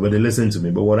on and so forth, but they listen to me.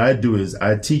 But what I do is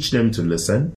I teach them to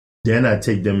listen. Then I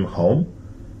take them home,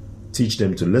 teach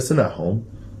them to listen at home,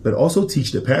 but also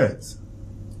teach the parents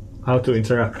how to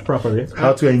interact properly,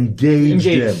 how to engage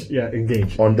them. Yeah,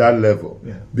 engage on that level.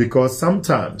 Yeah. Because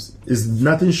sometimes it's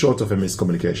nothing short of a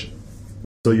miscommunication.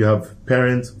 So you have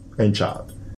parent and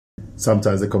child.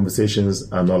 Sometimes the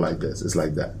conversations are not like this. It's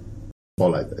like that, or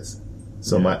like this.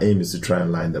 So my aim is to try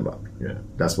and line them up. Yeah,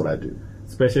 that's what I do.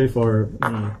 Especially for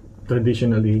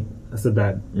traditionally as a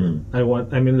dad,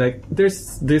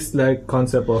 there's this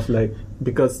concept of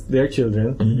because they're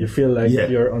children, you feel like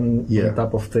you're on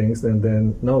top of things, and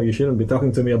then no, you shouldn't be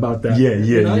talking to me about that.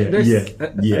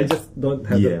 I just don't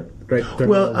have the right term.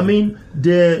 Well,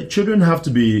 the children have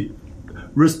to be.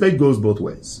 Respect goes both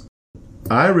ways.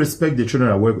 I respect the children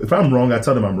I work with. If I'm wrong, I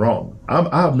tell them I'm wrong.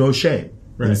 I have no shame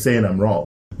in saying I'm wrong,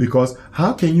 because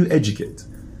how can you educate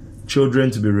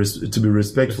children to be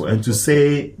respectful and to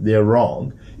say they're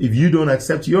wrong if you don't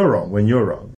accept you're wrong when you're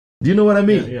wrong? Do you know what I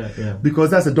mean? Yeah.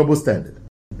 Because that's a double standard.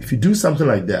 If you do something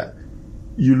like that,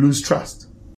 you lose trust.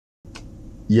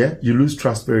 Yeah, you lose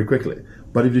trust very quickly.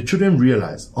 But if the children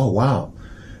realize, oh wow,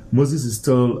 Moses is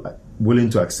still willing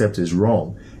to accept his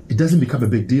wrong, it doesn't become a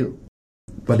big deal.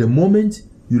 But the moment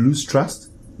you lose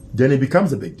trust, then it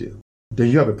becomes a big deal. Then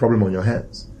you have a problem on your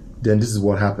hands. Then this is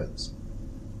what happens.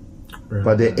 Right.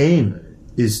 But the aim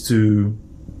is to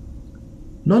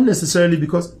not necessarily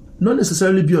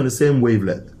be on the same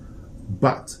wavelength,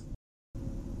 but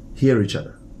hear each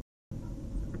other.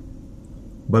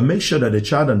 But make sure that the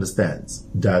child understands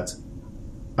that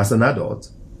as an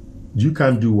adult, you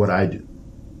can't do what I do.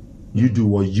 You do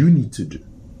what you need to do.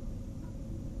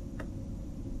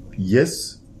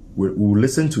 Yes, we'll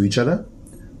listen to each other,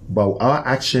 but our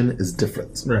action is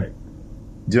different. Right.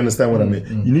 Do you understand what I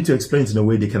mean? You need to explain it in a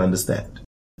way they can understand.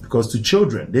 Because to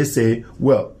children, they say,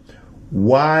 well,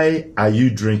 why are you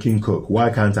drinking Coke?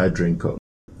 Why can't I drink Coke?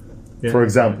 Yeah. For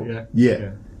example.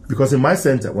 Yeah. Because in my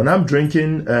center, when I'm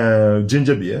drinking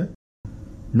ginger beer,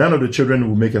 none of the children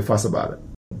will make a fuss about it.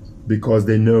 Because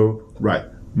they know, right,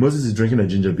 Moses is drinking a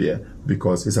ginger beer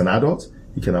because he's an adult,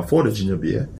 he can afford a ginger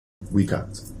beer, we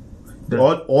can't.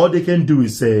 All they can do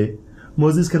is say,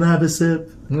 Moses, can I have a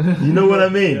sip? You know what I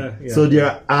mean? So they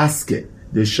are asking.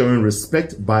 They're showing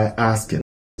respect by asking.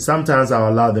 Sometimes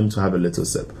I'll allow them to have a little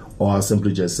sip, or I'll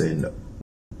simply just say no.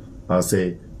 I'll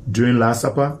say, during Last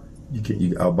Supper,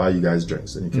 I'll buy you guys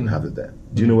drinks and you can have it there.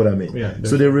 Do you know what I mean? Yeah,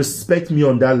 so they respect me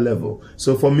on that level.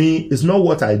 So for me, it's not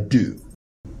what I do.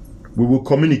 We will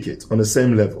communicate on the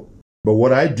same level. But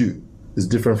what I do is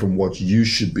different from what you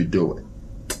should be doing.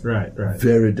 Right.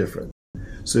 Very different.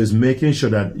 So it's making sure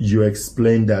that you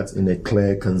explain that in a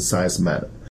clear, concise manner.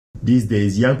 These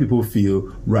days, young people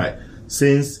feel, right,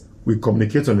 since we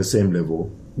communicate on the same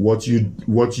level, what you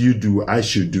do, I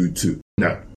should do too.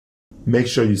 Now, make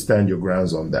sure you stand your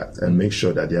grounds on that and make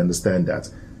sure that they understand that,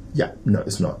 no,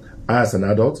 it's not. I, as an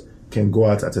adult, can go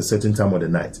out at a certain time of the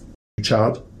night. Your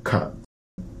child can't.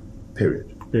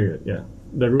 Period, yeah.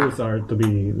 The rules are to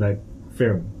be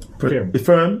firm.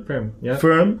 Firm, yeah.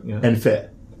 Firm and fair.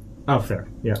 Oh, fair,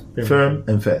 yeah. Firm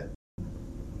and fair.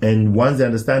 And once they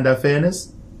understand that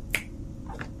fairness,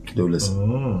 they'll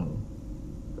listen.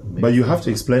 But you have to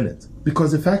explain it.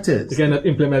 Because the fact is, you cannot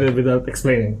implement it without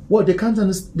explaining. Well, they can't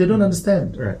they don't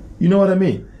understand. Right. You know what I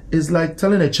mean? It's like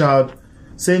saying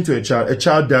to a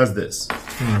child does this.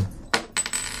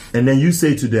 And then you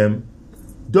say to them,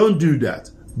 don't do that.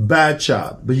 Bad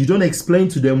child. But you don't explain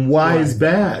to them why it's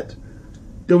bad.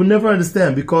 They will never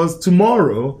understand, because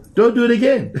tomorrow, don't do it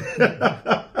again.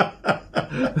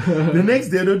 The next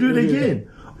day, they'll do it again.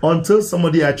 Until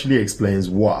somebody actually explains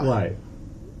why. Why?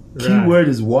 Key word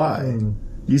is why.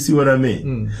 You see what I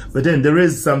mean? But then there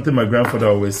is something my grandfather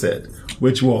always said,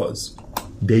 which was,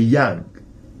 the young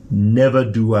never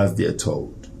do as they're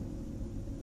told.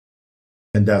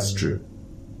 And that's true.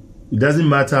 It doesn't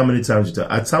matter how many times you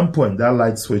turn. At some point, that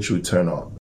light switch will turn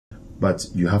on. But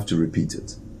you have to repeat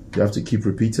it. You have to keep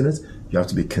repeating it. You have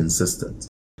to be consistent.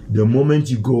 The moment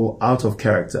you go out of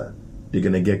character, they're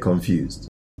going to get confused.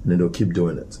 And then they'll keep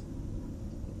doing it.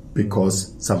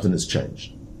 Because something has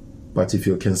changed. But if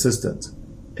you're consistent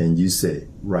and you say,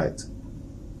 right,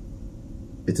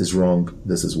 it is wrong,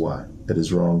 this is why. It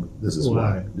is wrong, this is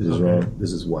why. This is wrong,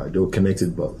 this is why. They'll connect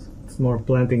it both. It's more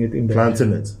planting it in the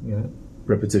Planting it. Yeah.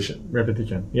 Repetition.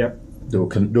 Yep.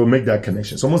 They'll make that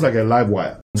connection. It's almost like a live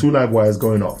wire. 2 live wires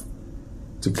going off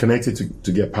to connect it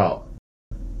to get power.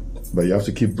 But you have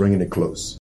to keep bringing it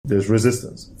close. There's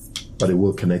resistance, but it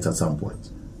will connect at some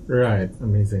point. Right.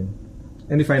 Amazing.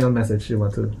 Any final message you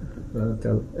want to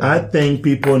tell? I think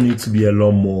people need to be a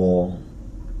lot more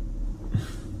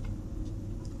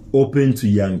open to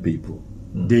young people.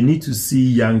 They need to see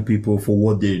young people for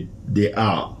what they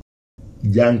are.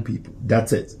 Young people.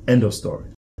 That's it. End of story.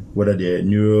 Whether they're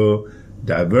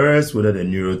neurodiverse, whether they're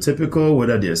neurotypical,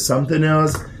 whether they're something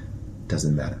else,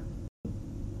 doesn't matter.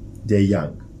 They're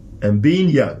young. And being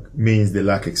young means they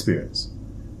lack experience.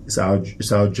 It's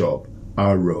our job,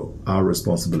 our role, our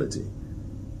responsibility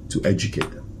to educate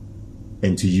them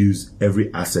and to use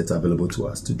every asset available to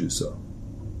us to do so.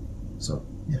 So,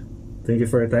 yeah. Thank you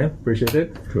for your time. Appreciate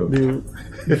it. Cool.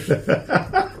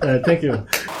 Thank you.